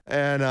 yeah.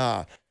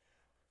 And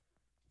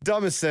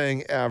dumbest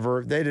thing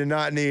ever, they did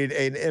not need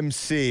an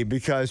MC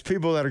because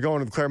people that are going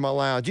to the Claremont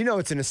Lounge,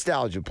 it's a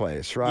nostalgia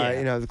place,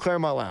 right? Yeah. The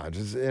Claremont Lounge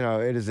is,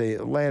 it is a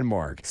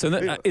landmark. So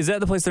is that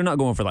the place they're not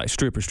going for like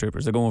strippers?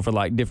 They're going for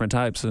like different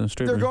types of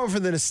strippers? They're going for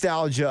the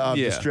nostalgia of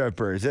the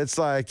strippers. It's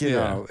like,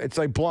 it's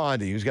like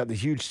Blondie, who's got the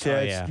huge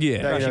tits. Oh,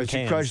 yeah. That,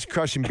 Crushing she's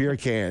crushing beer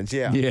cans.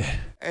 Yeah. Yeah.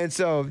 And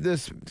so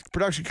this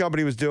production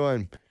company was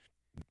doing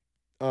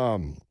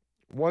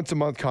once a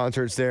month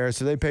concerts there.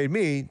 So they paid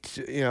me,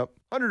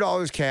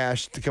 $100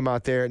 cash to come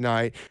out there at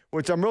night,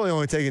 which I'm really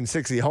only taking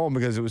 $60 home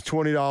because it was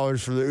 $20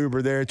 for the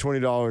Uber there,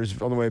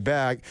 $20 on the way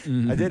back.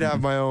 I did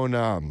have my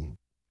own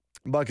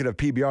bucket of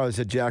PBR that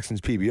said Jackson's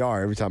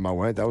PBR every time I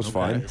went. That was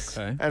fun.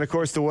 Okay. And of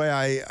course, the way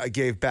I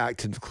gave back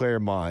to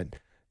Claremont,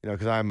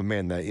 because I'm a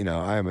man that,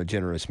 I am a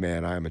generous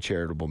man. I am a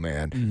charitable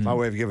man. My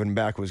way of giving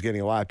back was getting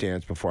a lap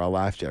dance before I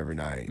laughed every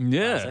night.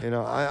 Yeah.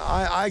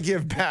 I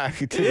give back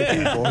to the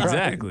people. Right?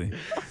 Exactly.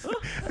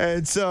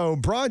 And so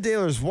Brian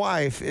Daylor's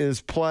wife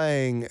is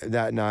playing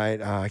that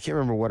night. I can't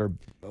remember what her.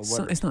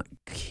 It's not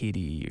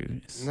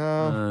Kitty.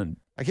 No,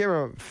 I can't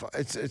remember.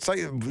 It's like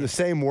the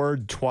same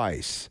word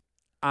twice.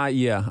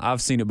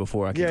 I've seen it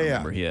before. I can't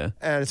remember. Yeah.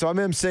 And so I'm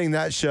emceeing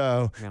that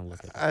show,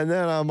 and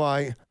then I'm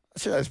like,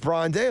 shit, that's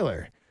Brian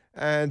Daylor.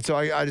 And so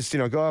I just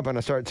go up and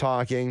I start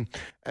talking,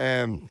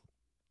 and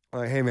I'm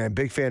like, hey man,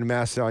 big fan of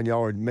Mastodon.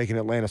 Y'all are making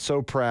Atlanta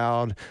so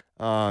proud.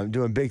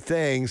 Doing big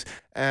things,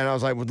 and I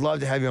was like, would love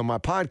to have you on my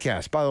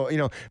podcast. By the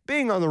way,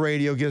 being on the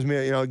radio gives me,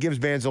 it gives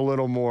bands a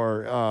little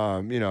more,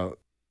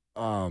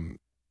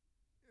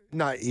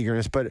 not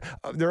eagerness, but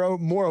they're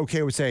more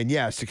okay with saying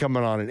yes to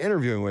coming on and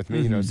interviewing with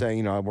me.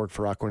 Saying, I work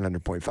for Rock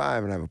 100.5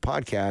 and I have a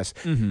podcast,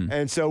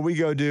 and so we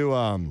go do.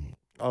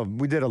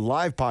 We did a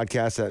live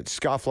podcast at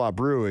Scofflaw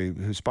Brewery,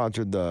 who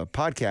sponsored the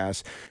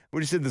podcast.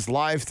 We just did this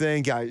live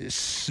thing, got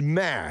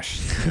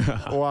smashed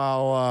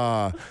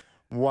while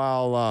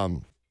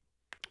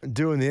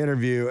doing the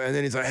interview, and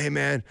then he's like, hey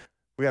man,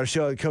 we got a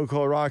show at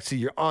Coca-Cola Roxy,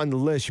 you're on the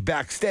list, you're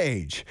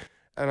backstage.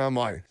 And I'm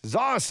like, this is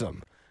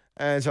awesome.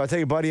 And so I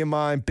take a buddy of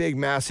mine, big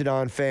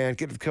Mastodon fan,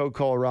 get to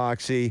Coca-Cola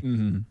Roxy.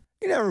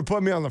 He never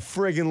put me on the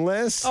friggin'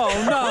 list. Oh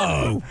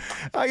no.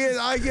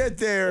 I get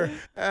there,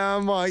 and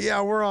I'm like,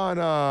 yeah, we're on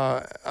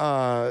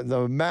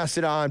the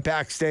Mastodon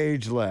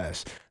backstage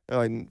list. They're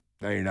like,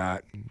 no, you're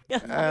not.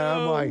 And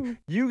I'm like,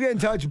 you get in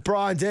touch with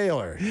Brian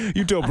Daylor.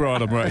 You tell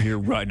Brian I'm right here,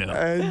 right now.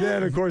 And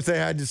then, of course, they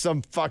had just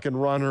some fucking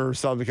runner or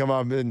something come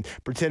up and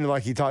pretended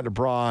like he talked to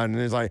Brian.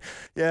 And he's like,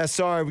 yeah,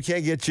 sorry, we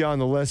can't get you on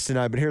the list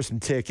tonight, but here's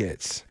some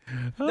tickets.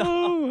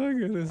 Oh, my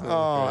goodness.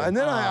 And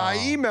then I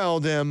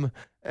emailed him,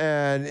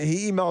 and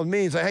he emailed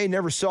me. He's like, hey,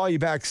 never saw you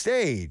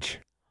backstage.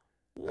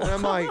 And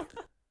I'm like,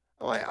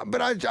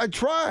 but I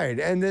tried.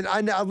 And then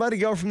I let it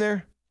go from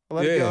there. I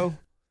let it go.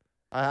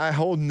 I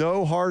hold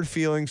no hard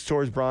feelings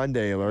towards Brian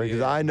Daylor because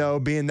I know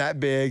being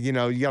that big, you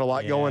got a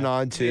lot going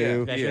on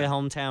too. Especially a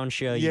hometown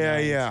show.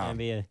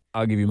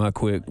 I'll give you my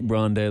quick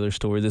Brian Daylor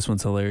story. This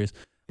one's hilarious.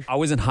 I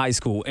was in high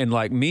school, and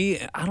like me,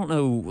 I don't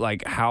know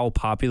like how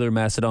popular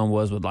Mastodon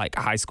was with like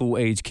high school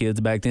age kids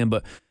back then,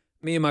 but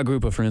me and my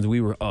group of friends, we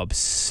were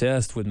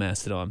obsessed with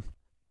Mastodon.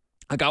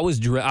 Like I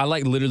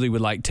like literally would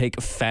like take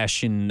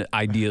fashion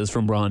ideas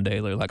from Brian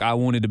Daylor. Like I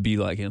wanted to be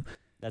like him.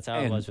 That's how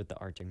it And- was with the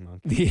Arctic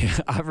Monkeys. Yeah,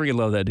 I freaking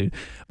love that dude.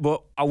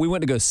 But we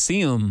went to go see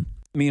him.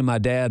 Me and my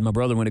dad, my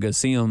brother went to go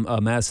see him,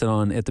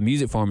 Mastodon, at the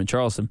Music Farm in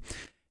Charleston.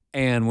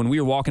 And when we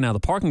were walking out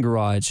of the parking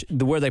garage,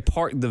 where they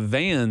parked the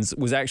vans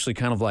was actually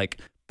kind of like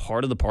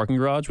part of the parking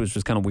garage, which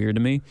was kind of weird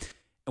to me.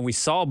 And we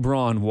saw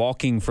Braun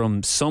walking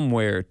from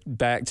somewhere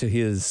back to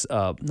his,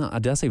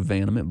 did I say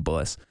van? I meant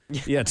bus.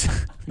 Yeah,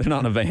 they're not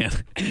in a van.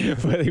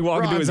 But he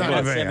walked into his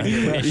Braun's bus. not in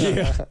a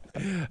van.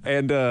 Yeah.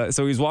 And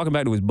so he was walking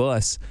back to his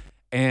bus.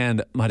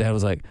 And my dad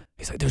was like,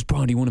 there's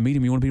Braun. Do you want to meet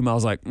him? I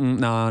was like,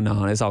 no,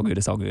 it's all good.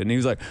 And he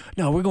was like,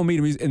 no, we're going to meet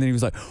him. And then he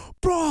was like,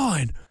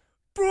 Braun.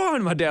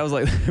 My dad was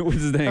like, what's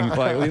his name?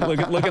 Like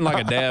looking like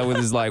a dad with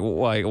his like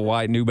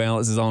white New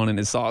Balances on and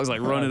his socks,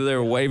 like running to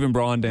there waving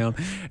Braun down.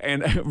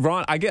 And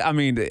Braun,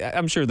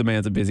 I'm sure the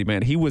man's a busy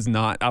man. He was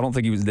not, I don't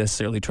think he was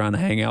necessarily trying to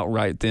hang out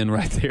right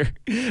there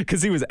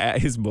because he was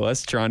at his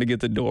bus trying to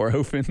get the door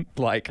open,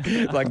 trying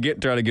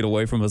to get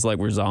away from us like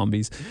we're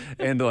zombies.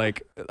 And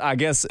like, I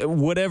guess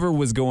whatever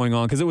was going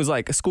on, because it was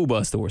like a school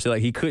bus door. So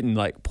like he couldn't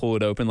like pull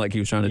it open like he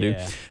was trying to do.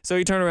 So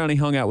he turned around and he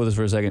hung out with us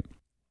for a second.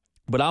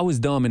 But I was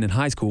dumb and in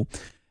high school,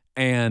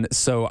 and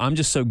so I'm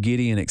just so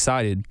giddy and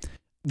excited.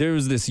 There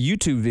was this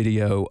YouTube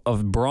video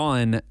of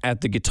Braun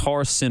at the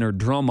Guitar Center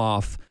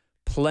drum-off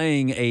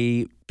playing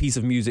a piece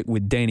of music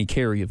with Danny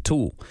Carey of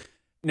Tool.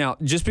 Now,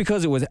 just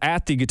because it was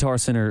at the Guitar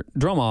Center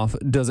drum-off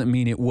doesn't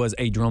mean it was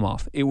a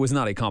drum-off. It was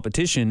not a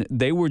competition.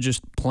 They were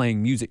just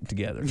playing music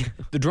together.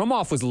 The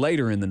drum-off was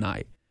later in the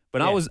night,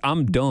 but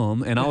I'm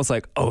dumb, and I was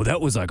like, oh, that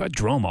was like a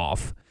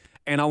drum-off.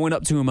 And I went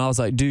up to him, I was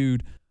like,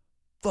 dude,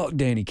 fuck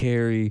Danny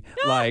Carey.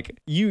 Like,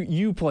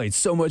 you played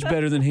so much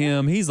better than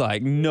him. He's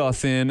like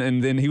nothing.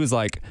 And then he was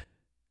like,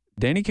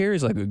 Danny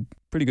Carey's like a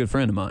pretty good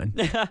friend of mine.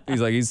 He's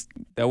like,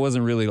 that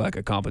wasn't really like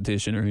a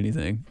competition or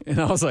anything.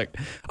 And I was like,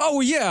 oh,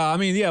 well,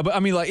 yeah. But I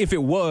mean, like, if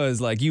it was,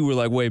 like, you were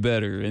like way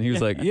better. And he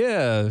was like,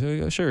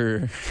 yeah,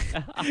 sure.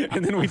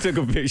 And then we took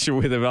a picture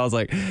with him. And I was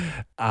like,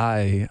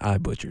 I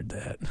butchered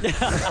that.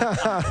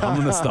 I'm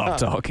going to stop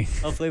talking.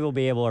 Hopefully we'll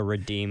be able to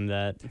redeem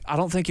that. I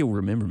don't think he'll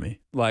remember me.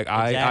 Like,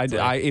 Exactly.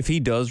 I if he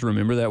does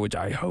remember that, which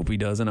I hope he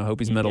doesn't, I hope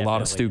he's met a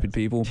lot of definitely stupid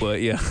people.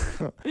 But yeah,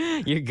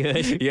 You're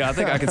good. yeah, I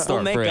think I can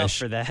start We'll make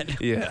fresh. up for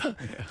that. Yeah.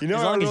 You know,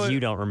 As what long I really, as you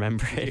don't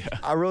remember it.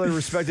 I really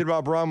respected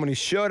about Braun when he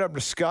showed up to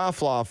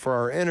Scofflaw for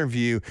our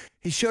interview.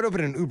 He showed up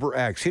in an Uber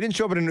X. He didn't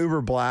show up in an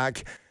Uber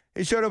Black.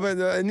 He showed up at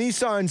a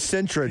Nissan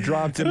Sentra,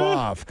 dropped him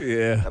off.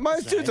 Yeah. My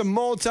dude's a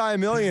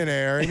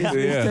multi-millionaire, and he's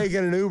Yeah. taking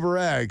an Uber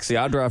X. See,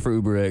 I drive for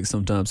Uber X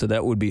sometimes, so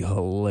that would be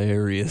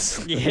hilarious.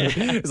 Yeah.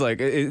 It's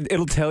like,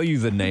 it'll tell you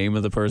the name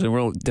of the person. We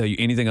won't tell you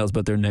anything else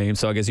but their name.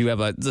 So I guess you have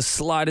the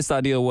slightest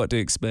idea of what to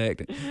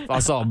expect. If I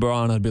saw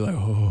Braun, I'd be like,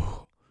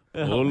 oh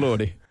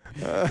Lordy.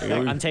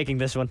 I'm taking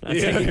this one.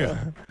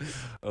 Ron,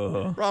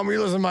 will you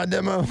listen to my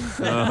demo?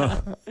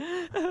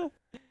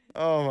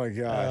 Oh, my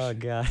gosh. Oh,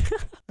 God.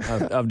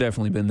 I've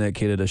definitely been that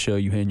kid at a show.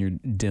 You hand your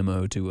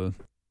demo to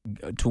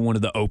one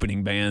of the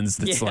opening bands.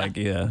 That's Yeah. like,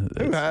 yeah.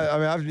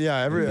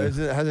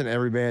 Hasn't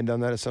every band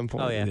done that at some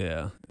point? Oh, yeah.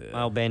 Yeah.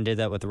 My old band did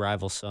that with the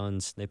Rival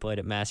Sons. They played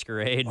at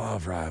Masquerade.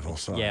 Love Rival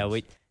Sons.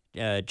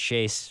 Yeah,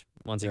 Chase,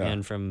 once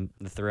again, from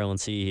the Thrill and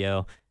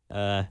CEO,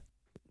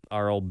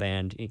 our old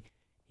band,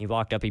 he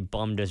walked up, he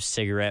bummed a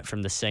cigarette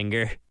from the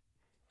singer,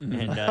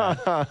 and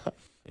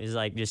he was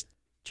like just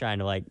trying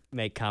to like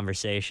make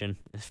conversation.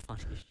 It's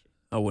funny as shit.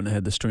 I wouldn't have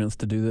had the strength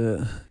to do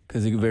that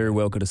because he very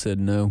well could have said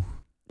no.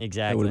 That would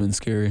Exactly. have been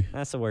scary.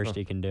 That's the worst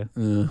he can do.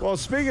 Yeah. Well,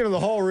 speaking of the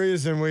whole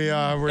reason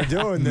we're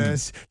doing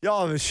this,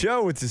 y'all have a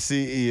show with the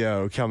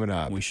CEO coming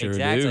up. We sure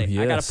Exactly. do.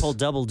 Yes. I got to pull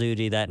double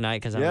duty that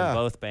night because I'm Yeah. in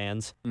both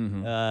bands. Mhm.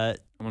 I'm But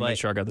going to make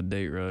sure I got the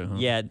date right. Huh?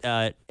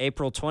 yeah,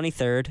 April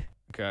 23rd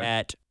Okay.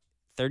 at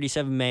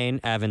 37 Main,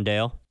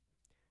 Avondale.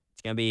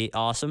 It's gonna be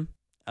awesome.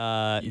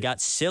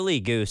 Got Silly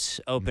Goose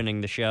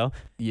opening the show.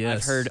 Yes.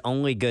 I've heard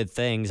only good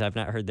things. I've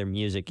not heard their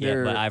music yet,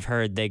 but They're- I've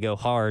heard they go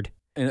hard.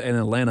 An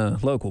Atlanta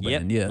local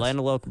band. Yep, Yes.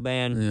 Atlanta local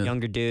band, Yeah.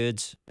 younger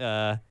dudes.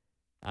 I'm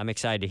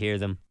excited to hear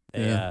them.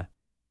 They, Yeah.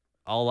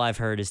 all I've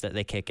heard is that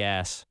they kick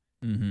ass,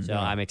 Mhm. so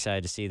I'm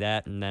excited to see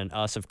that. And then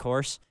us, of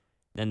course.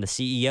 Then the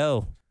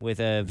CEO with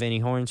Vinny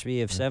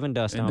Hornsby of Seven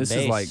Dust And on this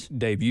bass. is like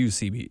debut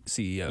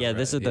CEO. Yeah, right?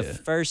 this is the Yeah.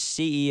 first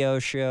CEO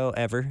show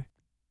ever,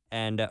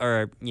 and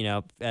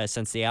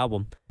since the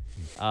album,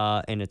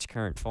 in its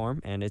current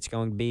form, and it's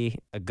going to be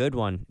a good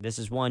one. This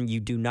is one you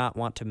do not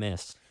want to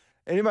miss.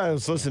 Anybody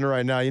that's listening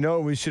right now, you know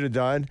what we should have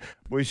done?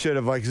 We should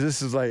have, like, 'cause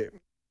this is like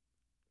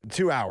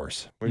 2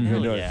 hours we've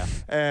been doing Yeah. it.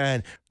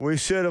 And we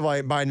should have,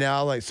 like, by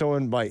now, like,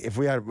 someone, like, if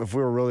we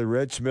were really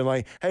rich, been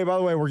like, hey, by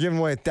the way, we're giving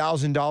away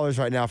 $1,000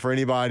 right now for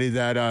anybody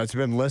that has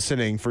been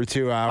listening for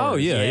 2 hours. Oh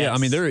yeah, yeah. I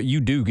mean, Yes. you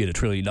do get $1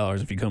 trillion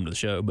if you come to the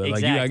show, but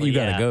Exactly, like you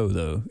gotta yeah. go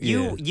though.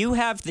 You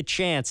have the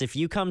chance, if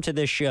you come to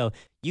this show,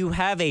 you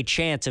have a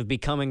chance of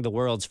becoming the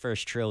world's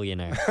first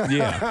trillionaire.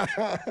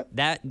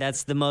 Yeah.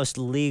 That's the most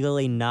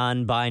legally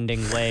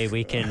non-binding way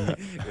we can,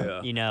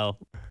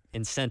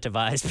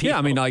 incentivize people. Yeah,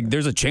 I mean, like,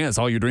 there's a chance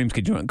all your dreams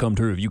could come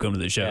true if you come to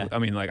the show. Yeah. I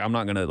mean, like, I'm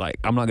not gonna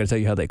tell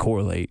you how they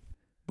correlate,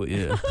 But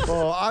yeah.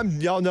 Well,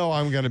 y'all know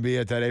I'm going to be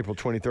at that April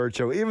 23rd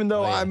show, even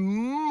though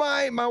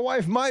my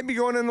wife might be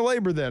going into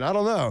labor then. I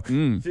don't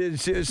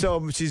know.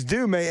 So she's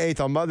due May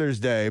 8th on Mother's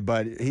Day,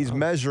 but he's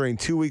measuring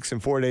 2 weeks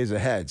and 4 days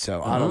ahead.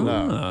 So I don't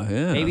know.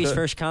 Yeah. Baby's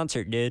first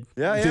concert, dude.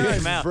 Yeah.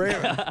 Him out.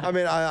 I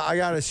mean, I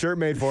got a shirt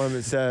made for him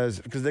that says,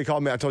 because they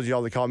called me, I told you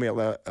all, they called me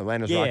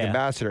Atlanta's Rock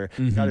Ambassador.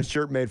 Got a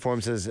shirt made for him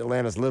that says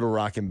Atlanta's Little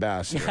Rock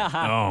Ambassador.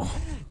 Oh.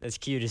 That's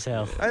cute as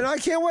hell. And I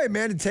can't wait,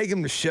 man, to take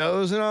him to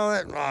shows and all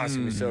that. Oh, it's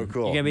going to be so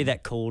cool. You're gonna be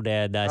that cool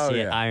dad that I see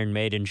at yeah. Iron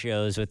Maiden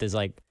shows with his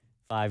like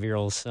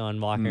 5-year-old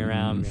son walking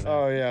around.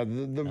 Oh, yeah.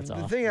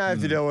 The thing I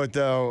have to deal with,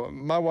 though,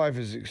 my wife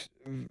this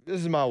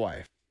is my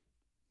wife.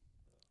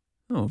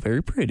 Oh,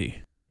 very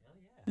pretty.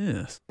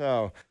 Yes.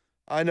 So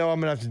I know I'm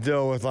going to have to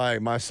deal with, like,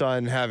 my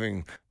son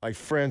having, like,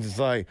 friends. It's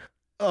like,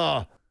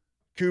 oh,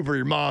 Cooper,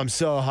 your mom's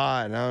so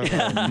hot. And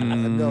I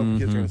know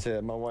kids are going to say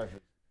that. My wife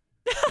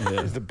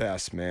is the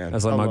best, man.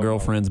 That's like my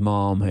girlfriend's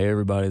mom. Hey,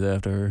 everybody's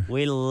after her.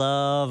 We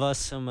love us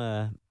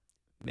some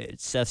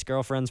Seth's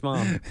girlfriend's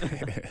mom.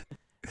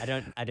 I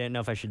didn't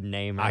know if I should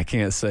name her. I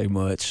can't say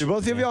much. Do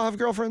both of y'all have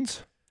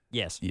girlfriends?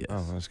 Yes. Yes.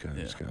 Oh, that's good.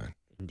 That's good.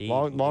 Indeed.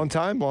 Long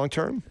time? Long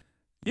term?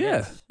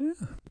 Yeah.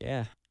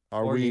 Yeah.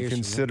 Are 4 we years.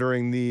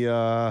 considering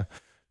the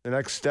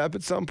next step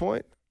at some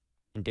point?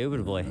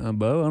 Indubitably.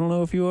 Bo, I don't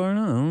know if you are or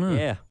not. I don't know.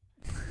 Yeah.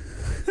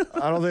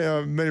 I don't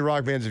think many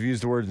rock bands have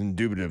used the word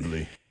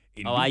indubitably.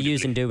 Oh, I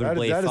use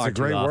indubitably That is far a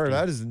great too often.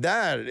 word.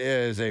 That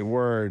is a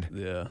word.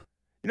 Yeah.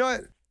 You know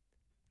what?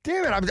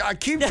 Damn it. I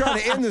keep trying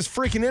to end this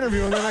freaking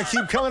interview, and then I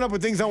keep coming up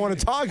with things I want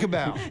to talk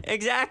about.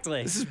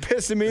 Exactly. This is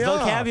pissing me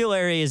off.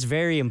 Vocabulary is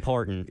very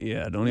important.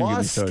 Yeah, don't even get me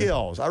Lost started.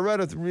 skills. I read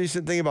a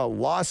recent thing about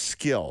lost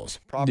skills,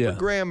 proper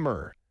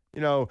grammar,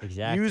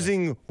 Exactly.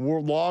 using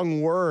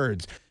long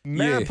words,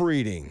 map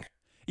reading.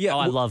 Yeah, Oh,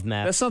 I love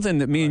math. That's something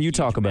that me and you Huge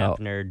talk about.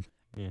 Map nerd.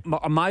 Yeah.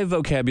 My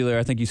vocabulary,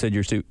 I think you said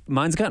yours too.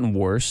 Mine's gotten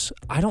worse.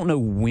 I don't know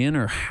when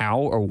or how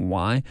or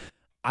why.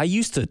 I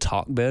used to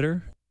talk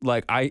better.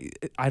 Like I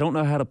don't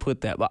know how to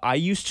put that, but I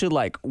used to,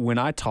 like, when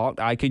I talked,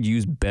 I could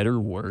use better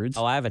words.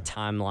 Oh, I have a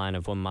timeline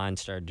of when mine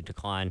started to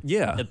decline.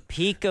 Yeah. The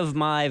peak of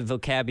my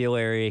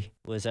vocabulary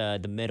was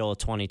the middle of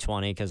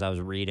 2020 because I was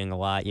reading a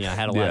lot. I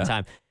had a lot of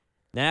time.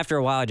 Then after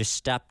a while, I just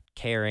stopped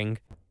caring.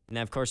 And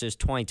then, of course, it was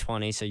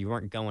 2020, so you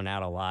weren't going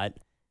out a lot.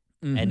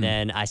 And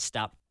then I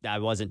stopped. I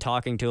wasn't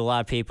talking to a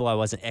lot of people. I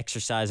wasn't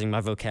exercising my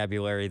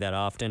vocabulary that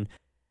often.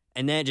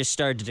 And then it just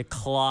started to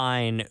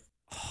decline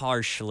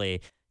harshly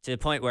to the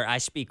point where I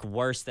speak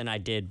worse than I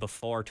did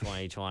before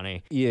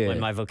 2020. Yeah. When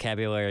my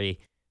vocabulary,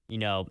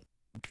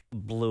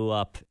 blew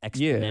up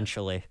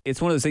exponentially. It's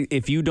one of those things.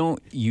 If you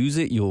don't use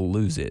it, you'll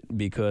lose it,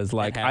 because,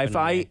 like, That happened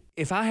to me.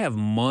 if I have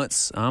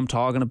months I'm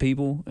talking to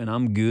people and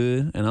I'm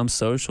good and I'm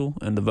social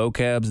and the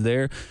vocab's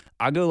there,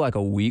 I go like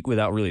a week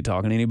without really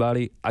talking to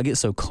anybody. I get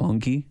so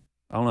clunky.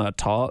 I don't know how to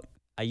talk.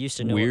 I used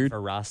to know Weird. what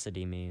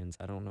ferocity means.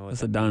 I don't know what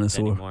That's that a means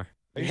dinosaur. anymore.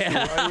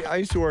 I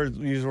used to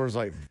use words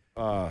like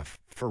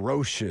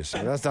ferocious.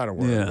 That's not a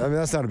word. Yeah. I mean,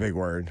 that's not a big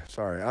word.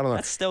 Sorry, I don't know.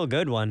 That's still a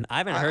good one. I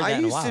haven't heard I that in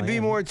a used while. to be yeah.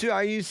 more too.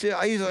 I used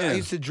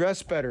to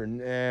dress better,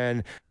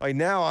 and like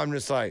now I'm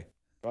just like,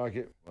 fuck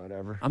it,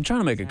 whatever. I'm trying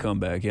to make a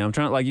comeback. Yeah, I'm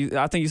trying. Like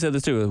I think you said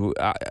this too.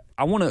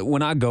 I want to.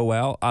 When I go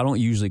out, I don't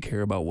usually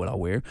care about what I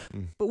wear.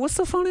 But what's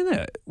the fun in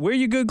that? Wear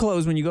your good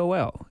clothes when you go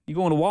out. You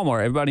go into Walmart,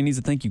 everybody needs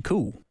to think you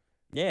cool.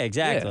 Yeah,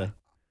 exactly. Yeah.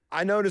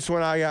 I noticed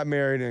when I got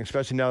married, and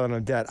especially now that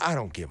I'm dead, I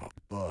don't give a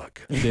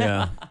fuck.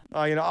 Yeah.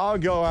 I'll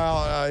go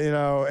out, in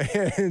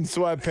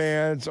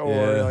sweatpants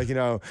or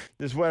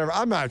just whatever.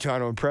 I'm not trying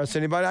to impress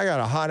anybody. I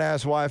got a hot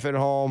ass wife at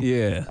home.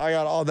 Yeah. I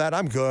got all that.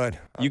 I'm good.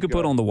 You could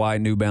put on the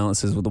white New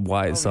Balances with the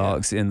white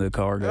socks in the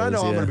cargos. And I know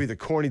I'm yeah. going to be the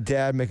corny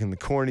dad making the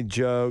corny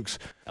jokes.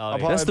 Oh, I'll yeah.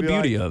 probably That's the be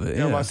beauty like, of it, You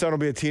know, yeah. my son will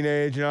be a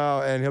teenage,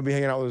 and he'll be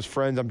hanging out with his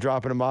friends. I'm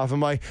dropping him off.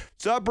 I'm like,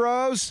 "What's up,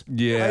 bros?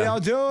 Yeah. How y'all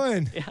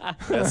doing?"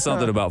 That's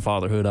something about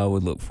fatherhood I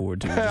would look forward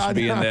to. Just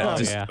being that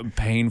just Yeah.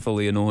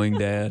 painfully annoying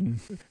dad.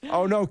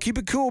 Oh no, keep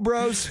it cool,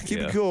 bros. Keep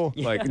it cool.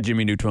 Like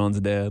Jimmy Neutron's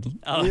dad.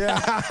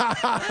 Yeah,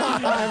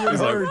 I haven't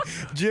heard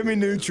Jimmy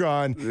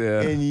Neutron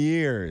Yeah. in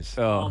years.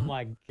 Oh Oh,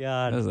 my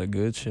god. that's a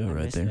good show I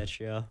right miss there. that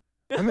show.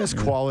 I miss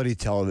quality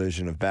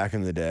television of back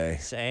in the day.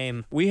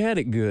 Same. We had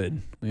it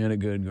good. We had it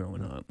good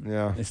growing up.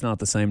 Yeah. It's not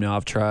the same now.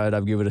 I've tried.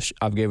 I've gave it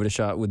a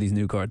shot with these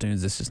new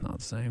cartoons. It's just not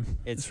the same.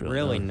 It's really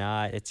really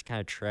not. not. It's kind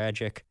of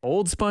tragic.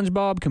 Old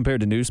SpongeBob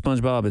compared to new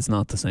SpongeBob, it's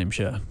not the same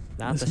show.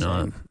 Not It's the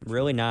not. same.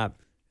 Really not.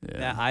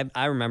 Yeah.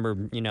 I remember,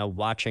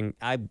 watching.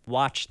 I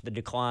watched the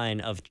decline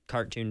of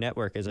Cartoon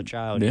Network as a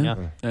child.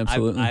 Yeah,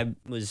 absolutely. I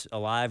was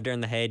alive during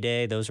the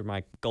heyday. Those were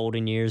my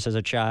golden years as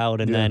a child.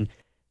 And then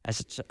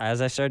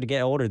as I started to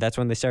get older, that's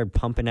when they started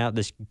pumping out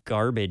this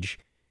garbage.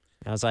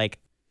 And I was like,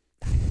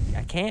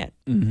 I can't.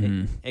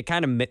 It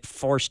kind of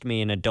forced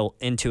me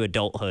into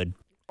adulthood.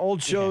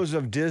 Old shows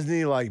of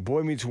Disney like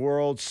Boy Meets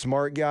World,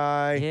 Smart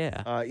Guy,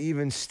 Yeah.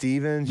 Even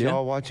Stevens. Yeah.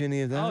 Y'all watch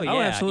any of that? Oh, yeah.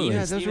 absolutely. Even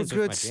Yeah, those were Stevens was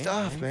good my jam,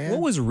 stuff, man.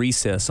 What was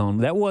Recess on?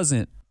 That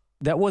wasn't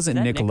that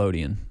Nick-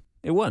 Nickelodeon.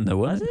 It wasn't though,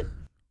 was Was it? it?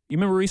 You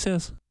remember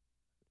Recess?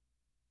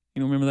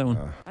 You don't remember that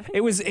one?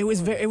 It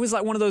was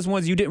like one of those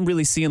ones you didn't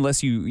really see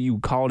unless you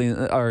called in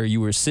or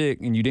you were sick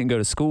and you didn't go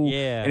to school.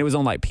 Yeah. And it was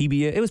on like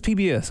PBS. It was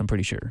PBS, I'm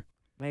pretty sure.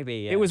 Maybe.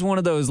 Yeah. It was one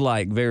of those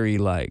like very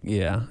like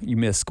you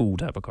miss school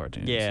type of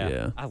cartoons.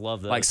 Yeah. I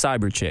love those. Like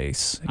Cyber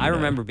Chase. I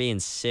remember being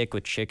sick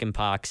with chicken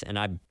pox, and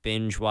I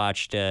binge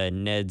watched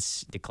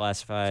Ned's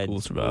Declassified School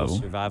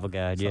Survival.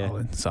 Guide.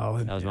 Yeah,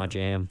 Solid. that was my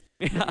jam.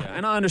 Yeah,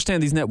 and I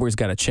understand these networks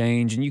got to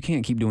change, and you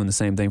can't keep doing the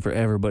same thing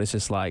forever. But it's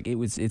just like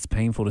it's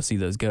painful to see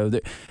those go.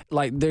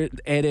 They're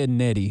Ed, and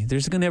Eddie.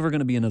 There's never going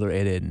to be another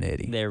Ed, and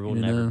Eddie. There will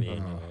never be.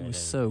 It was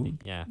so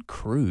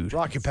crude.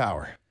 Rocket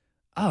Power.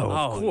 Oh,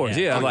 of course,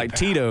 yeah, like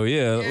Tito,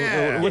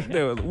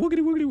 woogity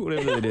woogity,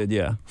 whatever they did,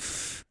 yeah.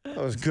 That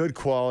was good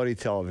quality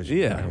television.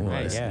 Yeah, it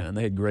Right, was. yeah. And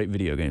they had great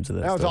video games of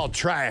that. That was stuff. all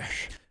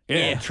trash.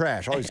 Yeah. All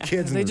trash. All these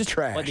kids in They the just-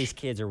 trash. What these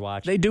kids are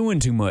watching. They doing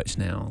too much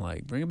now.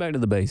 Like, bring it back to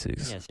the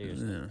basics. Yeah,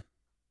 seriously. Yeah.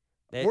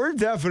 We're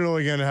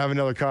definitely going to have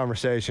another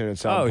conversation at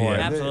some Oh, point.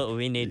 yeah. Absolutely,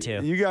 we need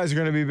to. You guys are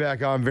going to be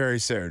back on very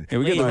soon. Yeah,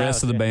 we get the Please.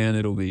 rest of the band.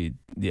 It'll be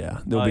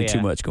there'll be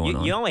too much going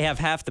on. You only have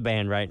half the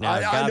band right now.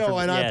 I God know,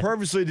 forbid- and I yeah.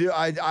 purposely do.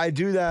 I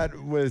do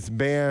that with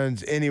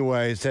bands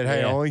anyway. Said, hey,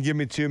 Yeah. only give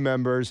me 2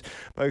 members,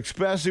 but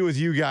especially with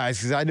you guys,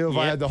 because I knew if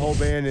I Yep. had the whole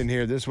band in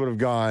here, this would have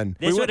gone.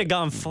 This would have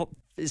gone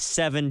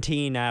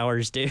 17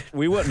 hours, dude.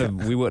 we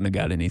wouldn't have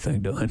got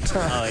anything done.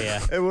 Oh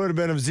yeah. It would have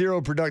been a zero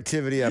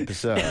productivity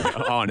episode.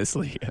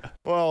 Honestly, yeah.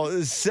 Well,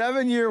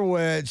 7-Year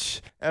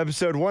Witch,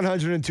 episode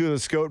 102 of the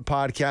Scope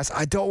podcast.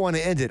 I don't want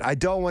to end it.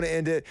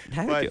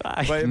 How but do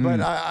I? but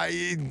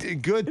I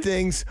good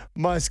things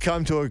must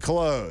come to a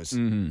close.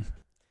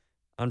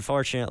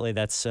 Unfortunately,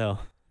 that's so.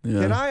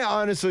 Yeah. Can I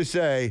honestly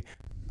say,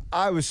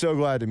 I was so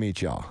glad to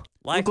meet y'all.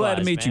 We're glad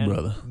to Likewise, meet man. you,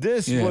 brother.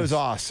 This Yes. was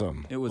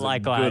awesome. It was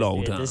Likewise, a good old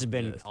dude. time. This has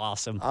been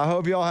awesome. I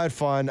hope y'all had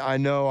fun. I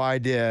know I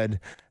did.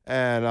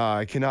 And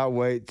I cannot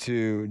wait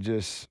to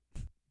just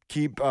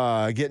keep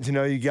getting to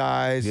know you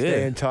guys, Yeah.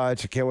 stay in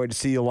touch. I can't wait to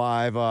see you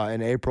live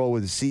in April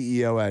with the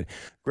CEO at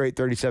Great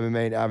 37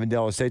 Main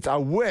Avondale Estates. I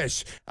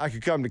wish I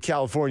could come to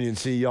California and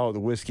see y'all at the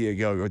Whiskey A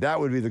Go-Go. That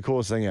would be the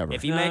coolest thing ever.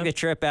 If you make the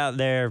trip out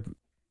there,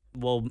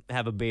 we'll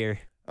have a beer.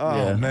 Oh,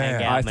 Yeah.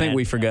 man. Yeah. I think man.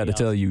 we forgot to That'd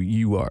be tell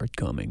you are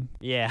coming.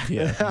 Yeah.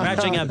 Yeah. We're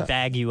actually going to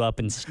bag you up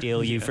and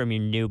steal you from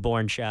your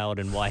newborn child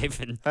and wife.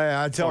 And Hey,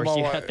 I tell force my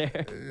you wife out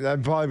there.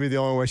 that'd probably be the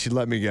only way she'd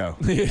let me go.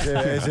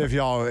 Is if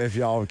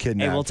y'all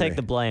kidnapped Hey, we'll take me.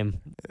 the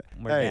blame.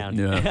 We're Hey. down.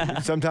 Yeah.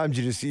 Sometimes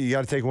you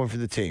got to take one for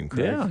the team.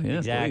 Correct? Yeah,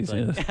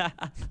 Exactly. please, yes.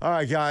 All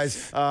right,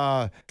 guys.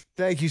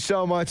 Thank you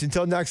so much.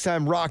 Until next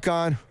time, rock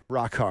on,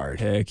 rock hard.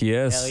 Heck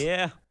yes. Hell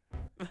yeah.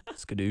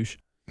 Skadoosh.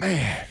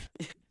 Man,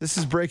 this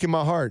is breaking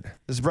my heart.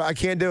 I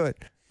can't do it.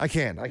 I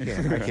can't. All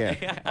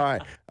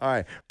right.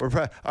 All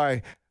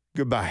right.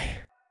 Goodbye.